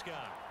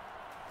Prescott.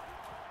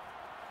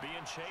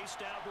 Being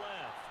chased out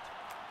left.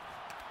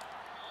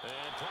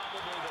 And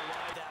probably the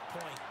line at that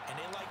point. And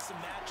they like some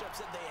matchups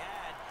that they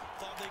had.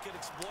 Thought they could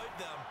exploit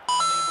them.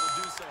 Unable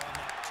to do so on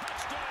that.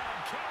 Touchdown,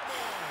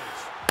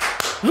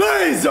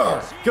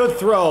 Cowboys! Laser! Good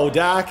throw,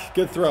 Dak.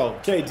 Good throw.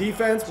 Okay,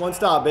 defense, one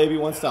stop, baby,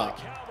 one stop.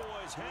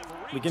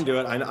 We can do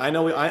it. I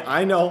know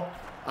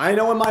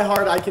in my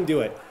heart I can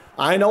do it.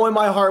 I know in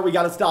my heart we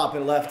got to stop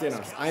and left in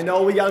us. I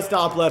know we got to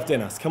stop left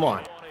in us. Come on.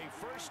 On a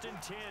 1st and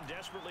 10,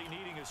 desperately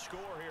needing a score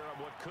here on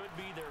what could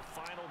be their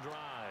final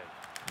drive.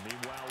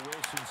 Meanwhile,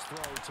 Wilson's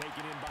throw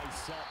taken in by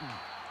Sutton.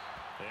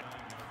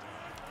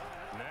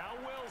 Now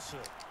Wilson.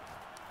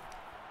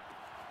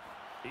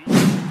 And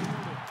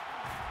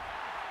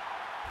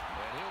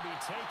he'll be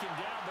taken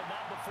down, but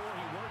not before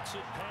he works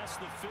it past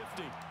the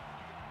 50.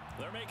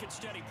 They're making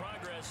steady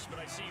progress, but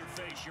I see your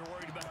face. You're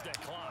worried about that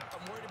clock.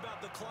 I'm worried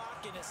about the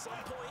clock, and at some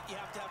point, you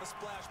have to have a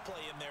splash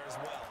play in there as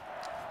well.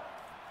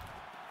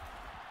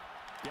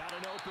 Got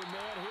an open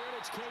man here, and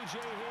it's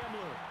KJ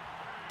Hamler.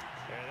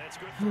 And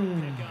that's good for a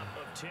pickup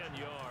of 10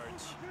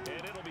 yards. And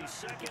it'll be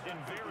 2nd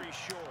and very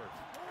short.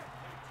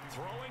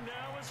 Throwing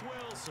now is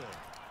Wilson.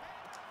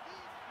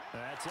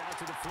 That's out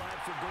to the flat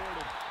for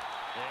Gordon.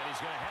 And he's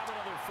going to have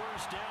another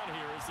first down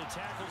here as the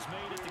tackle's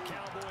made at the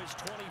Cowboys'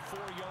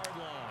 24-yard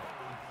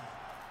line.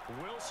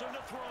 Wilson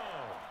to throw.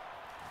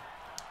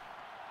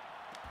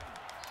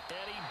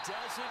 And he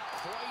doesn't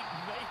quite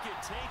make it,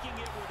 taking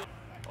it with it.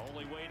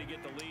 Only way to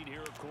get the lead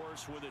here, of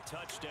course, with a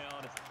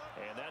touchdown.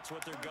 And that's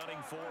what they're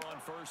gunning for on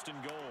 1st and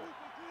goal.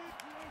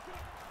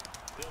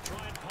 They'll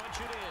try and punch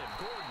it in.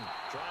 Gordon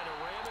trying to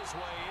ram his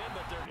way in,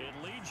 but it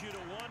leads you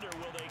to wonder,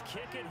 will they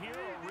kick it here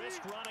or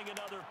risk running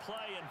another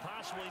play and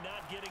possibly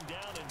not getting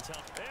down in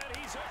time? And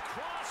he's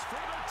across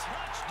for the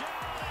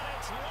touchdown, and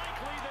it's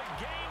likely the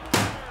game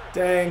winner.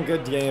 Dang,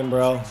 good game,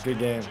 bro. Good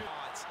game.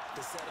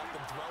 To set up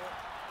and throw it.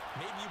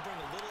 Maybe you bring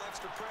a little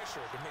extra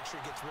pressure to make sure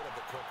he gets rid of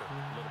it quicker. A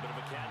little bit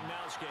of a cat and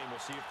mouse game. We'll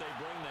see if they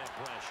bring that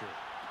pressure.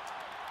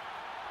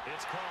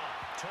 It's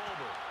caught.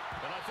 Tolbert.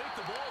 And I think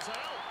the ball's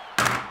out.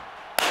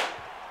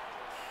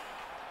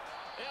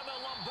 And the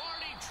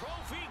Lombardi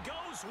Trophy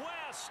goes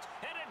west.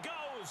 And it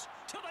goes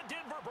to the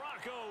Denver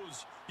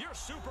Broncos, your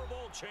Super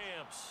Bowl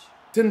champs.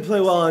 Didn't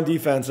play well on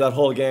defense that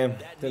whole game.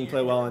 Didn't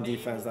play well on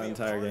defense that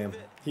entire game.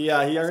 He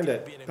earned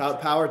it.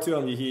 Power to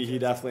him. He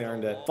definitely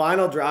earned it.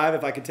 Final drive,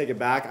 if I could take it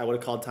back, I would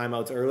have called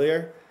timeouts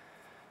earlier.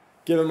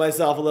 Giving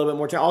myself a little bit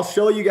more time. I'll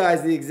show you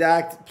guys the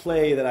exact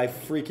play that I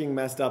freaking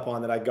messed up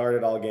on that I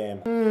guarded all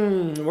game.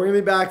 We're going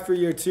to be back for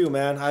year 2,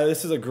 man.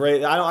 This is a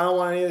great... I don't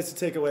want any of this to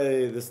take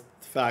away the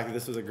fact that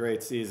this was a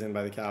great season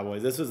by the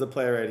Cowboys. This was the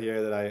play right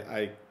here that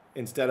I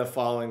instead of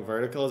following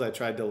verticals, I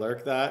tried to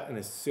lurk that. And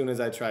as soon as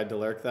I tried to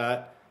lurk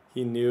that,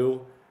 he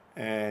knew,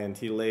 and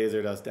he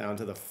lasered us down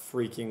to the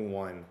freaking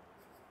 1.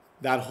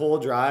 That whole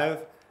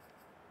drive,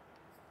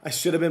 I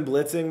should have been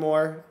blitzing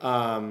more.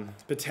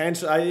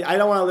 Potentially, I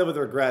don't want to live with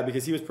regret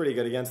because he was pretty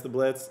good against the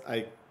blitz.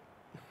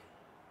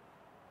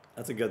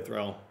 That's a good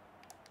throw.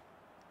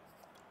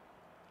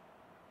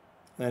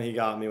 And he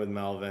got me with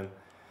Melvin.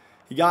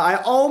 I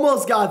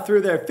almost got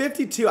through there.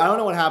 52. I don't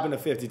know what happened to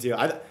 52.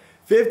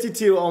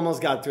 52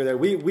 almost got through there.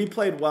 We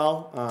played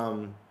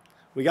well.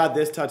 We got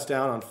this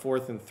touchdown on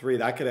 4th and 3.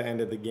 That could have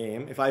ended the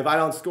game. If I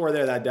don't score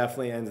there, that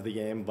definitely ends the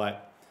game.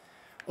 But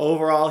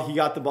overall, he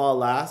got the ball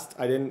last.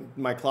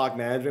 My clock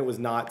management was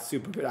not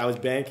super good. I was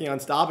banking on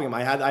stopping him.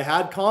 I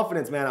had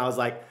confidence, man. I was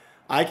like,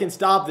 I can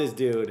stop this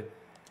dude.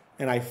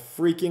 And I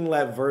freaking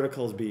let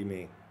verticals beat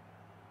me.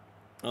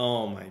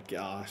 Oh my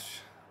gosh.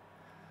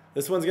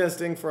 This one's gonna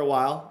sting for a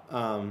while.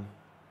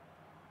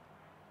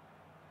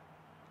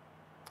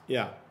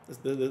 Yeah,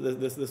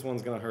 this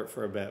one's gonna hurt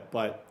for a bit,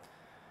 but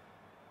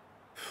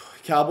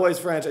Cowboys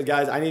franchise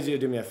guys, I need you to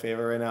do me a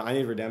favor right now. I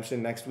need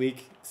redemption next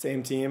week.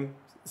 Same team,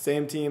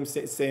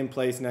 same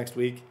place next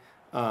week.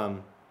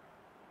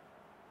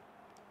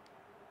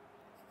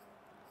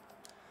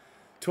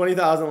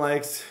 20,000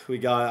 likes. We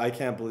got it. I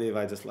can't believe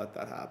I just let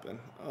that happen.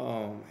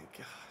 Oh my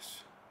gosh.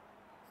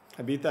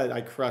 I beat that.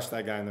 I crushed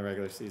that guy in the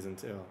regular season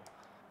too.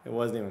 It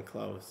wasn't even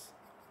close.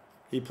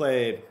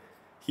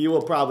 He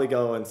will probably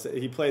go and say,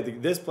 he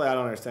played this play. I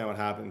don't understand what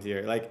happened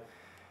here. Like,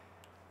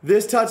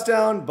 this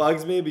touchdown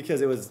bugs me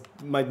because it was,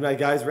 my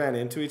guys ran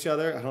into each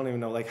other. I don't even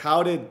know. Like,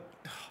 how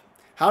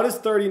does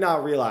 30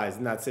 not realize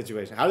in that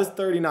situation? How does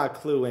 30 not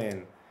clue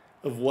in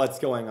of what's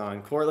going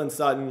on? Cortland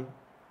Sutton,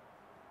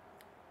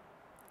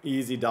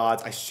 easy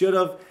dots. I should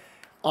have,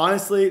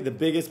 honestly, the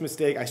biggest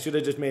mistake, I should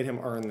have just made him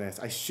earn this.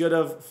 I should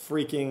have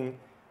freaking,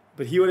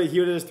 but he would have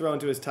just thrown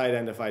to his tight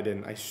end if I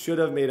didn't. I should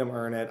have made him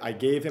earn it. I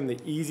gave him the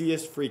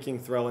easiest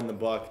freaking throw in the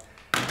book.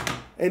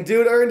 And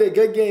dude earned it.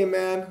 Good game,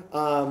 man.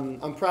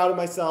 I'm proud of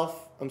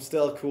myself. I'm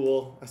still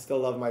cool. I still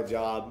love my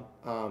job.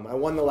 I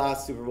won the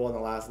last Super Bowl in the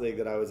last league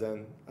that I was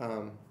in.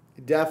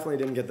 Definitely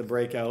didn't get the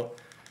breakout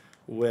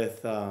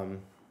with,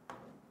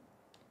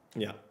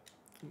 yeah.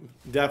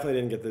 Definitely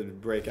didn't get the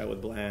breakout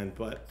with Bland,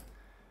 but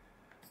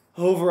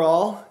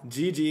overall,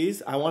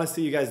 GG's. I want to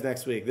see you guys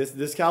next week.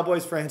 This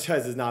Cowboys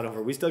franchise is not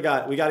over. We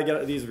got to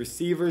get these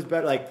receivers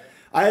better. Like,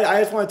 I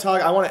just want to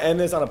talk. I want to end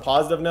this on a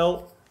positive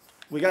note.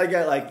 We got to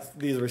get like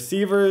these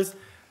receivers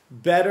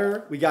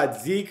better. We got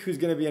ZEEK, who's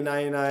going to be a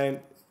 99.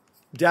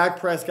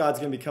 Dak Prescott's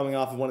going to be coming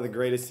off of one of the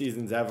greatest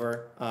seasons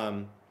ever.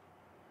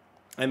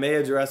 I may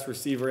address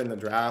receiver in the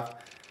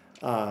draft.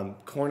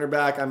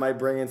 Cornerback, I might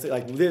bring in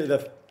like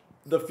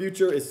the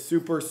future is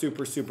super,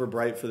 super, super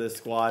bright for this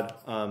squad.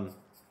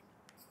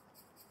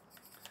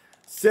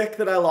 Sick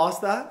that I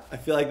lost that. I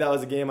feel like that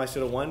was a game I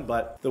should have won,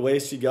 but the way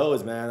she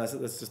goes, man,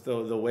 that's just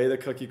the way the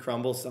cookie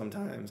crumbles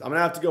sometimes. I'm going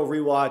to have to go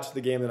rewatch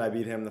the game that I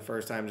beat him the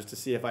first time just to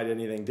see if I did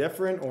anything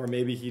different, or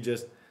maybe he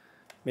just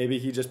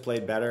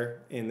played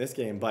better in this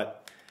game.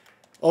 But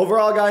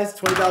overall, guys,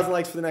 20,000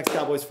 likes for the next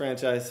Cowboys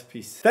franchise.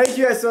 Peace. Thank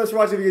you guys so much for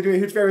watching. If you're doing a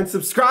huge favor and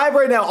subscribe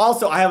right now.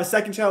 Also, I have a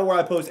second channel where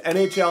I post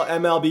NHL,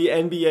 MLB,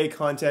 NBA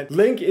content.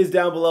 Link is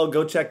down below.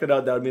 Go check that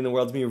out. That would mean the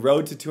world to me.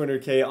 Road to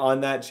 200K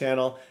on that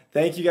channel.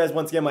 Thank you guys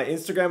once again. My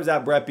Instagram is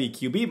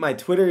 @BrettBQB. My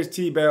Twitter is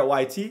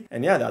TDBarrettYT.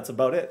 And yeah, that's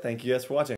about it. Thank you guys for watching.